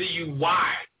clarify to you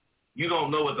why you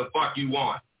don't know what the fuck you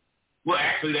want. Well,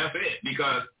 actually, that's it.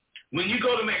 Because when you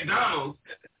go to McDonald's,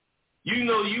 you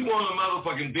know you want a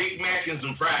motherfucking Big Mac and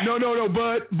some fries. No,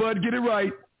 Bud, get it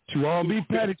right. 2 all-beef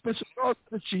patties, special sauce,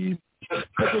 and cheese,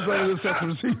 pickles under the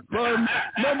sesame seed bun,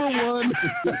 number 1.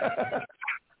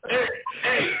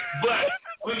 hey, but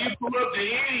when you pull up to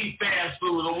any fast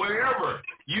food or wherever,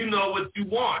 you know what you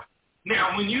want.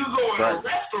 Now, when you go in a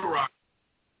restaurant,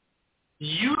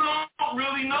 you don't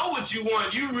really know what you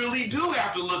want. You really do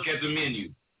have to look at the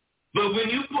menu. But when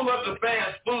you pull up to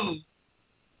fast food,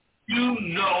 you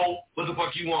know what the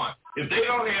fuck you want. If they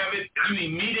don't have it, you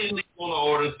immediately want to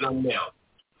order something else.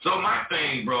 So my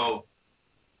thing, bro,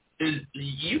 is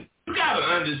you got to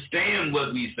understand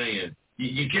what we're saying.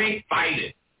 You can't fight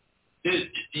it.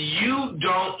 You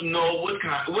don't know what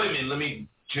kind. Wait a minute, let me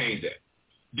change that.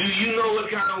 Do you know what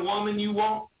kind of woman you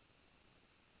want?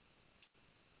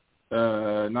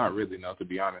 Not really, no, to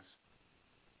be honest.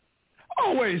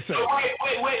 Oh, wait a second. So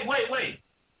wait.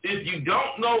 If you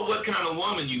don't know what kind of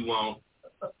woman you want,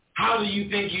 how do you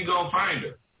think you're going to find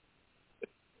her?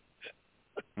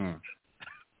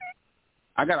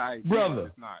 I got an idea. Brother.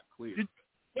 It's not clear.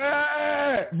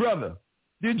 Brother,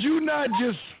 did you not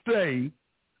just say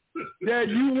that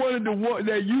you wanted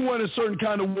a certain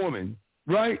kind of woman,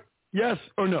 right? Yes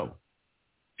or no?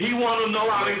 He want to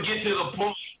know how to get to the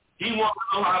point. He want to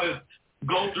know how to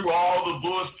go through all the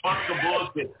bullshit, fuck the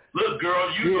bullshit. Look,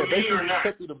 girl, you for me or not?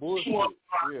 Cut through the bullshit. Yeah, I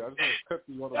just cut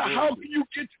through all the bullshit. How can you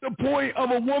get to the point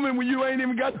of a woman when you ain't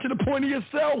even got to the point of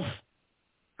yourself?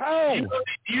 How?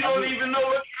 You don't even know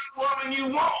what kind of woman you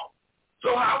want.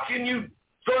 So how can you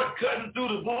start cutting through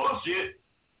the bullshit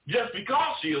just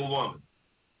because she a woman?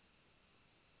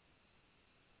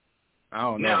 I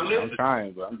don't know. Now, listen. I'm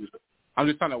trying, but I'm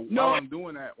just trying to, while I'm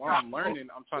doing that, while I'm learning,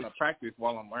 I'm trying to practice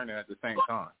while I'm learning at the same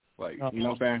time. Like, you know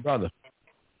what I'm saying? Brother.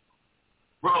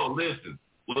 Bro, listen.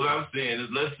 What I'm saying is,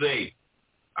 let's say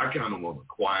I kind of want a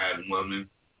quiet woman.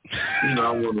 You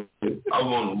know, I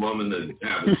want a woman to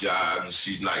have a job and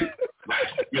she's like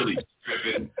really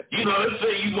tripping. You know, let's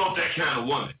say you want that kind of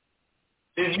woman.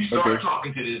 And you start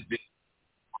talking to this bitch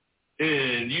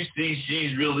and you see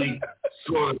she's really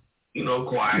sort of, you know,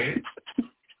 quiet.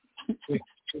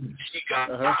 She got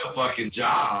a fucking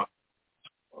job.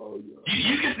 Oh, yeah.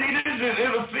 You can see this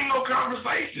in a single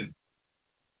conversation.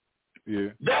 Yeah.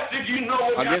 That's if you know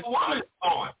what kind of woman is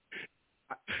on.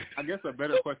 I guess a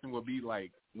better question would be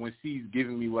like, when she's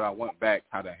giving me what I want back,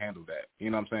 how to handle that. You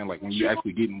know what I'm saying? Like when you're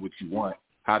actually getting what you want,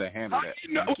 how to handle that.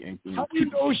 How do you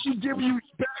know she's giving you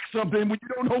back something when you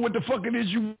don't know what the fuck it is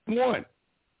you want?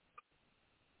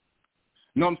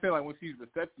 You know what I'm saying? Like when she's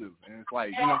receptive and it's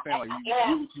like, you know what I'm saying? Like you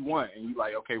get what you want and you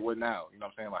like, okay, what now? You know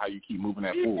what I'm saying? Like how you keep moving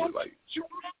that forward. Like,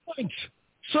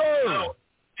 sir.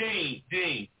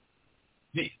 Dean,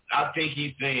 I think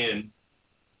he's saying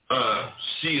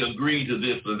she agreed to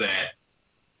this or that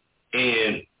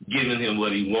and giving him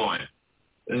what he wanted.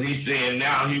 And he's saying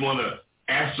now he want to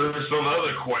ask her some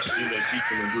other question that she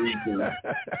can agree to.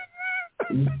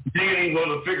 Then he's going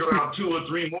to figure out 2 or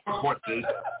 3 more questions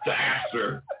to ask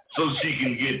her so she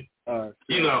can get,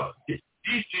 you know, he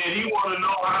said he want to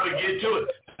know how to get to it.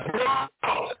 Bro,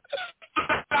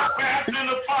 stop asking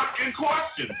the fucking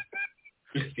question.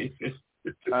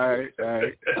 All right.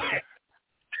 Hey,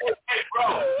 bro,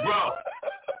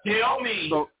 tell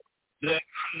me that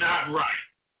I'm not right.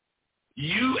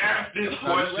 You asked this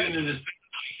question and it's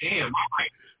like, damn, I'm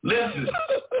like, listen,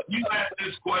 you asked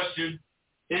this question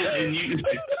and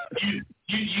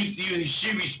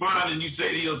she responded and you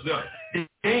say to yourself,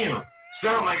 damn,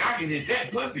 sound like I can hit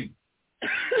that pussy.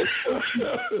 Instead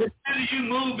of you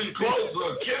moving closer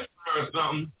or kissing her or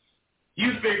something,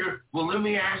 you figure, well, let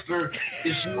me ask her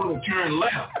if she want to turn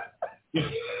left.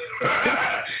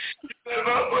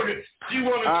 She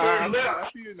want to turn left. I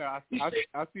see it now. I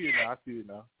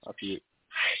see it.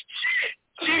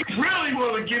 She really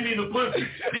want to give me the pussy.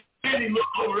 Then he look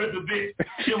over at the big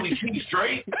chili cheese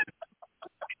straight.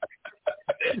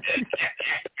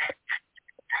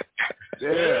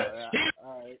 Yeah.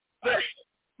 All right.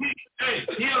 Hey,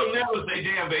 he'll never say,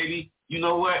 damn, baby, you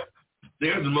know what?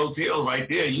 There's a motel right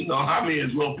there. You know, I may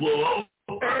as well pull over.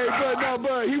 Hey,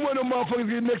 but he one of them motherfuckers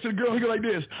get next to the girl. He go like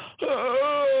this.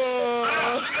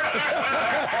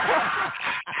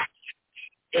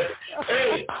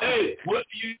 Hey, what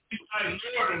do you guys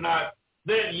know or not?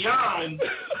 That Jan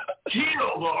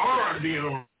killed the arm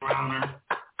being around her.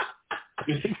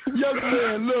 Young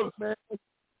man, look, man.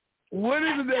 What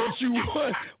is it that you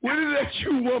want? What is it that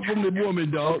you want from the woman,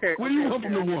 dog? What do you want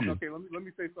from the woman? Okay, let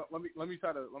me say something. Let me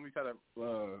try to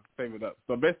save it up.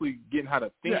 So basically, getting how to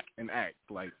think and act,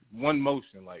 like one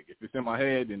motion. Like if it's in my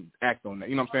head, then act on that.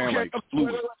 You know what I'm saying? Like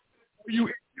fluid.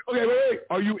 Wait.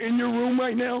 Are you in your room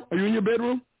right now? Are you in your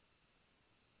bedroom?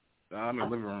 I'm in the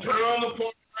living room. Turn on the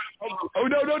pornography. Oh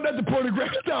no, not the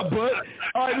pornography. Stop, bud.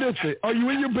 All right, listen. Are you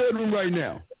in your bedroom right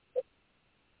now?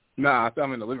 Nah,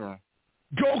 I'm in the living room.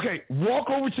 Okay, walk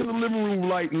over to the living room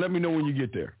light and let me know when you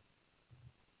get there.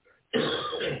 All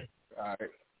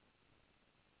right.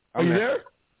 Are you there?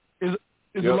 Is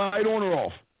the light on or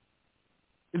off?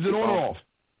 Is it on or off?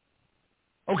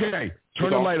 Okay,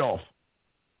 turn the light off.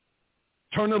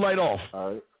 Turn the light off.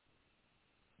 All right.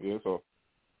 Yeah, it's off.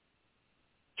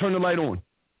 Turn the light on.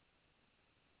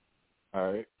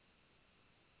 All right.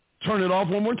 Turn it off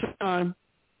one more time.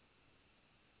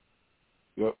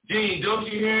 Yep. Dean, don't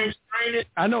you hear him straining?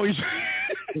 I know he's.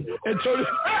 And turn it.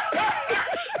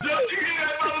 Don't you hear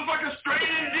that motherfucker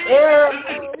straining, Dean?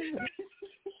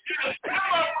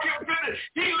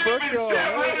 He lives in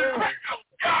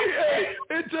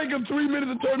it take him 3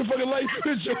 minutes to turn the fucking light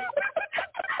switch on.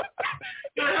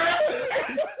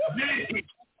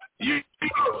 You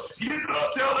gonna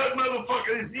tell that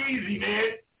motherfucker it's easy, man,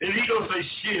 and he gonna say,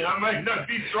 shit, I might not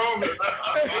be strong enough.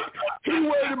 He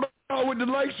worried about what the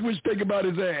light switch think about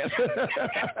his ass.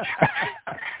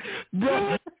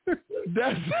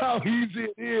 That's how easy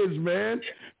it is, man.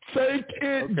 Fake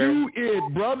it, do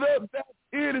it, brother. That's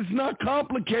it. It's not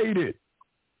complicated.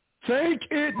 Fake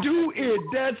it, do it.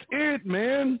 That's it,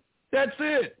 man. That's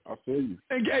it. I feel you.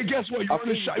 And guess what? You want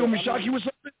me to shock you with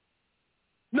something?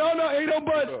 No, ain't no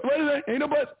but. Wait a minute, ain't no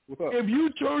but. If you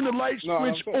turn the light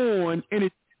switch on and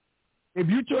if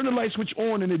you turn the light switch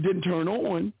on and it didn't turn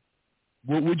on,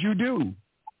 what would you do?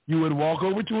 You would walk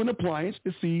over to an appliance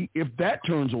to see if that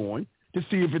turns on, to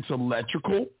see if it's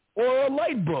electrical or a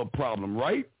light bulb problem,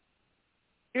 right?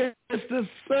 It's the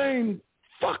same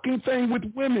fucking thing with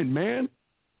women, man.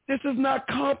 This is not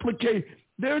complicated.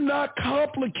 They're not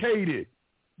complicated.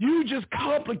 You just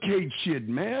complicate shit,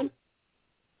 man.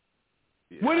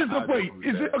 Yeah, what is the wait?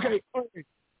 Is it okay?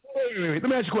 Wait. Let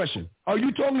me ask you a question. Are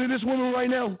you talking to this woman right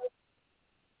now?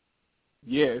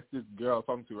 Yeah, it's this girl I'm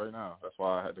talking to right now. That's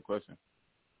why I had the question.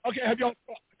 Okay, have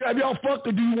y'all fucked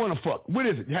or do you want to fuck? What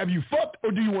is it? Have you fucked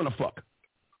or do you want to fuck?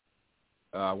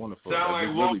 I want to fuck.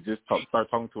 I just start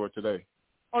talking to her today.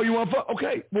 Oh, you want to fuck?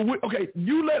 Okay. Well,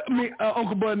 you let me,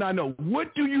 Uncle Bud and I know.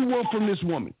 What do you want from this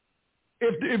woman?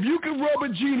 If you could rub a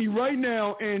genie right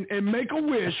now and make a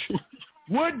wish,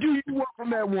 what do you want from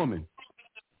that woman?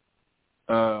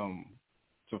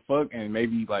 To fuck and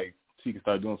maybe like she can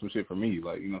start doing some shit for me,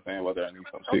 like, you know what I'm saying, whether I need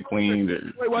some shit cleaned or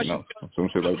some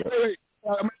shit like that. Wait.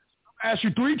 I'm going to ask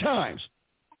you 3 times.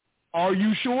 Are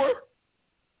you sure?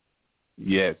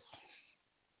 Yes.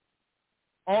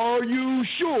 Are you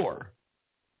sure?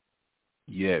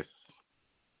 Yes.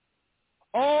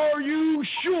 Are you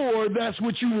sure that's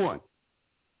what you want?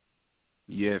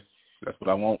 Yes, that's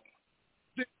what I want.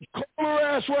 Call her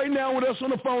ass right now with us on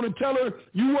the phone and tell her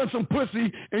you want some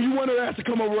pussy and you want her ass to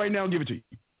come over right now and give it to you.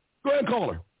 Go ahead and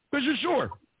call her because you're sure.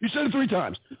 You said it 3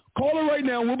 times. Call her right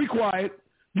now. We'll be quiet.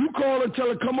 You call her, tell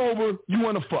her come over. You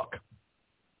want to fuck.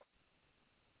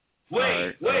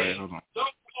 Wait. Don't call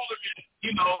her,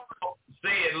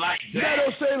 say it like that. Yeah,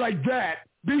 don't say it like that.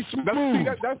 Be smooth.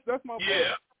 That's my point.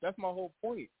 That's my whole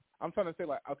point. I'm trying to say,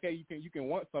 like, okay, you can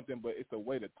want something, but it's a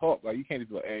way to talk. Like, you can't just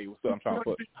be like, hey, what's up? I'm trying to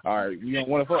fuck. All right, you don't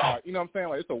want to fuck. All right, you know what I'm saying?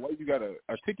 Like, it's a way you got to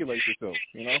articulate yourself,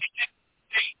 you know?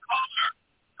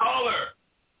 Call her.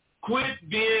 Quit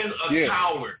being a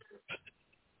coward.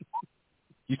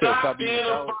 You said stop being a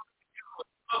coward.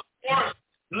 Of course,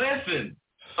 listen.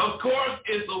 Of course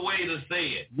it's a way to say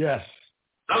it. Yes.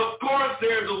 Of course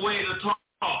there's a way to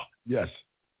talk. Yes.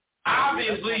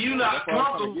 Obviously you're not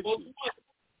comfortable.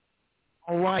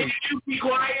 All right. Can you be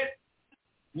quiet?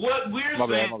 What we're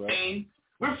saying,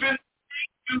 we're finna make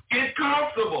you get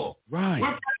comfortable. Right. We're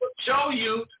finna show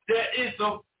you that it's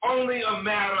only a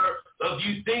matter of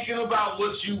you thinking about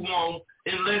what you want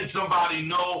and letting somebody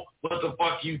know what the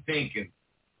fuck you thinking.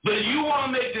 But you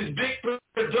want to make this big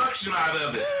production out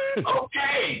of it.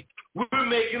 Okay, we're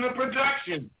making a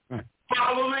production. Right.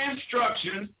 Follow the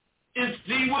instructions and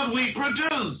see what we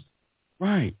produce.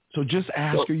 Right. So just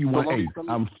ask her you want. Hey,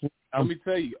 let me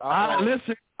tell you.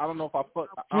 Listen. I don't know if I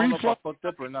fucked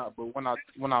up or not, but when I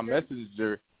messaged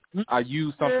her, I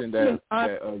used something that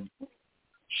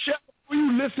Chef, will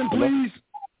you listen, please?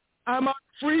 I'm on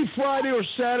free Friday or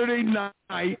Saturday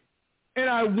night, and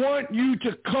I want you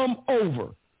to come over.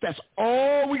 That's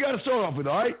all we got to start off with,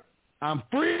 all right? I'm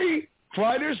free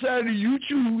Friday or Saturday. You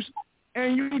choose,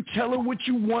 and you tell her what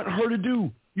you want her to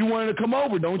do. You want her to come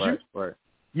over, don't you? Right.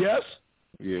 Yes?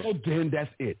 Yeah. Oh, then that's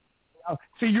it.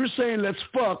 See, you're saying let's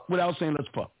fuck without saying let's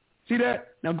fuck. See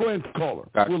that? Now go ahead and call her.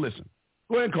 Gotcha. We'll listen.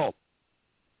 Go ahead and call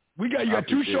her. You got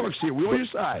 2 sharks here. We're on your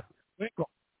side. Go ahead and call.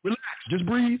 Relax. Just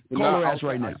breathe. Call her ass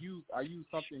right now. I use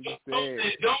something you said,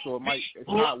 so it's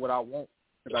not what I want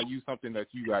because I used something that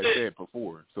you guys said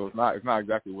before. So it's not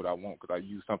exactly what I want because I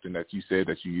used something that you said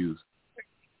that you used.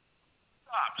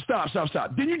 Stop.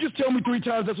 Didn't you just tell me 3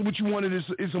 times that's what you wanted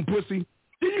is some pussy?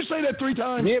 Didn't you say that 3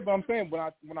 times? Yeah, but I'm saying when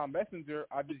I messaged her,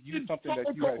 I just used something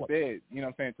that you had said, you know what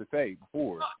I'm saying, to say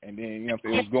before. And then, you know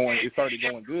what I'm saying, it started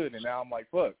going good, and now I'm like,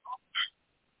 fuck.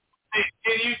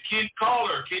 Can you call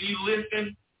her? Can you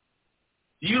listen?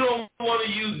 You don't want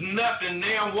to use nothing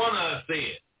now one of us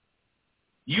said.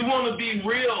 You want to be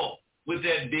real with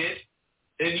that bitch,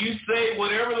 and you say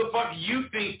whatever the fuck you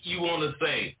think you want to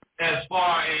say as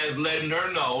far as letting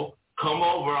her know, come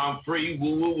over, I'm free,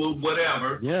 woo,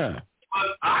 whatever. Yeah.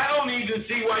 But I don't even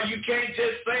see why you can't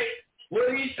just say what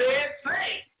he said,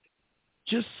 say.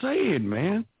 Just say it,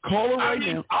 man. Call her right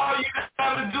now. All you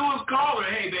got to do is call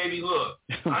her. Hey, baby, look,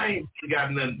 I ain't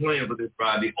got nothing planned for this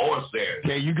Friday or Saturday.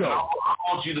 There you go. I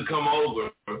want you to come over,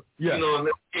 yeah. You know, and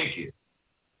let's kick it.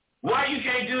 Why you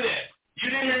can't do that? You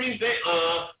didn't hear me say,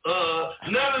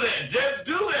 none of that. Just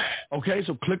do that. Okay,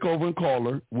 so click over and call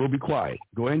her. We'll be quiet.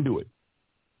 Go ahead and do it.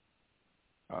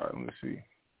 All right, let's see.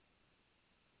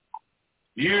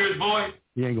 You hear his voice?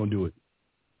 He ain't gonna do it.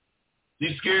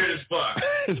 He's scared as fuck.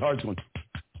 His heart's going.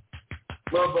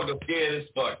 Motherfucker scared as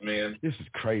fuck, man. This is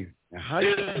crazy. Now,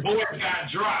 His voice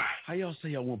got dry. How y'all say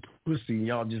y'all want pussy and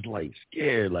y'all just like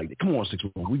scared like that? Come on,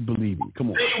 6'1", we believe you.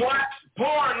 Come on. They watch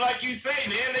porn like you say,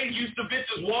 man. They used to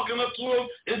bitches walking up to them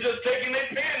and just taking their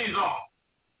panties off.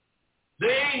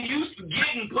 They ain't used to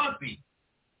getting pussy.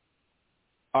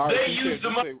 All right, they used to.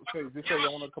 Just say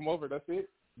y'all want to come over. That's it.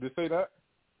 Just say that.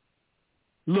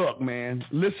 Look, man.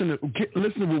 Listen to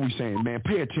what we're saying, man.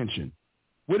 Pay attention.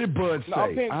 What did Bud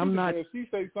say? I'm not. If she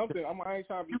say something, I ain't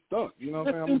trying to be stuck. You know what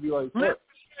I'm saying? I'm gonna be like, what?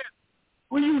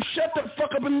 Will you shut the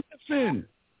fuck up and listen?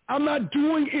 I'm not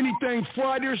doing anything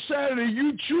Friday or Saturday.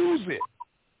 You choose it.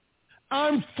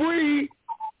 I'm free.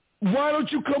 Why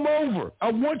don't you come over?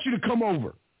 I want you to come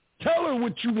over. Tell her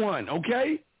what you want,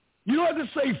 okay? You don't have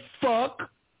to say fuck.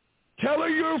 Tell her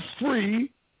you're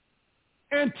free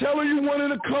and tell her you want her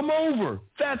to come over.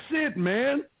 That's it,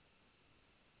 man.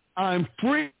 I'm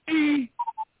free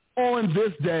on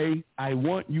this day. I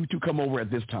want you to come over at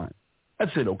this time.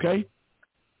 That's it, okay?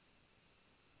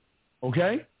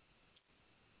 Okay?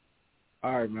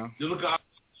 All right, man. You look up.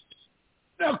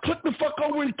 Now click the fuck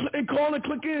over and call and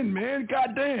click in, man.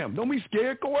 Goddamn. Don't be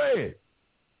scared. Go ahead.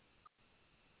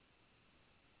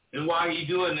 And why you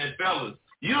doing that, fellas?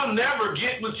 You'll never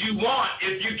get what you want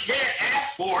if you can't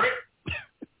ask for it.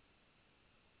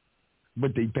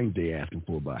 But they think they asking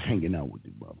for by hanging out with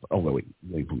you. Oh, wait.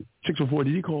 604,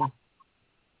 did he call?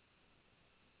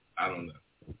 I don't know.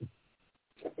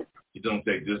 You don't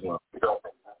take this one.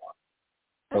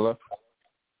 Hello?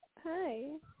 Hi.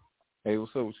 Hey,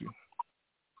 what's up with you?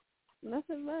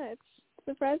 Nothing much.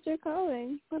 Surprised you're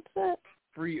calling. What's up?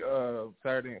 Free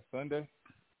Saturday and Sunday.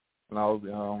 And I was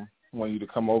want you to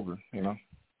come over, you know.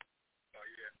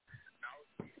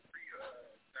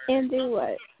 And do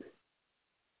what?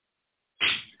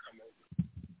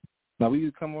 Now we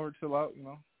can come over, chill out, you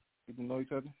know, get to know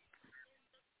each other.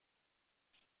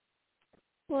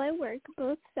 Well, I work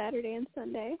both Saturday and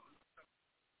Sunday.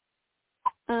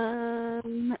 I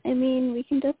mean, we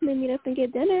can definitely meet up and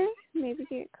get dinner. Maybe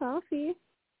get coffee.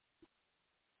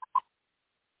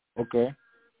 Okay.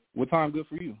 What time good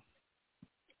for you?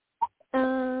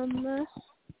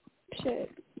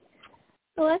 Shit.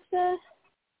 Alexa,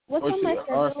 what's on my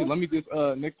schedule? All right, see, let me just,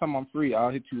 next time I'm free, I'll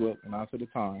hit you up and I'll set a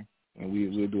time. And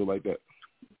we'll do it like that.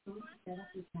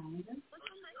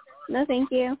 No,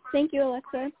 thank you. Thank you,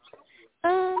 Alexa.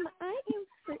 I am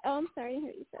free. Oh, I'm sorry. I didn't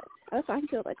hear what you said. I was talking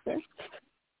to Alexa.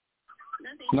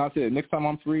 No, I said next time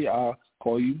I'm free, I'll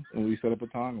call you and we set up a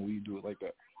time and we do it like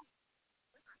that.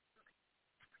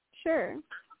 Sure.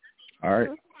 All right.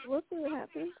 We'll see what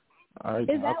happens. All right.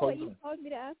 Is that what you called me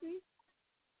to ask me?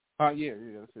 Yeah,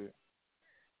 that's it.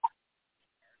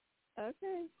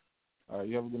 Okay. All right,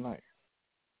 you have a good night.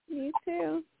 You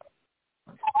too.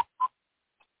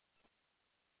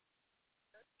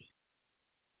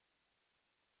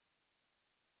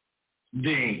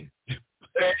 Dean.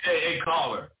 Hey,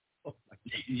 caller.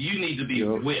 You need to be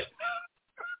whipped.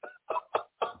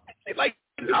 Like,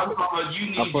 I'm calling you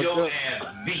need your ass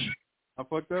beat. I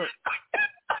fucked up.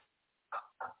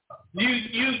 You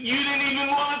didn't even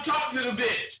want to talk to the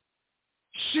bitch.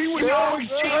 She was always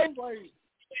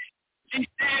she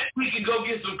said we could go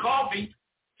get some coffee.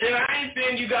 And I ain't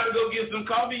saying you got to go get some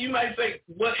coffee. You might say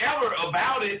whatever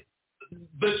about it,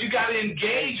 but you got to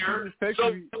engage her. She just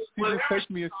texted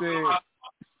me and said,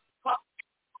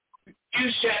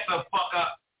 you shut the fuck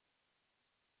up.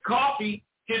 Coffee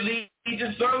can lead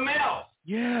to something else.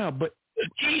 Yeah, but the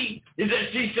key is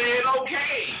that she said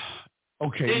okay.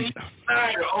 Okay.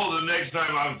 The next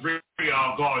time I'm free,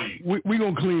 I'll call you. We're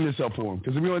going to clean this up for him.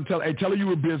 Because if we're going to tell her you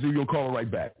were busy, we're going to call her right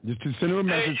back. Just to send her a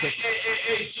message.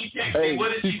 She texted me. What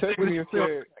did she say? She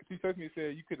texted me and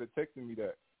said, you could have texted me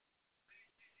that.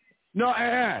 No.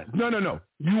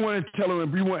 You want to tell her,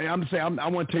 I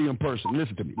want to tell you in person.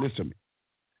 Listen to me.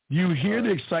 You hear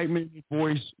the excitement in your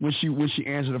voice when she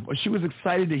answered the phone. She was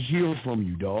excited to hear from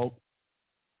you, dog.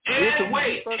 And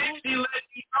wait, and she letting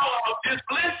you know, just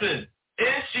listen.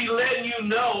 And she letting you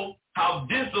know how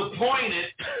disappointed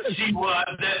she was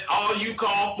that all you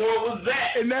called for was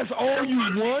that. And that's all you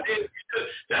want?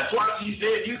 That's why she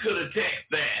said you could have texted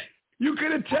that. You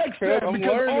could have texted that I'm because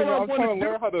learning. all I I'm want trying to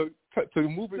learn how to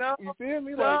move it. No, you feel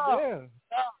me? Yeah.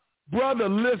 Brother,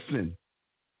 listen.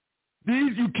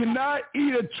 You cannot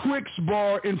eat a Twix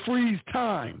bar and freeze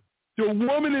time. The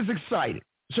woman is excited.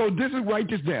 So write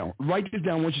this down. Write this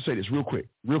down once you say this real quick.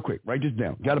 Write this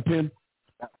down. Got a pen?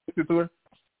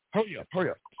 Hurry up.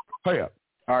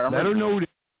 All right, Let her know that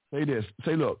Say this.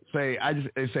 Say, look. Say,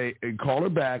 call her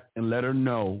back and let her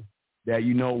know that,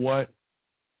 you know what,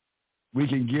 we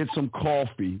can get some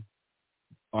coffee,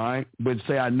 all right? But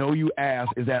say, I know you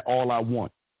asked, is that all I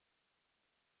want?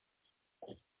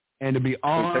 And to be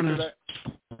honest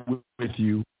with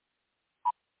you,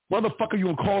 motherfucker, you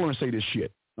gonna call her and say this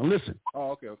shit. Now listen.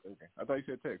 Oh, okay. I thought you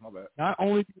said text. My bad. Not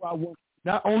only do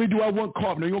I want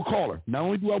coffee. No, you're gonna call her. Not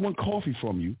only do I want coffee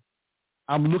from you,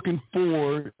 I'm looking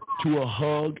forward to a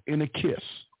hug and a kiss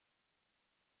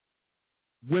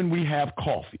when we have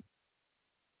coffee.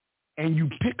 And you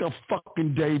pick a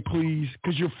fucking day, please,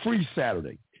 because you're free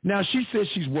Saturday. Now, she says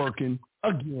she's working.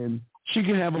 Again, she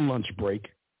can have a lunch break.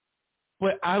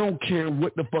 But I don't care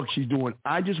what the fuck she's doing.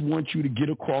 I just want you to get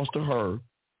across to her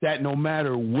that no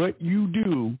matter what you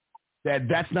do,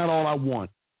 that's not all I want.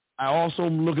 I also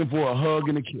am looking for a hug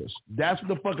and a kiss. That's what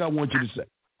the fuck I want you to say.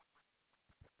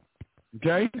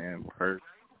 Okay? In person.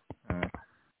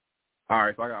 All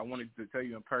right, so I wanted to tell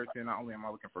you in person, not only am I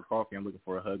looking for coffee, I'm looking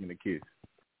for a hug and a kiss.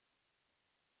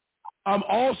 I'm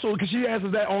also, because she asks,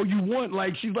 is that all you want?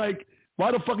 Like, she's like,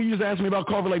 why the fuck are you just asking me about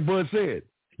coffee like Bud said?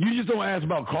 You just don't ask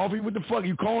about coffee. What the fuck?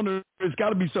 You calling her? It's got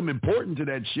to be something important to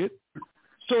that shit.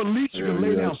 So at least you can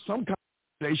lay down some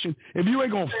conversation. If you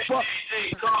ain't going to fuck.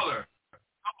 Hey, caller.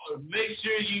 Make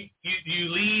sure you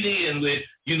lead in with,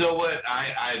 you know what,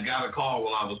 I got a call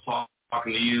while I was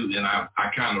talking to you, and I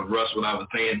kind of rushed what I was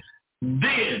saying.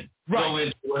 Then go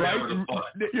into whatever the fuck.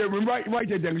 Yeah, write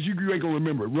that down, because you ain't going to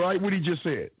remember. Right what he just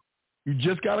said. You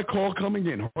just got a call coming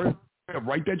in.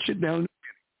 Write that shit down.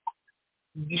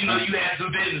 You know, you had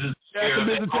some business. You had some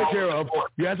business to take care of.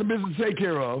 You had some business to take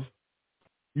care of.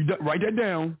 Write that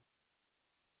down.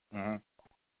 Uh-huh.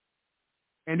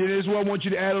 And then this is what I want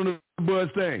you to add on the Buzz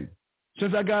thing.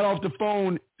 Since I got off the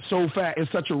phone so fast, in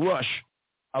such a rush,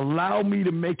 allow me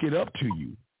to make it up to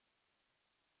you.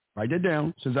 Write that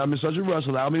down. Since I'm in such a rush,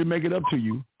 allow me to make it up to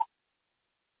you.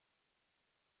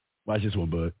 Watch this one,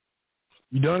 Bud.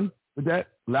 You done with that?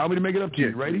 Allow me to make it up to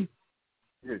you. Ready?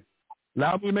 Yeah.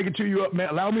 Allow me to make it to you.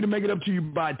 Allow me to make it up to you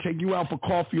by taking you out for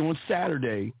coffee on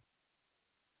Saturday.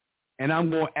 And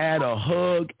I'm going to add a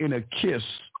hug and a kiss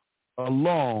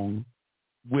along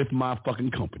with my fucking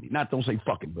company. Don't say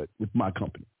fucking, but with my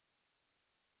company.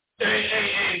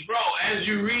 Hey, bro, as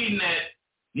you're reading that,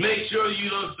 make sure you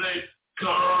don't say,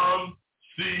 come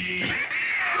see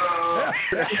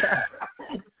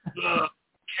the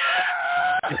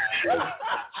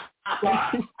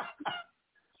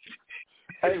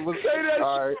Hey, say that.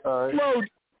 All right.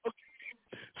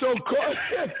 So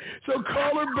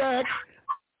call her back.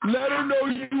 Let her know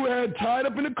you had tied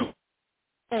up in a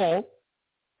call.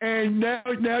 And now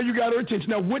you got her attention.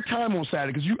 Now, what time on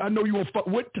Saturday? Because I know you want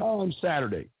what time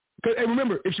Saturday? And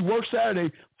remember, if she works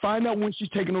Saturday, find out when she's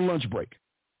taking her lunch break.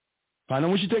 Find out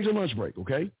when she takes her lunch break,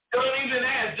 okay? Don't even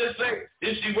ask. Just say,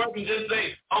 if she's working, just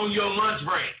say, on your lunch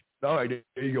break. All right,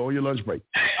 there you go, on your lunch break.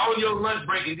 Hey, on your lunch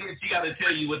break, and then she got to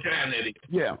tell you what time that is.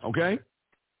 Yeah, okay?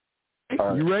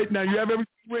 Right. You ready? Now, you have everything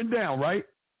written down, right?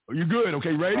 Are you good?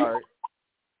 Okay, ready? All right.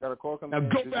 Got a call coming in.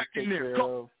 Now go back in there.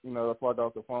 Go. That's why I got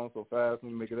off the phone so fast.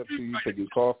 Let me make it up to you. Take your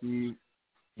coffee.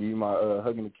 Give you my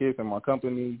hug and a kiss and my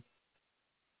company.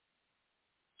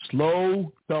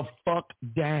 Slow the fuck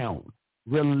down.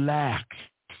 Relax.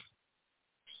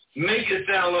 Make it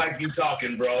sound like you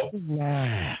talking, bro.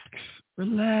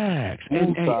 Relax.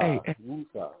 Hey.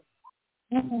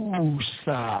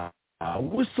 Woosah.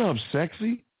 What's up,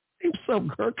 sexy? Hey, what's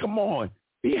up, girl? Come on.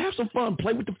 Have some fun.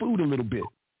 Play with the food a little bit.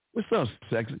 What's up,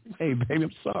 sexy? Hey, baby,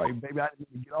 I'm sorry, baby. I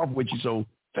didn't get off with you so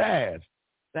fast.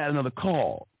 I had another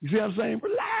call. You see what I'm saying?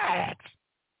 Relax.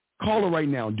 Call her right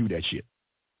now and do that shit.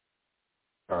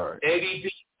 All right. ADP,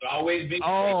 always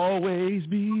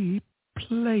be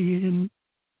playing.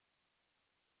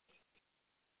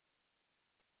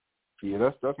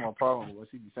 Yeah, that's my problem. When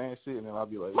she be saying shit, and then I'll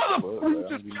be like, motherfucker,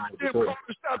 just goddamn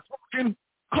stop talking.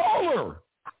 Call her.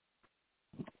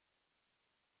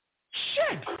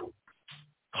 Shit.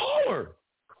 Call her.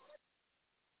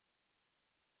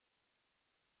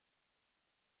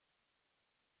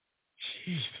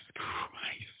 Jesus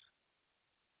Christ.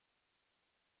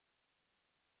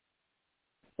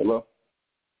 Hello?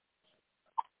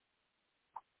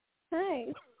 Hi.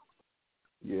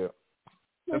 Yeah.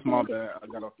 That's my bad. I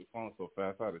got off the phone so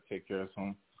fast. I had to take care of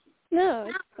something. No,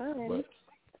 it's fine. But,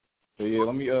 so yeah,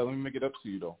 let me make it up to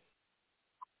you though.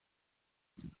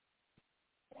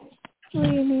 What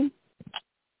do you mean?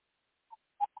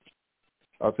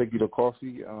 I'll take you to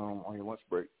coffee on your lunch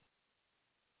break.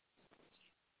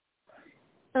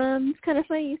 It's kind of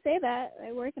funny you say that.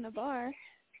 I work in a bar,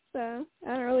 so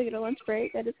I don't really get a lunch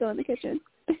break. I just go in the kitchen.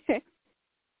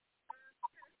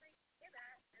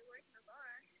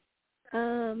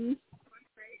 What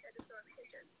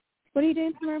are you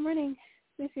doing tomorrow morning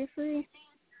if you're free?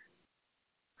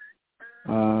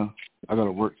 I got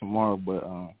to work tomorrow, but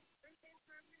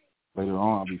later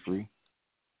on I'll be free.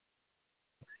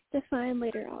 Define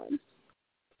later on.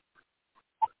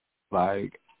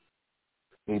 Like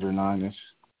 8 or 9-ish.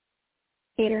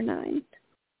 8 or 9.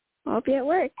 I'll be at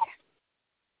work.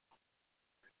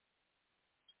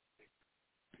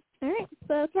 All right,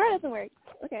 so tomorrow doesn't work.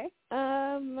 Okay.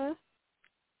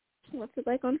 What's it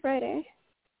like on Friday?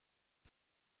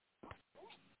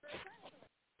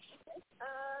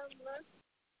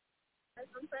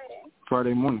 On Friday.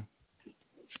 Friday morning.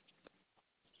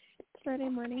 Friday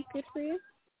morning, good for you?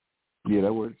 Yeah,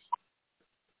 that works.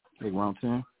 Like around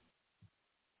 10.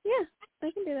 Yeah,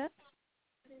 I can do that.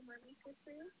 Friday morning, good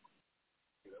for you?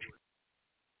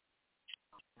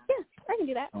 Yeah, I can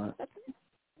do that. All right. That's fine.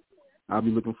 I'll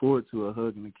be looking forward to a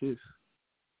hug and a kiss.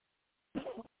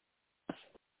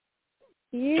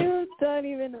 You don't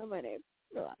even know my name.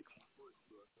 Relax.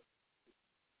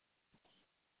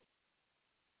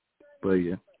 But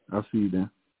yeah, I'll see you then.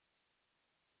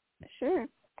 Sure.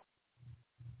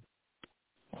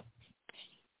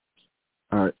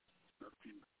 All right.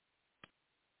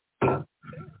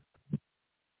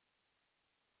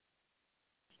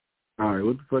 All right,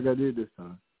 what the fuck I did this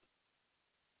time?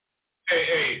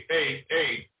 Hey.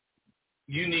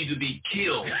 You need to be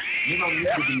killed. You don't need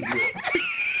to be killed.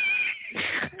 You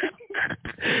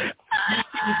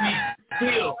need to be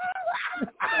killed.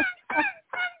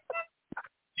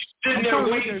 Sitting there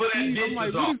waiting for that dish. I'm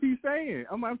like, what is he saying?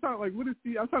 I'm trying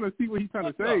to see what he's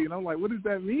trying to say, and I'm like, what does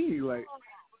that mean? Like,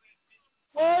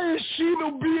 why is she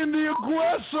being the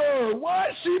aggressor? Why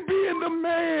is she being the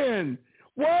man?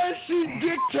 Why is she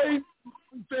dictating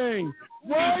thing?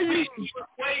 Why are you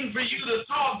waiting for you to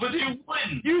talk, but you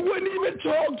wouldn't? You wouldn't even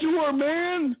talk to her,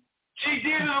 man. She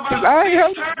did it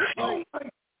about 6 times.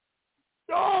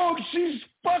 Dog, she's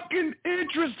fucking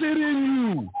interested in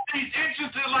you. She's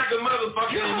interested like a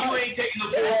motherfucker, and you ain't taking the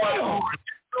bull by the horn.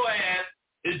 Your ass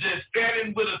is just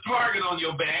standing with a target on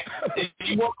your back, and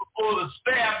you want to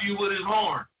stab you with his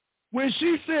horn. When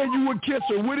she said you would kiss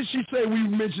her, what did she say? We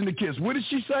mentioned the kiss. What did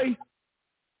she say?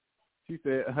 She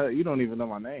said, you don't even know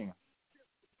my name.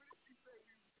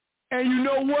 And you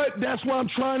know what? That's why I'm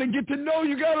trying to get to know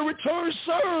you. Got to return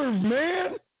serve,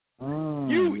 man.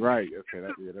 Right. Okay.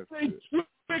 That's good.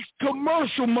 Twix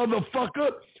commercial,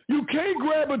 motherfucker. You can't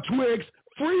grab a Twix,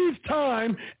 freeze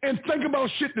time, and think about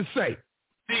shit to say.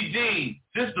 See, Dean,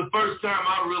 this is the first time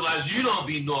I realized you don't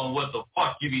be knowing what the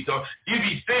fuck you be talking. You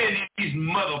be saying these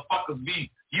motherfuckers be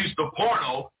used to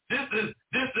porno. This is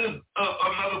a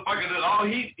motherfucker that all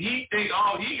he think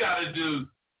all he gotta do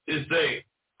is say,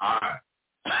 all right.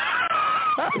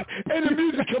 And the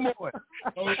music come on.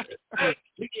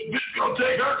 She's gonna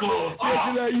take her clothes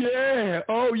off. Like, yeah.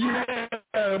 Oh yeah.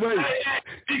 Wait.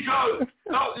 Because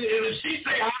if she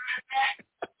say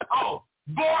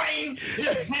boing,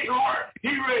 his big heart, he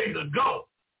ready to go.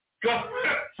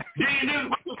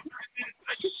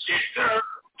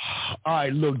 All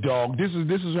right, look, dog. This is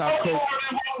how. More than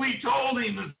what we told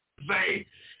him to say.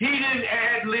 He didn't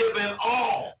ad lib at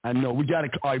all. I know. All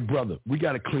right, brother. We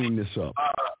gotta clean this up.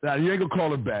 Now you ain't gonna call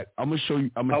her back. I'm gonna show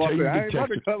you. I'm gonna tell you I the ain't about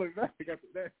text. to call her back after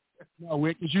that. No,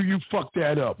 because you fucked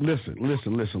that up. Listen.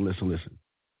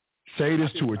 Say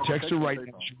this to her. Text her right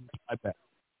now.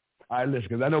 All right, listen,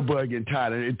 because I know Bud getting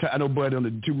tired. I know Bud on the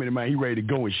 2-minute man. He ready to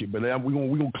go and shit. But we're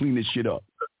gonna clean this shit up.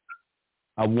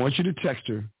 I want you to text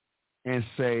her and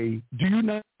say, do you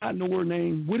not know her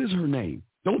name? What is her name?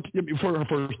 Don't for her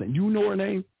first name. Do you know her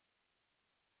name?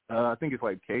 I think it's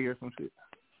like K or some shit.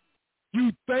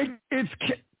 You think it's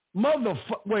K?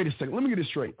 Motherfucker. Wait a second. Let me get this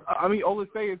straight. I mean, all it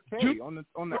say is K. On the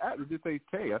app, it just says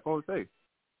K. That's all it says.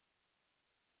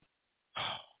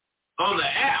 On the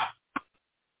app?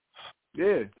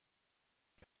 Yeah.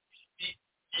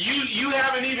 You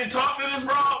haven't even talked to this,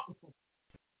 bro?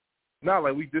 No,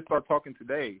 like we just started talking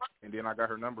today, and then I got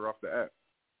her number off the app.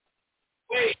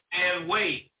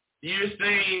 Wait. You're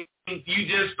saying you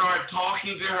just start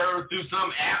talking to her through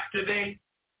some app today?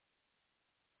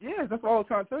 Yeah, that's all I'm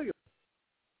trying to tell you.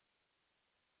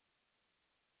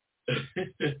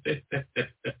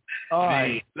 All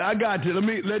right, I got you. I'm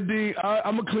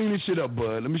gonna clean this shit up,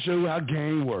 bud. Let me show you how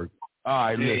game works.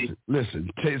 All right, listen.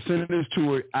 Send this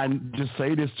to her. I just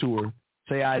say this to her.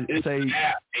 Ain't that bitch thing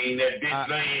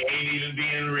ain't even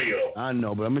being real. I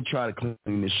know, but I'm gonna try to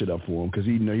clean this shit up for him because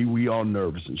we all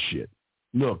nervous and shit.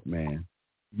 Look, man,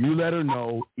 you let her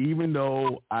know. Even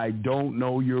though I don't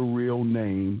know your real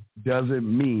name, doesn't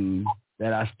mean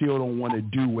that I still don't want to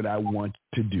do what I want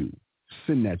to do.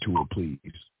 Send that to her, please.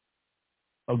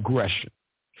 Aggression.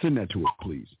 Send that to her,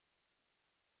 please.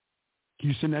 Can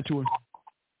you send that to her?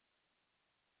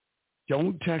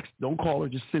 Don't text, don't call her,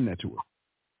 just send that to her.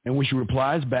 And when she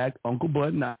replies back, Uncle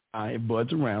Bud and I, if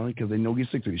Bud's around, because they know get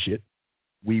sick of this shit,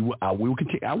 we will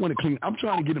continue. I want to clean. I'm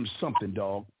trying to get him something,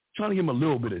 dog. Trying to give him a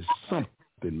little bit of something,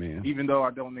 man. Even though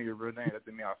I don't know your real name, that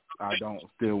doesn't mean I don't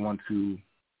still want to.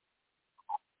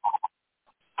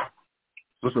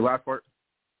 What's the last part?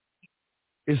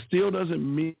 It still doesn't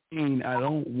mean I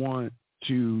don't want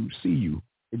to see you.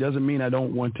 It doesn't mean I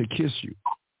don't want to kiss you.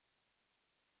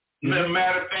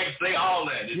 Matter of fact, say all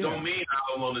that. It don't mean I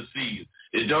don't want to see you.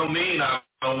 It don't mean I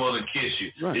don't want to kiss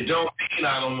you. Right. It don't mean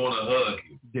I don't want to hug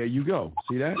you. There you go.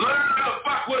 See that? Learn how to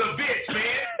fuck with a bitch,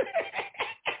 man.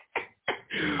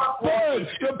 Bud,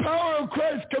 the power of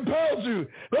Christ compels you.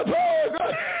 The power of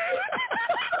Christ.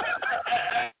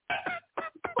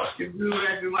 Fucking dude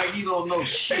acting like he don't know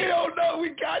shit. He don't know. We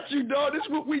got you, dog. This is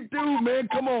what we do, man.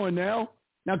 Come on now.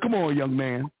 Now, come on, young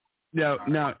man. Now,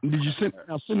 did you send?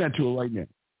 Now, send that to her right now.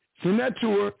 Send that to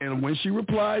her, and when she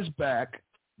replies back,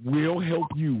 we'll help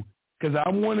you. Because I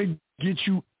want to get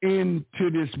you into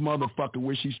this motherfucker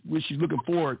where she's looking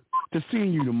forward to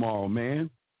seeing you tomorrow, man.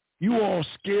 You all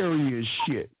scary as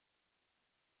shit.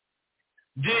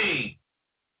 Dean,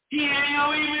 he ain't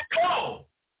gonna even go.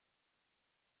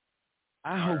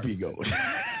 I hope he goes.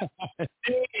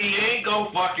 He ain't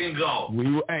gonna fucking go.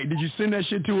 Hey, did you send that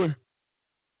shit to her?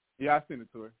 Yeah, I sent it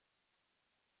to her.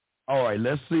 All right,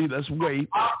 let's see. Let's wait.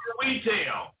 How can we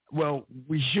tell? Well,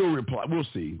 she'll reply. We'll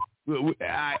see.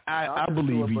 I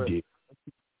believe he did.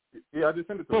 Yeah, I just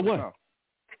sent it to her. What? Now.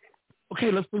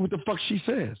 Okay, let's see what the fuck she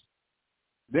says.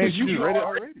 Then you read it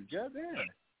already.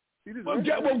 Goddamn. Well,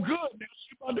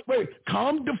 good. Wait,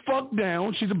 calm the fuck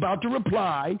down. She's about to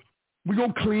reply. We're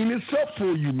going to clean this up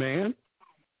for you, man.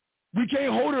 We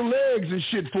can't hold her legs and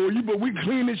shit for you, but we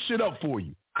clean this shit up for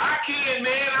you. I can,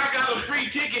 man. I got a free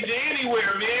ticket to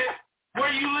anywhere, man.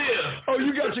 Where you live? Oh,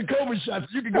 you got your COVID shots.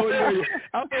 You can go anywhere.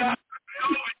 COVID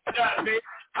shot, man.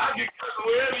 I can go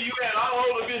wherever you at. I'll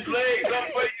hold a bitch legs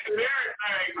up for you and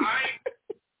everything, right?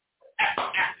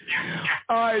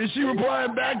 All right, is she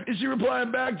replying back? Is she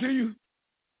replying back to you?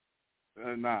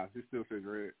 Nah, she still says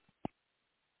read.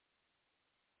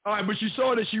 All right, but she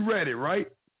saw that she read it, right?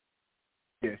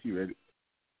 Yeah, she read it.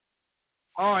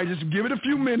 All right, just give it a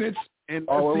few minutes and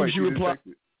let's see if she replies.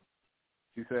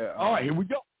 She said, all right, here we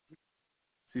go.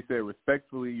 She said,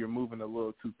 respectfully, you're moving a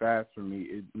little too fast for me.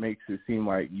 It makes it seem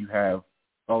like you have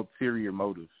ulterior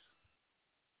motives.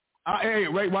 Hey,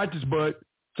 write this, bud.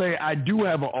 Say, I do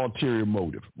have an ulterior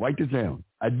motive. Write this down.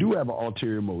 I do have an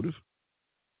ulterior motive.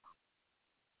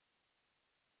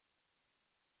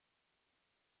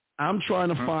 I'm trying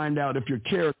to find out if your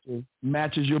character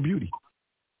matches your beauty.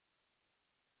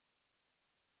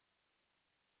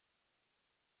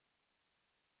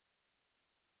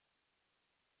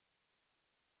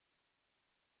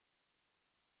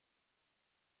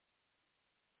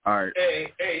 All right.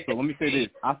 Hey. So let me say this.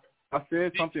 I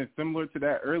said something similar to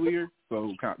that earlier.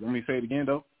 So let me say it again,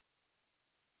 though.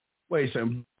 Wait a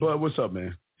second. Bud, what's up,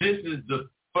 man? This is the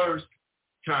first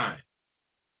time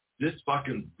this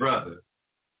fucking brother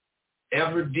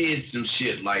ever did some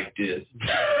shit like this.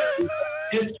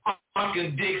 His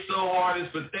fucking dick so hard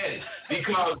it's pathetic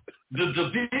because the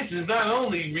bitch is not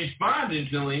only responding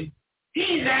to him,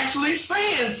 he's actually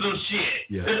saying some shit.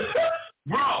 Yeah.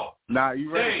 Bro. Nah,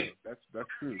 you right. Hey, that's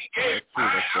true. Hey,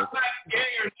 That's true. I'm not gay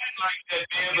or shit like that,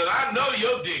 man, but I know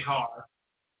your dick hard.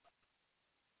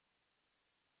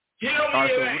 Tell me All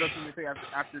right, so that. what else can we say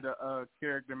after the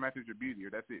character matches your beauty,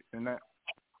 or that's it? And that.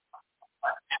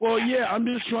 Well, yeah, I'm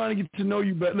just trying to get to know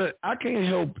you better. Look, I can't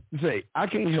help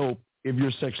if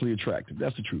you're sexually attractive.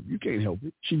 That's the truth. You can't help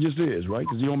it. She just is, right?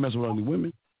 Because you don't mess with ugly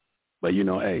women. But,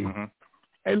 hey,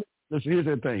 hey, listen, here's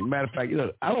the thing. Matter of fact,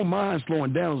 look, I don't mind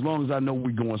slowing down as long as I know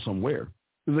we're going somewhere.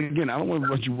 Because, again, I don't want to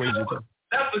let you waste your time.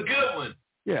 That's a good one.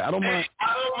 Yeah, I don't mind.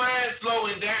 I don't mind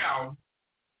slowing down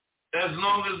as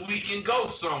long as we can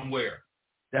go somewhere.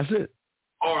 That's it.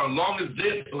 Or as long as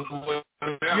this is going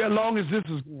Yeah, as long as this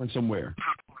is going somewhere.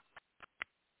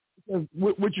 Because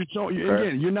what you're showing,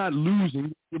 again, you're not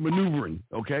losing, you're maneuvering,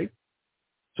 okay?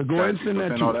 So go ahead and send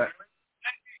that to her.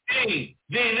 Dean,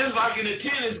 it's like in a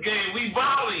tennis game. We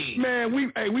volley. Man,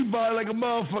 we volley like a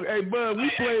motherfucker. Hey, bud,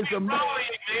 we played some. Man,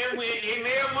 we ain't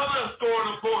never mother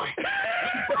scoring a point.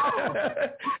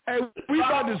 Hey, we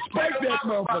about to spike that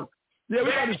motherfucker. Yeah,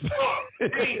 we got to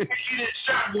spike. Dean, you just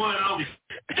shot one on me.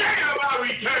 Check out my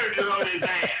return on his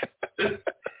ass.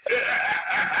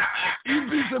 You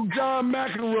be some John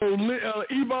McEnroe,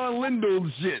 Yvonne Lindell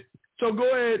shit. So go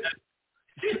ahead.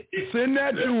 Send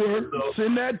that to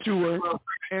her.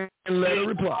 And let her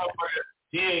reply.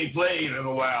 He ain't ain't played in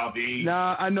a while, D.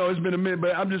 Nah, I know it's been a minute,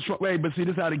 but I'm just wait. But see,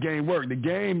 this is how the game works. The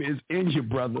game is in you,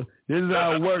 brother. This is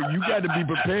how it works. You got to be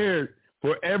prepared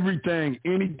for everything,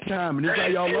 anytime, and this is how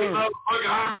y'all learn.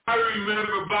 I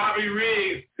remember Bobby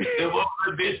Riggs. And what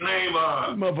was the bitch name?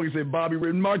 Motherfucker said Bobby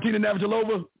Riggs. Martina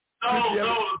Navratilova.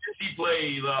 No, she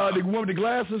played. The one with the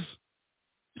glasses.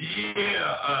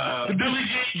 Yeah, Billie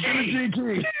Jean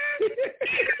King.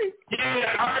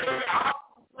 Yeah, I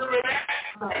remember that.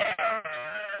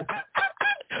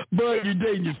 Bud, you're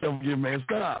dating yourself again, man.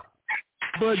 Stop.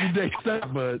 Bud, you're dating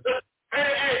yourself, Bud.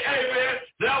 Hey, man.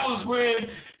 That was when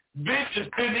bitches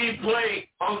didn't even play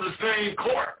on the same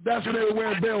court. That's when they were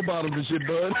wearing bell bottoms and shit,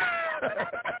 Bud.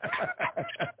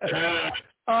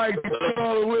 All right,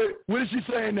 what is she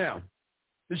saying now?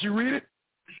 Did she read it?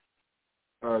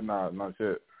 Nah, not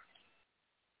yet.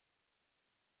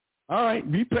 All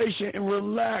right, be patient and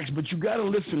relax, but you got to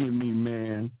listen to me,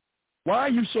 man. Why are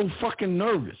you so fucking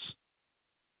nervous?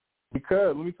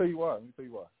 Because, let me tell you why.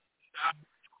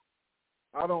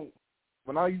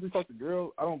 When I usually talk to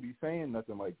girls, I don't be saying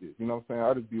nothing like this. You know what I'm saying?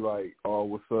 I just be like, oh,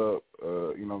 what's up?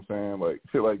 You know what I'm saying? Like,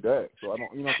 shit like that. So I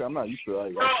don't, you know what I'm saying? I'm not used to,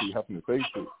 like, actually having to say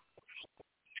shit.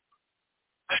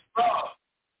 Hey, bro.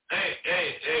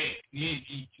 Hey,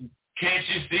 can't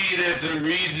you see that the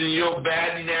reason your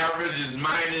batting average is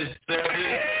 -30?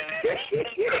 That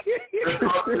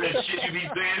shit you be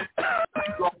saying?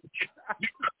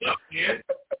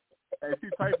 Hey,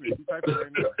 she's typing right now.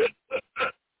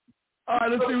 All right,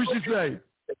 let's see what she say.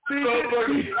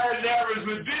 Batting average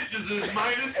with bitches is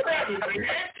 -7, man.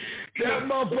 That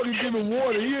motherfucker giving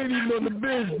water. He ain't even on the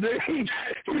bench, nigga.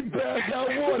 He passed out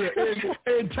water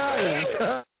and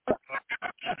tires.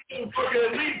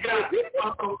 At least got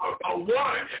a 1.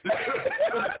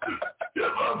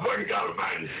 That motherfucker got a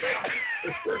 -7.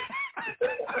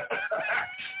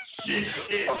 Shit.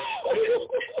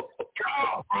 Come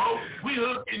on, bro. We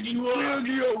hooking you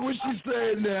up. What she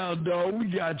saying now, dog? We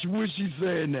got you. What she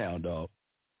saying now, dog?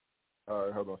 All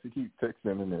right, hold on. She keeps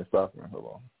texting and then stopping. Hold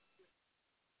on.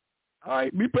 All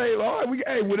right, be paid. All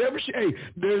right, whatever she. Hey,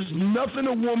 there's nothing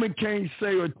a woman can't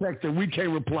say or text that we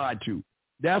can't reply to.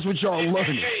 That's what y'all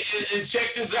learning. Hey,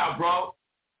 check this out, bro.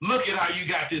 Look at how you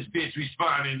got this bitch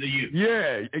responding to you.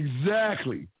 Yeah,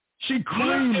 exactly. She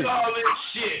creamed Look at all this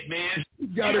shit, man.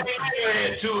 You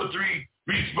had 2 or 3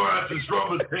 responses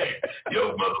from a text.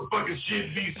 Your motherfucking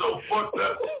shit be so fucked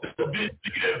up. The bitch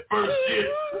see that first shit,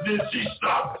 then she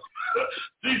stopped.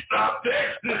 She stopped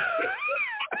texting.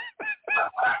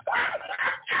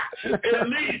 At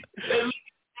least,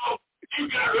 you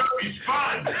got her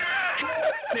responding.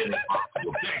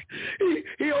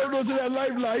 He holding on to that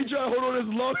lifeline. He trying to hold on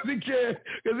as long as he can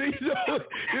because he know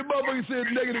his motherfucker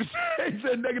said negative. He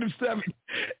said -7.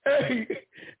 Hey.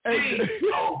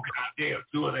 Oh goddamn,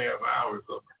 2.5 hours.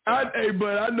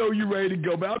 Bud, I know you ready to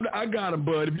go, but I got him,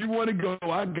 Bud. If you want to go,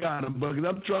 I got him, Bud,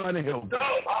 because I'm trying to help. No,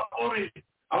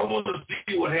 I want to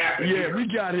see what happens. Yeah, here. we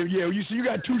got him. Yeah, you see, you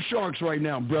got 2 sharks right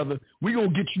now, brother. We gonna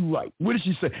get you right. What did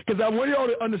she say? Because I want y'all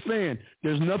to understand,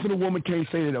 there's nothing a woman can't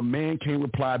say that a man can't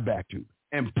reply back to,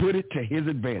 and put it to his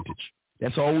advantage.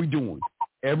 That's all we doing.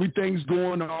 Everything's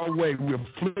going our way. We're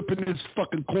flipping this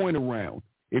fucking coin around.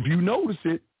 If you notice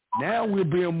it, now we're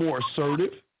being more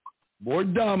assertive, more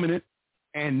dominant,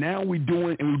 and now we're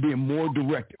being more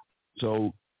directive.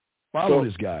 So follow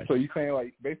this guy. So you saying,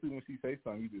 like, basically when she say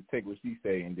something, you just take what she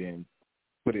say and then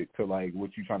put it to, like,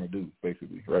 what you trying to do,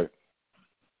 basically, right?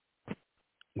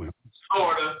 Well,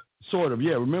 Sort of.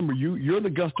 Yeah, remember, you're the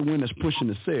gust of wind that's pushing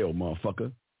the sail,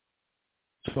 motherfucker.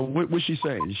 So what's she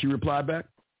saying? Did she reply back?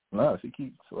 No, she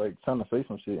keeps, like, trying to say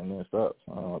some shit and then stops.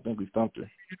 I think we stumped her.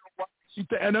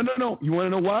 No. You want to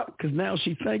know why? Because now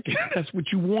she thinking that's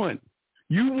what you want.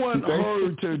 You want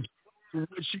her to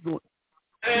what she going.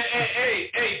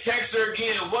 Hey, text her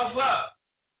again. What's up?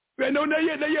 No, not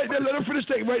yet. Let her finish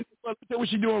taking right now. What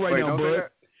she doing right now, bud?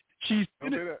 She's no.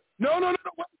 Wait,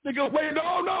 nigga. Wait,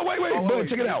 no. Wait. Bud,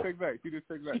 check it out. She just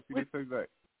text back.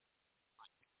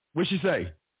 What'd she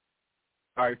say?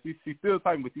 All right, she's still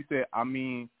typing, but she said, I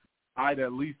mean, I'd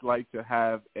at least like to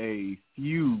have a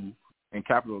few, in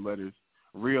capital letters,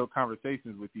 real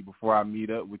conversations with you before I meet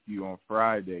up with you on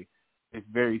Friday. It's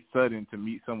very sudden to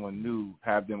meet someone new,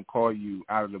 have them call you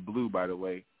out of the blue, by the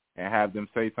way, and have them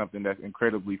say something that's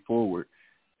incredibly forward.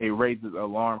 It raises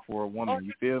alarm for a woman.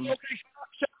 You feel me?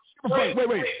 Wait.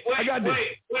 I got this.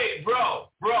 Wait, bro.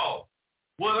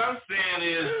 What I'm saying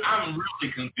is I'm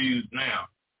really confused now.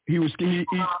 He walking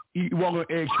on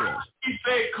eggshells. He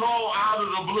said call out of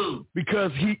the blue.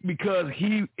 Because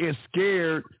he is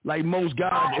scared like most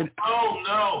guys.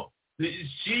 No.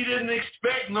 She didn't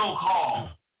expect no call.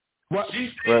 What?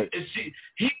 He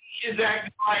is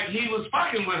acting like he was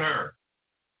fucking with her.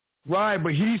 Right,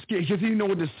 but he's scared because he didn't know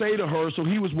what to say to her, so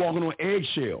he was walking on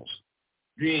eggshells.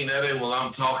 Gene, that ain't what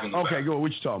I'm talking about. Okay, go.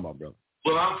 What you talking about, brother?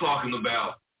 What I'm talking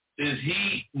about is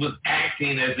he was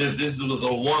acting as if this was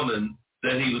a woman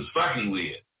that he was fucking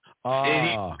with. And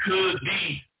he could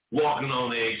be walking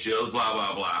on eggshells, blah,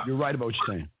 blah, blah. You're right about what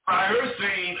you're saying. By her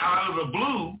saying out of the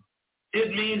blue,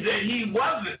 it means that he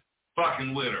wasn't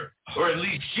fucking with her. Or at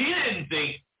least she didn't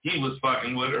think he was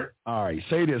fucking with her. All right,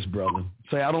 say this, brother.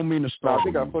 Say, I don't mean to No, start. I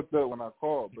think I fucked up when I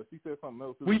called, but she said something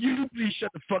else. Will you please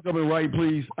shut the fuck up and write,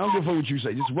 please? I don't give a fuck what you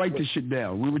say. Just write this shit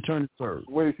down. We return to third.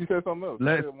 Wait, she said something else. She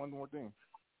said one more thing.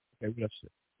 Okay,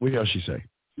 what else she say?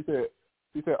 She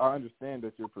said, I understand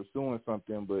that you're pursuing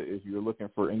something, but if you're looking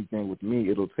for anything with me,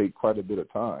 it'll take quite a bit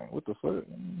of time. What the fuck?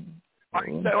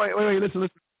 Wait, listen.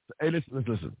 Hey,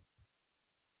 listen.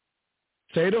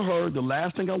 Say to her, the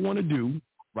last thing I want to do,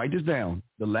 write this down.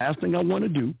 The last thing I want to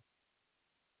do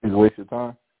is waste your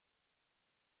time.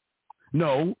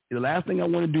 No, the last thing I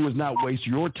want to do is not waste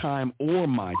your time or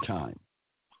my time.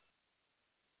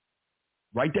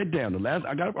 Write that down.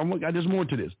 There's more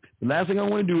to this. The last thing I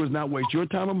want to do is not waste your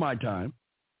time or my time.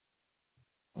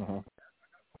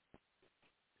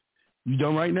 You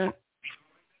done right now?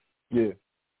 Yeah.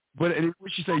 But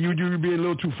what she say? You being a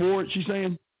little too forward? She's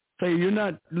saying, say you're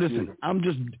not. Listen,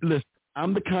 yeah.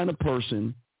 I'm the kind of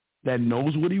person that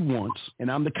knows what he wants,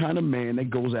 and I'm the kind of man that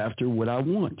goes after what I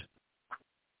want.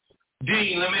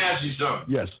 Dean, let me ask you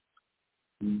something. Yes.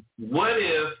 What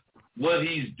if what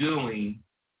he's doing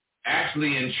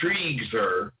actually intrigues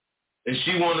her, and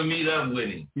she want to meet up with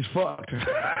him? He's fucked.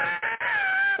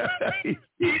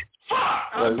 He's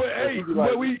fucked.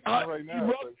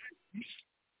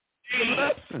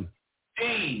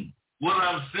 Dean, what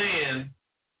I'm saying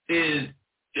is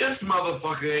this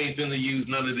motherfucker ain't gonna use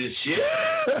none of this shit.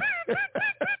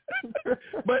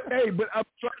 But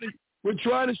we're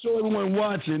trying to show everyone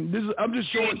watching. I'm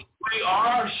just showing. We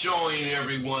are showing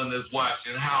everyone that's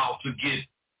watching how to get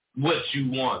what you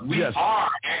want. We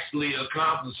are actually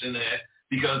accomplishing that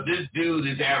because this dude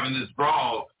is having this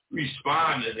brawl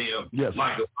respond to him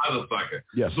like a motherfucker.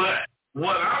 Yes. But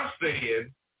what I'm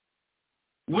saying,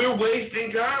 we're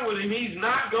wasting time with him. He's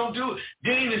not going to do it.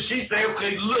 Then if she say,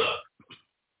 okay, look,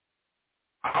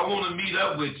 I want to meet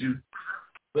up with you,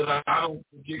 but I don't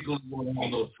particularly want to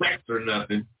have no sex or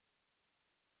nothing.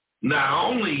 Not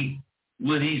only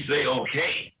would he say,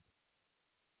 okay,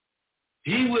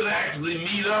 he would actually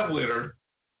meet up with her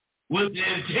with the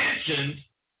intention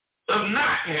of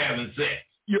not having sex.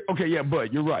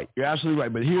 But you're right. You're absolutely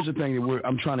right. But here's the thing that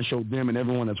I'm trying to show them and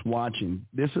everyone that's watching.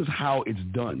 This is how it's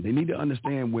done. They need to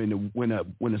understand when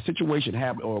a situation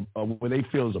happens or when they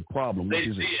feel is a problem. They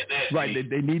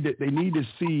need to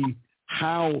see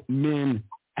how men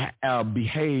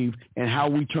behave and how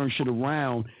we turn shit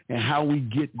around and how we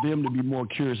get them to be more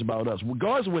curious about us,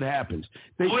 regardless of what happens.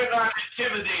 We're not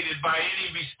intimidated by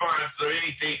any response or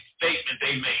anything statement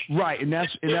they make. Right, and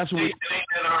that's what ain't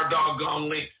in our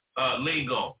doggone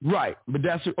lingo. Right, but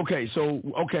that's okay. So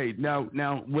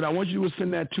now what I want you to do is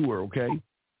send that to her, okay?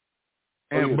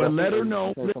 And but let her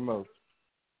know.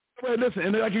 Wait, listen,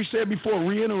 and like you said before,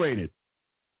 reiterate it.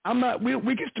 I'm not. We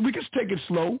can take it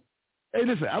slow. Hey,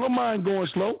 listen, I don't mind going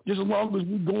slow, just as long as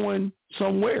we're going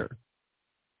somewhere.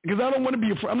 Because I don't want to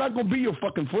be I'm not going to be your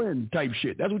fucking friend type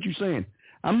shit. That's what you're saying.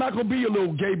 I'm not going to be your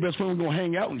little gay best friend. We're going to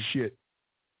hang out and shit.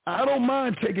 I don't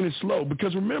mind taking it slow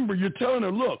because remember, you're telling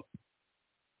her, look,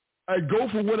 I go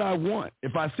for what I want.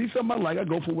 If I see something I like, I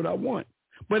go for what I want.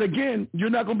 But again, you're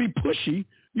not going to be pushy.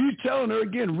 You're telling her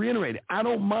again, reiterate it. I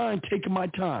don't mind taking my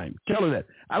time. Tell her that.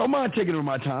 I don't mind taking her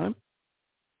my time.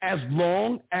 As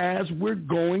long as we're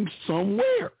going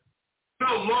somewhere. So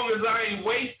long as I ain't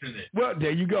wasting it. Well, there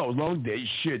you go. As long as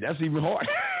shit, that's even hard.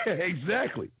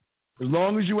 Exactly. As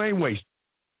long as you ain't wasting.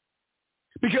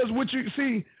 Because what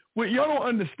y'all don't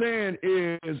understand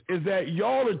is that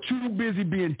y'all are too busy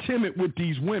being timid with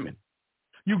these women.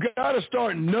 You got to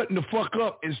start nutting the fuck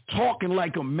up and talking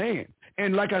like a man.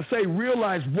 And like I say,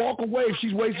 realize, walk away if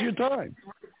she's wasting your time.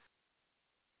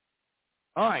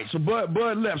 All right, so Bud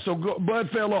left, so Bud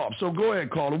fell off. So go ahead,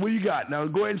 caller. What you got? Now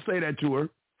go ahead and say that to her.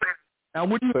 Now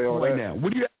what do you have right now?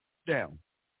 What do you have down?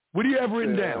 What do you have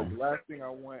written down? The last thing I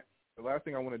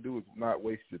want to do is not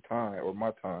waste your time or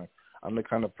my time. I'm the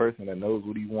kind of person that knows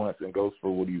what he wants and goes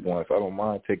for what he wants. I don't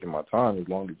mind taking my time as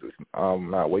long as I'm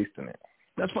not wasting it.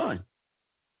 That's fine.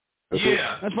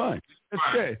 That's fine. That's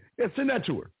okay. Yeah, send that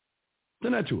to her.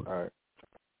 Send that to her. All right.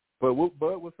 But what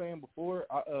Bud was saying before,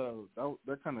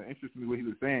 that kind of interested me what he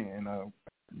was saying. And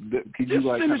could you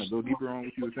kind of go deeper on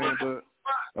what you were saying, Bud,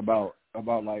 about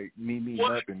about like me meeting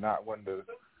up and not wanting to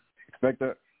expect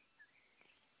that?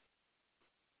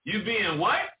 You being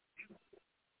what?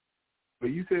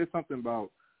 But you said something about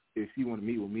if she want to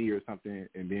meet with me or something,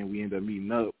 and then we end up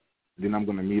meeting up, then I'm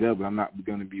going to meet up, but I'm not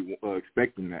going to be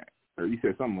expecting that. Or you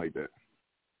said something like that.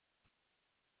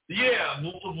 Yeah,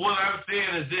 what I'm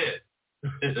saying is this.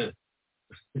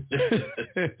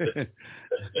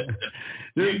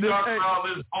 You talking all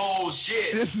this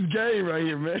bullshit. This is game right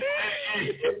here, man.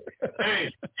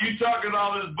 Hey, you talking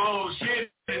all this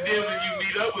bullshit, and then when you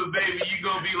meet up with baby, you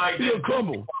gonna be like You'll that.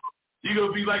 crumble. You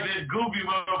gonna be like that goofy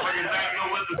motherfucker, not know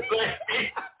what to say.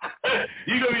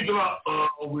 You gonna be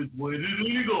talking, which way did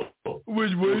he go?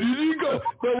 Which way did he go?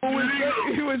 But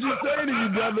what you're saying to you,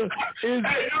 brother, is hey,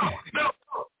 no.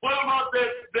 What about that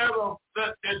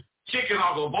chicken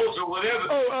or the vulture, whatever?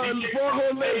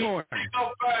 Foghorn Leghorn. He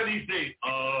gonna find these things.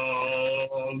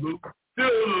 Luke.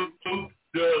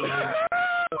 He's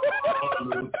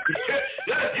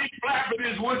flapping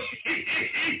his wings.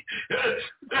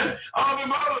 all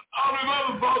them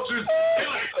other vultures. They're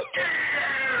like,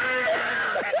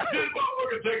 this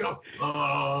motherfucker take off.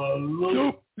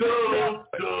 Luke.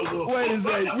 Wait a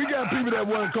second. We got people that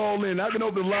want to call in. I can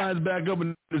open the lines back up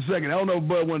in a second. I don't know if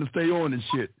Bud want to stay on and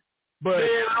shit. But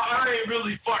man, I ain't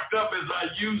really fucked up as I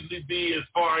usually be as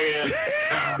far as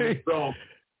so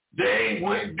they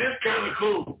ain't this kind of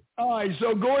cool. All right,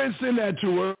 so go ahead and send that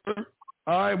to her.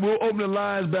 All right, we'll open the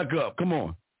lines back up. Come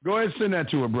on. Go ahead and send that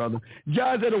to her, brother.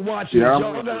 Guys that are watching, y'all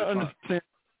got to understand.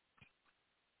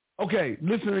 Okay,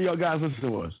 listen to y'all guys. Listen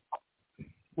to us.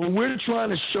 What we're trying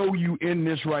to show you in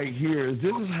this right here is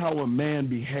this is how a man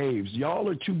behaves. Y'all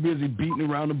are too busy beating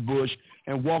around the bush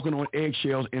and walking on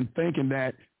eggshells and thinking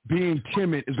that being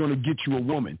timid is going to get you a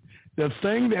woman. The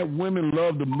thing that women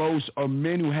love the most are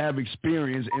men who have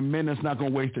experience and men that's not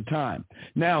going to waste the time.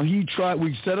 Now, we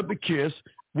set up a kiss.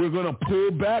 We're going to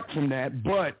pull back from that,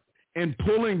 but in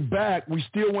pulling back, we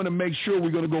still want to make sure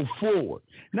we're going to go forward.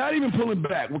 Not even pulling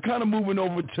back. We're kind of moving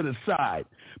over to the side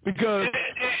because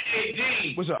hey,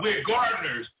 Dean, what's up? We're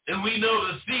gardeners, and we know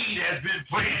the seed has been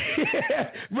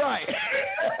planted. Right.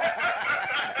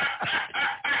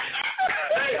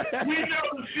 We know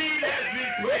the seed has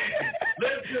been planted.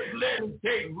 Let's just let it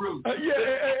take root.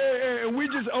 And we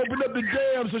just opened up the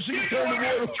dam so she can turn the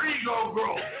water. The tree gonna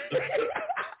grow.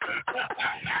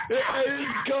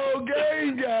 It's cold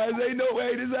game, guys. Ain't no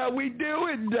way. This is how we do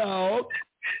it, dog.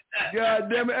 God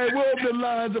damn it. Hey, we'll open the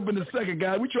lines up in a second,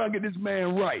 guys. We try to get this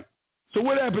man right. So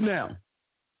what happened now?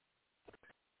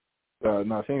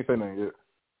 No, she ain't say nothing yet.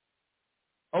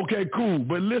 Okay, cool.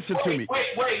 But listen to me.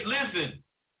 Wait, listen.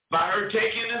 By her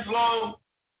taking this long,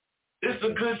 it's a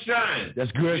good sign.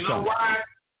 That's good. You know why?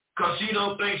 Because she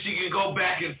don't think she can go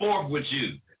back and forth with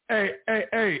you. Hey.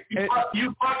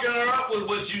 You fucking her up with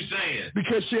what you saying.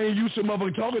 Because she ain't used to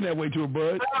motherfucking talking that way to her, bud.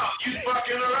 No, you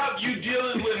fucking her up. You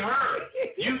dealing with her.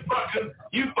 You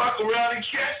fuck around and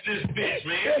catch this bitch,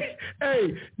 man.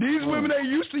 Hey, these women ain't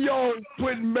used to y'all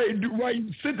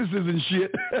writing sentences and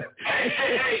shit.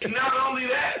 Hey, not only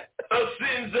that, a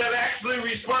sentence that actually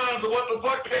responds to what the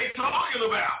fuck they talking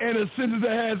about. And a sentence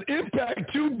that has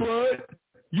impact too, bud.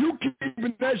 You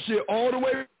keeping that shit all the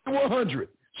way to 100.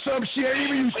 Some shit ain't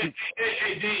even used to.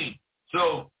 Hey, Dean.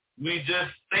 So we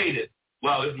just stated,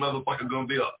 well, this motherfucker gonna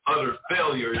be an utter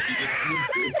failure if he just used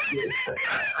this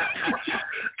shit.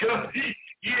 Cause he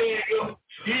ain't gonna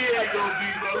be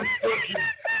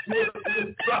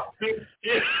motherfucking.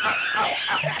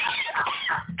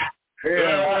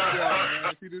 Yeah,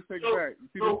 man. See this take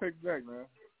back, man.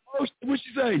 What'd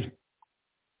she say?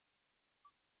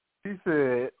 She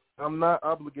said, I'm not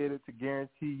obligated to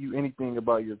guarantee you anything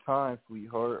about your time,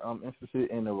 sweetheart. I'm interested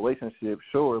in a relationship,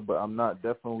 sure, but I'm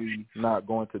definitely not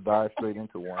going to dive straight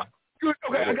into one. Good.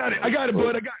 Okay, I got it,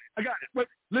 bud. I got it. But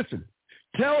listen,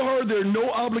 tell her there are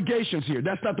no obligations here.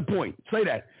 That's not the point. Say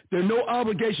that. There are no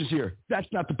obligations here. That's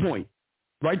not the point.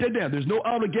 Write that down. There's no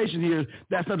obligation here.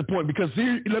 That's not the point. Because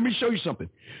here, let me show you something.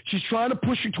 She's trying to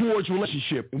push you towards a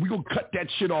relationship, and we're going to cut that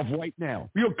shit off right now.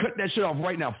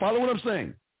 Follow what I'm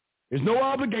saying. There's no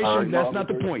obligation. That's not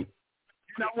the point.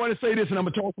 And I want to say this, and I'm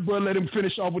going to talk to Bud, let him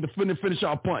finish off with the finish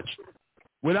off punch.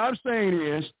 What I'm saying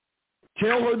is,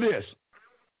 tell her this.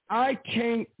 I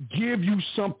can't give you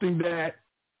something that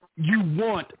you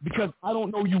want because I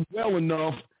don't know you well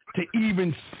enough to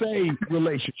even say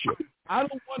relationship. I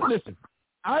don't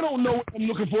know what I'm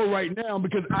looking for right now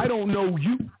because I don't know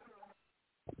you.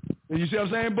 And you see what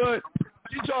I'm saying, Bud?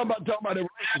 You talking about a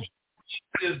relationship.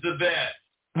 Is the best.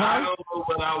 I don't know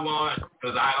what I want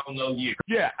because I don't know you.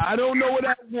 Yeah, I don't know what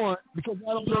I want because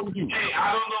I don't know you. Hey,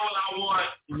 I don't know what I want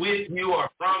with you or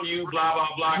from you, blah, blah,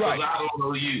 blah, because I don't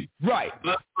know you. Right.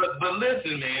 But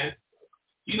listen, man,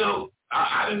 you know,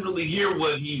 I didn't really hear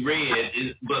what he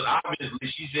read, but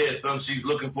obviously she said something. She's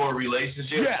looking for a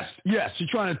relationship. Yes. She's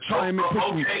trying to try and make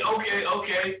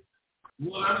Okay.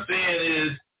 What I'm saying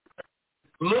is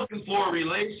looking for a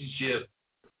relationship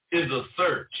is a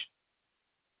search.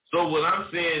 So what I'm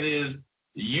saying is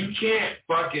you can't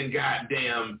fucking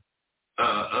goddamn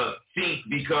think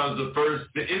because the first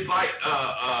it's like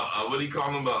what do you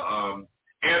call them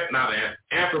not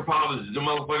anthropologists, the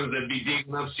motherfuckers that be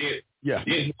digging up shit. Yeah.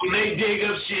 When they dig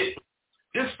up shit,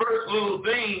 this first little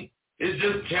thing is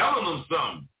just telling them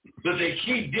something. But they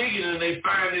keep digging and they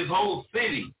find this whole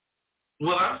city.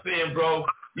 What I'm saying, bro,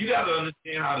 you got to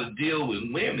understand how to deal with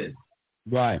women.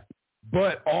 Right.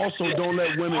 But also don't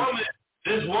let women...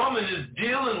 This woman is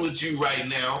dealing with you right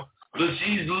now, but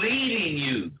she's leading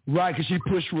you. Right, because she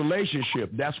pushed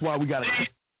relationship. That's why we got to...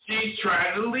 She's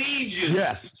trying to lead you.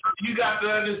 Yes. You got to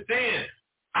understand.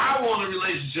 I want a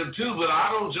relationship too, but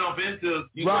I don't jump into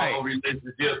a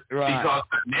relationship because I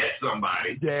met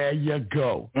somebody. There you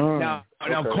go. Now,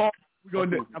 Carl, go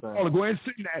ahead and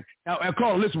sing that. Now,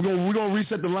 Carl, listen, we're gonna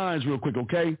reset the lines real quick,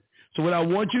 okay? So what I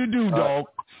want you to do, dog,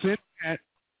 send that.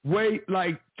 Wait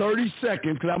like 30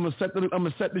 seconds because I'm gonna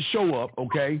set the show up,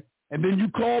 okay? And then you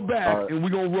call back and we're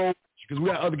gonna roll because we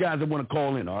got other guys that want to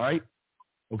call in. All right?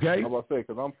 Okay. I'm about to say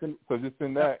because just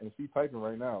send that and she's typing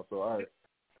right now. So all right.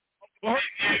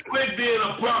 Quit being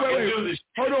a punk and do this.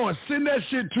 Hold on, send that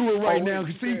shit to her right now.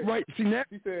 See that?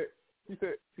 She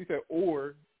said,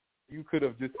 or you could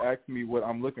have just asked me what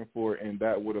I'm looking for, and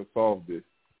that would have solved this.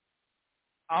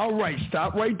 All right,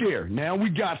 stop right there. Now we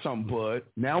got something, bud.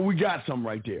 Now we got something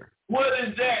right there. What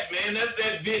is that, man? That's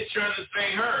that bitch trying to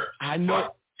say her. I know.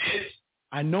 Fuck, bitch.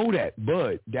 I know that,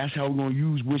 bud. That's how we're gonna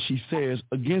use what she says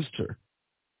against her.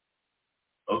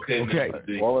 Okay.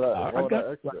 Why would I ask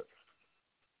that?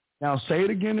 Now say it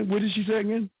again. What did she say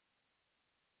again?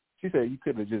 She said you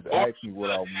could have just asked me what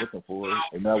I'm looking for,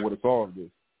 and that would have solved this.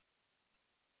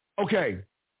 Okay.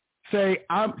 Say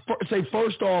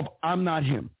first off, I'm not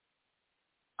him.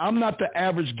 I'm not the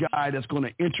average guy that's going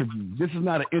to interview. This is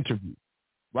not an interview.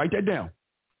 Write that down.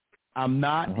 I'm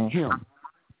not him.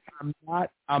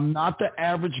 I'm not the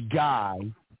average guy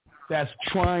that's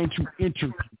trying to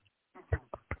interview.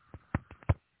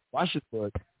 Watch it,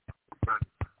 bud.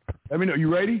 Let me know.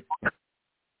 You ready?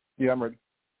 Yeah, I'm ready.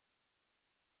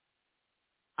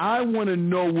 I want to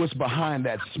know what's behind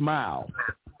that smile.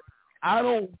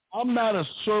 I'm not a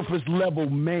surface level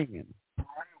man.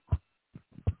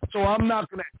 So I'm not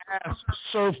going to ask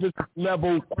surface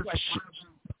level questions.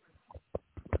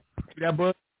 See that,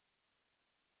 bud?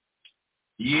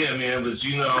 Yeah, man, but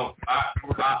you know,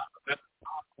 I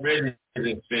really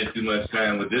didn't spend too much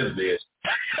time with this bitch.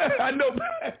 I know,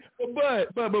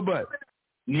 but.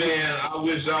 Man, I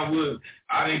wish I would.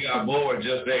 I didn't got bored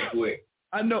just that quick.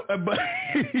 I know, but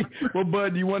well,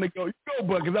 Bud, you want to go? You go,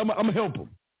 Bud, because I'm gonna help him.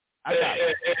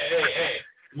 Hey.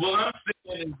 What I'm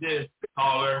saying is this,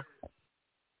 caller.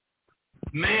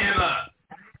 Man up.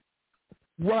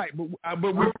 Right, but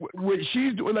what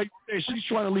she's doing, like you said, she's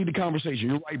trying to lead the conversation.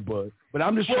 You're right, Bud. But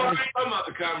I'm just trying. I ain't talking about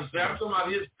the conversation. I'm talking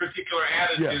about his particular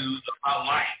attitude about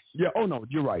life. Yeah. Oh no,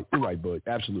 you're right. You're right, Bud.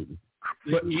 Absolutely.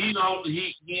 But he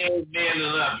ain't manning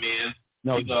up, man.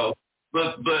 No. You know,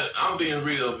 but I'm being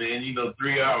real, man. You know,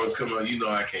 3 hours. Come on, you know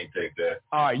I can't take that.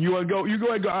 All right, you want to go? You go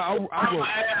ahead. Go. I'll go.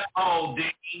 Asshole,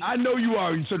 Dickie. I know you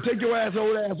are. So take your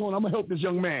asshole ass on. I'm gonna help this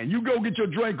young man. You go get your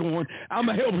drink on. I'm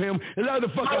gonna help him. And that's the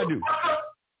fuck I do.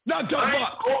 Not talking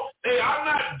about. Hey, I'm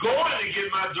not going to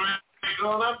get my drink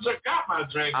on. I've just got my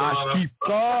drink on.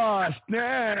 Asquitas,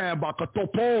 né,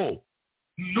 Bacatopo.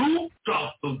 No,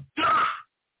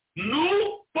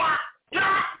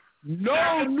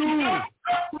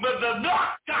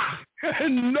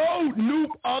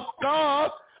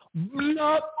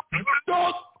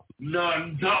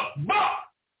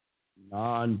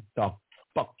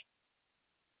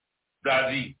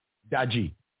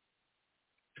 Daji.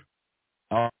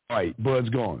 All right, Bud's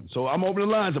gone. So I'm opening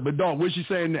the lines up. But dog, what's she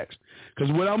saying next?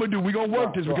 Because what I'm going to do, we're going to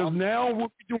work this because now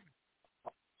what we doing,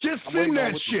 just sing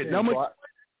that shit. Now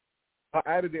I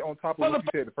added it on top of what you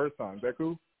said the first time. Is that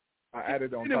cool? I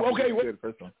added it on top of what you said the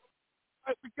first time.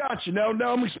 We got you. Now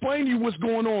I'm explaining to you what's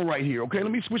going on right here, okay?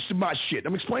 Let me switch to my shit.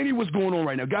 I'm explaining to you what's going on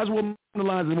right now. Guys, we'll open the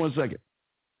lines in 1 second.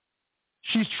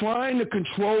 She's trying to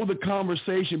control the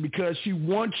conversation because she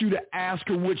wants you to ask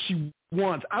her what she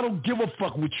wants. I don't give a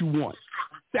fuck what you want.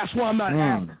 That's why I'm not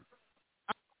asking.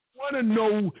 I want to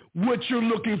know what you're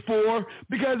looking for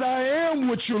because I am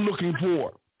what you're looking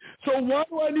for. So why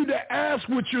do I need to ask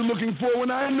what you're looking for when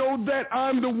I know that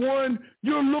I'm the one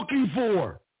you're looking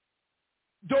for?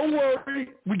 Don't worry.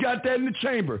 We got that in the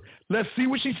chamber. Let's see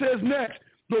what she says next.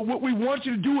 But what we want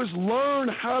you to do is learn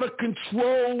how to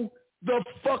control the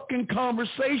fucking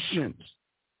conversations.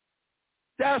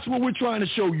 That's what we're trying to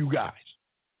show you guys.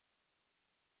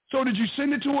 So did you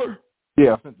send it to her?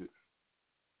 Yeah, I sent it.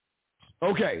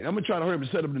 Okay, I'm going to try to hurry up and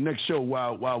set up the next show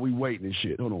while we waiting and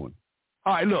shit. Hold on.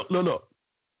 All right, look.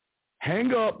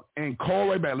 Hang up and call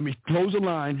right back. Let me close the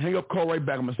line. Hang up, call right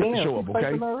back. I'm going to set the show up,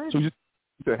 okay? So you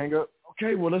said hang up?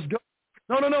 Okay, well, let's go.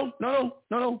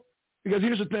 No. Because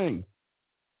here's the thing.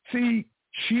 See,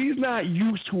 she's not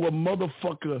used to a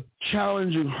motherfucker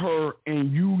challenging her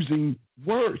and using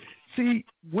words. See,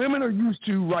 women are used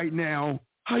to right now,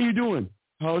 how you doing?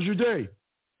 How's your day?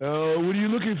 What are you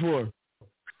looking for?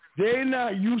 They're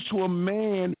not used to a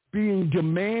man being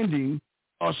demanding,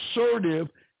 assertive,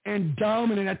 and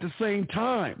dominant at the same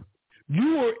time.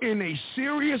 You are in a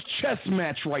serious chess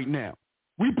match right now.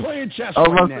 We playing chess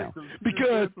right now.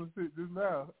 Because,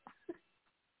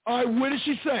 all right, what did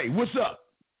she say? What's up?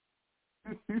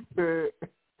 She said,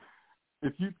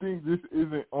 if you think this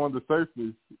isn't on the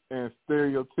surface and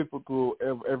stereotypical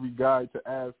of every guy to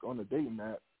ask on a dating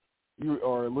app, you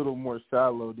are a little more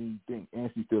shallow than you think. And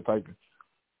she's still typing.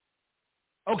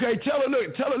 Okay, tell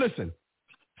her, listen.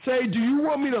 Say, do you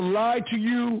want me to lie to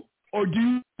you or do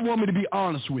you want me to be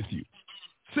honest with you?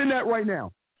 Send that right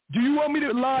now. Do you want me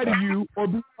to lie to you or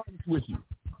be honest with you?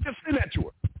 Just send that to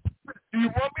her. Do you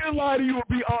want me to lie to you or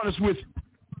be honest with you?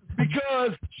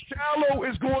 Because shallow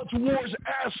is going towards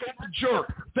asshole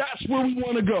jerk. That's where we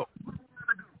want to go.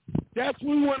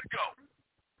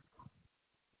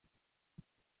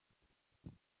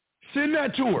 Send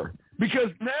that to her. Because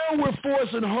now we're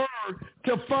forcing her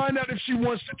to find out if she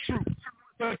wants the truth.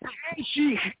 But can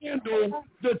she handle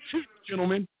the truth,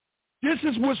 gentlemen? This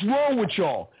is what's wrong with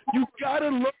y'all. You got to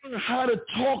learn how to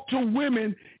talk to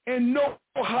women and know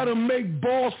how to make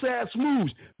boss-ass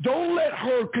moves. Don't let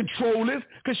her control this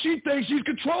because she thinks she's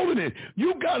controlling it.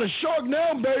 You got a shark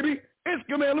now, baby. Man,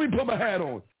 let me put my hat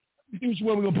on. Which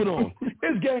one we're going to put on?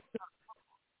 It's game time.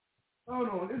 Hold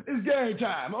on. It's game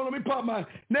time. Hold on, let me pop my...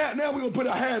 Now we're going to put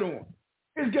a hat on.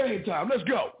 It's game time. Let's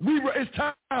go. It's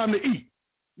time to eat.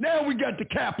 Now we got the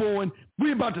cap on.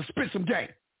 We're about to spit some game.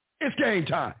 It's game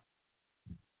time.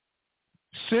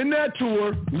 Send that to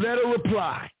her. Let her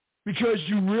reply because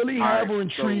you really have her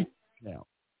intrigued now.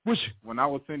 When I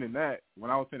was sending that,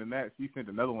 she sent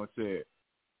another one said,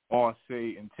 all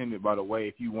say intended, by the way,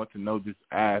 if you want to know, just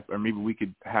ask, or maybe we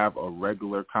could have a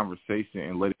regular conversation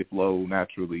and let it flow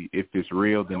naturally. If it's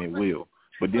real, then it will.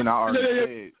 But then I already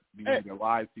said, do you need to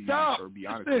lie to you or be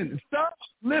honest with you?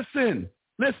 Listen.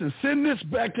 Send this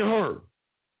back to her.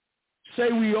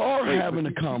 Say we are having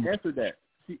a conversation. She answered that.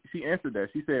 She answered that.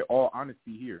 She said, all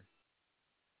honesty here.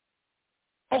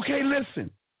 Okay,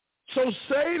 listen. So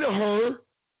say to her,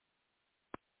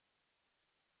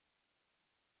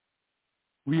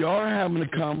 we are having a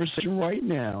conversation right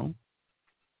now,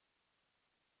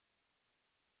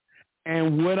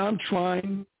 and what I'm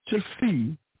trying to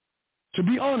see, to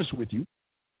be honest with you,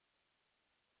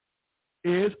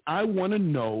 is I want to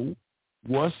know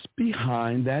what's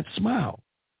behind that smile.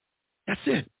 That's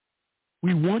it.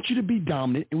 We want you to be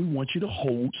dominant, and we want you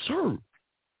to serve.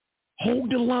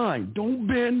 Hold the line. Don't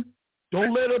bend.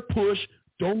 Don't let her push.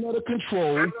 Don't let her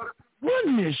control.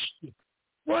 Run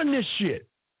this shit.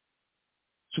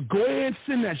 So go ahead and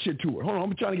send that shit to her. Hold on,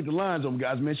 I'm trying to get the lines on,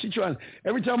 guys, man.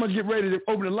 Every time I get ready to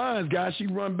open the lines, guys, she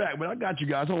run back. But I got you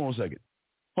guys. Hold on a second.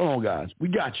 Hold on, guys. We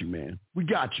got you, man. We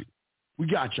got you. We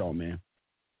got y'all, man.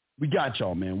 We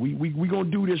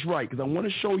going to do this right because I want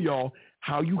to show y'all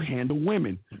how you handle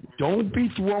women. Don't be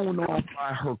thrown off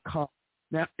by her comment.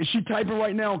 Now, is she typing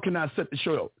right now or can I set the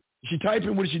show up? Is she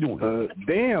typing? What is she doing?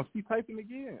 Damn, she's typing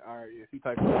again. All right, yeah, she's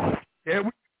typing. Yeah,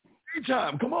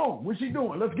 time. Come on. What's she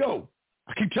doing? Let's go.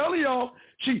 I keep telling y'all,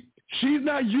 she's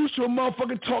not used to a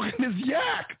motherfucker talking this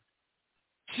yak.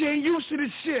 She ain't used to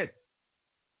this shit.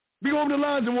 Be over the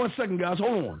lines in 1 second, guys.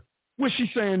 Hold on. What's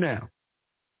she saying now?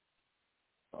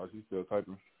 Oh, she's still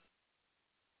typing.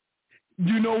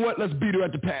 You know what? Let's beat her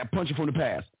at the past. Punch her from the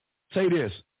past. Say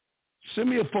this. Send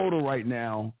me a photo right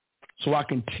now so I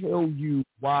can tell you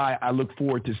why I look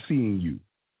forward to seeing you.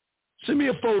 Send me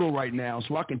a photo right now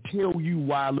so I can tell you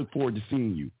why I look forward to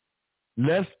seeing you.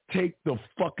 Let's take the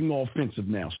fucking offensive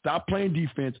now. Stop playing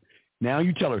defense. Now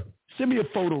you tell her, send me a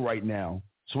photo right now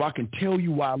so I can tell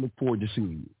you why I look forward to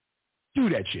seeing you. Do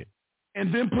that shit.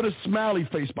 And then put a smiley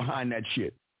face behind that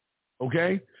shit.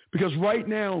 Okay? because right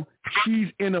now she's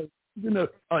in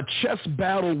a chess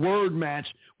battle word match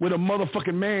with a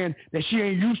motherfucking man that she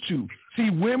ain't used to. See,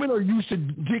 women are used to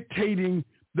dictating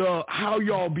how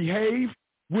y'all behave,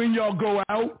 when y'all go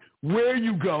out, where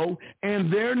you go,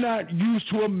 and they're not used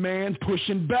to a man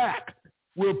pushing back.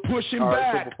 We're pushing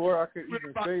back. So before I could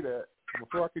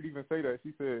even say that,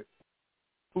 she said,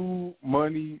 food,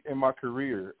 money, and my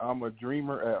career. I'm a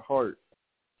dreamer at heart,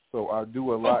 so I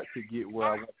do a lot to get where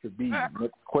I want to be. Next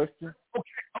question.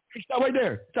 Okay, stop right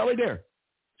there.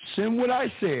 Send what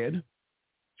I said,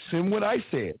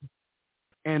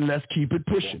 and let's keep it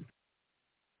pushing.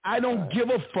 I don't give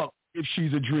a fuck if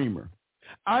she's a dreamer.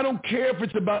 I don't care if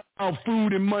it's about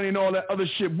food and money and all that other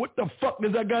shit. What the fuck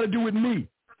does that got to do with me?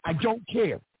 I don't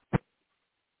care.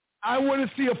 I want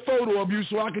to see a photo of you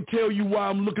so I can tell you why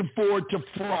I'm looking forward to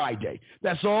Friday.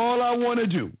 That's all I want to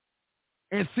do.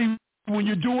 And see, when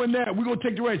you're doing that, we're going to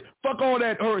take the race. Fuck all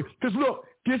that hurry. Because look,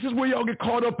 this is where y'all get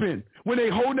caught up in. When they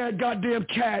hold that goddamn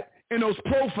cat in those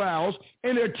profiles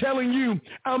and they're telling you,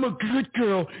 I'm a good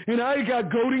girl and I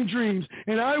got golden dreams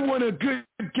and I want a good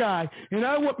guy and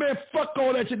I want, man, fuck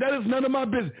all that shit. That is none of my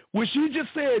business. What she just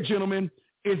said, gentlemen,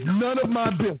 is none of my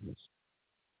business.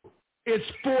 It's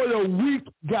for the weak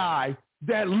guy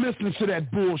that listens to that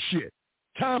bullshit.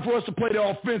 Time for us to play the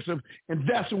offensive, and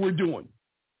that's what we're doing.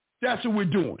 That's what we're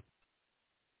doing.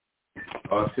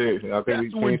 Oh, shit. I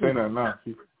think we can't say that now.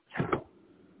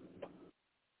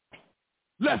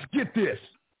 Let's get this.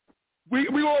 We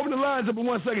go over the lines up in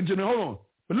 1 second, gentlemen. Hold on.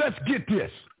 But let's get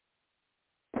this.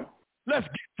 Let's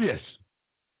get this.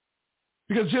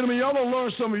 Because, gentlemen, y'all don't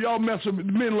learn something. Y'all mess with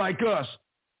men like us.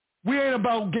 We ain't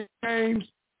about games.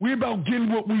 We're about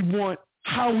getting what we want,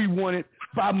 how we want it,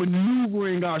 by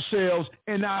maneuvering ourselves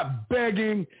and not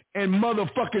begging and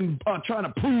motherfucking trying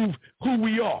to prove who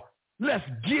we are. Let's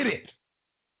get it.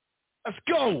 Let's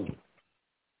go.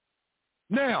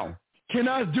 Now, can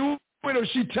I do it or is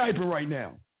she typing right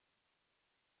now?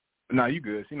 Nah, you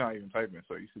good. She's not even typing,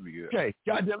 so you should be good. Okay.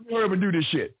 Goddamn, let me hurry up and do this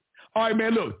shit. All right,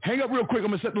 man, look. Hang up real quick. I'm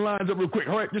going to set the lines up real quick.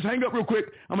 All right, just hang up real quick.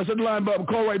 I'm going to set the line up and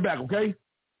call right back, okay?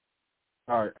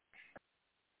 All right.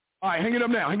 All right, hang it up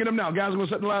now. Guys, I'm going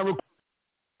to set the line real quick.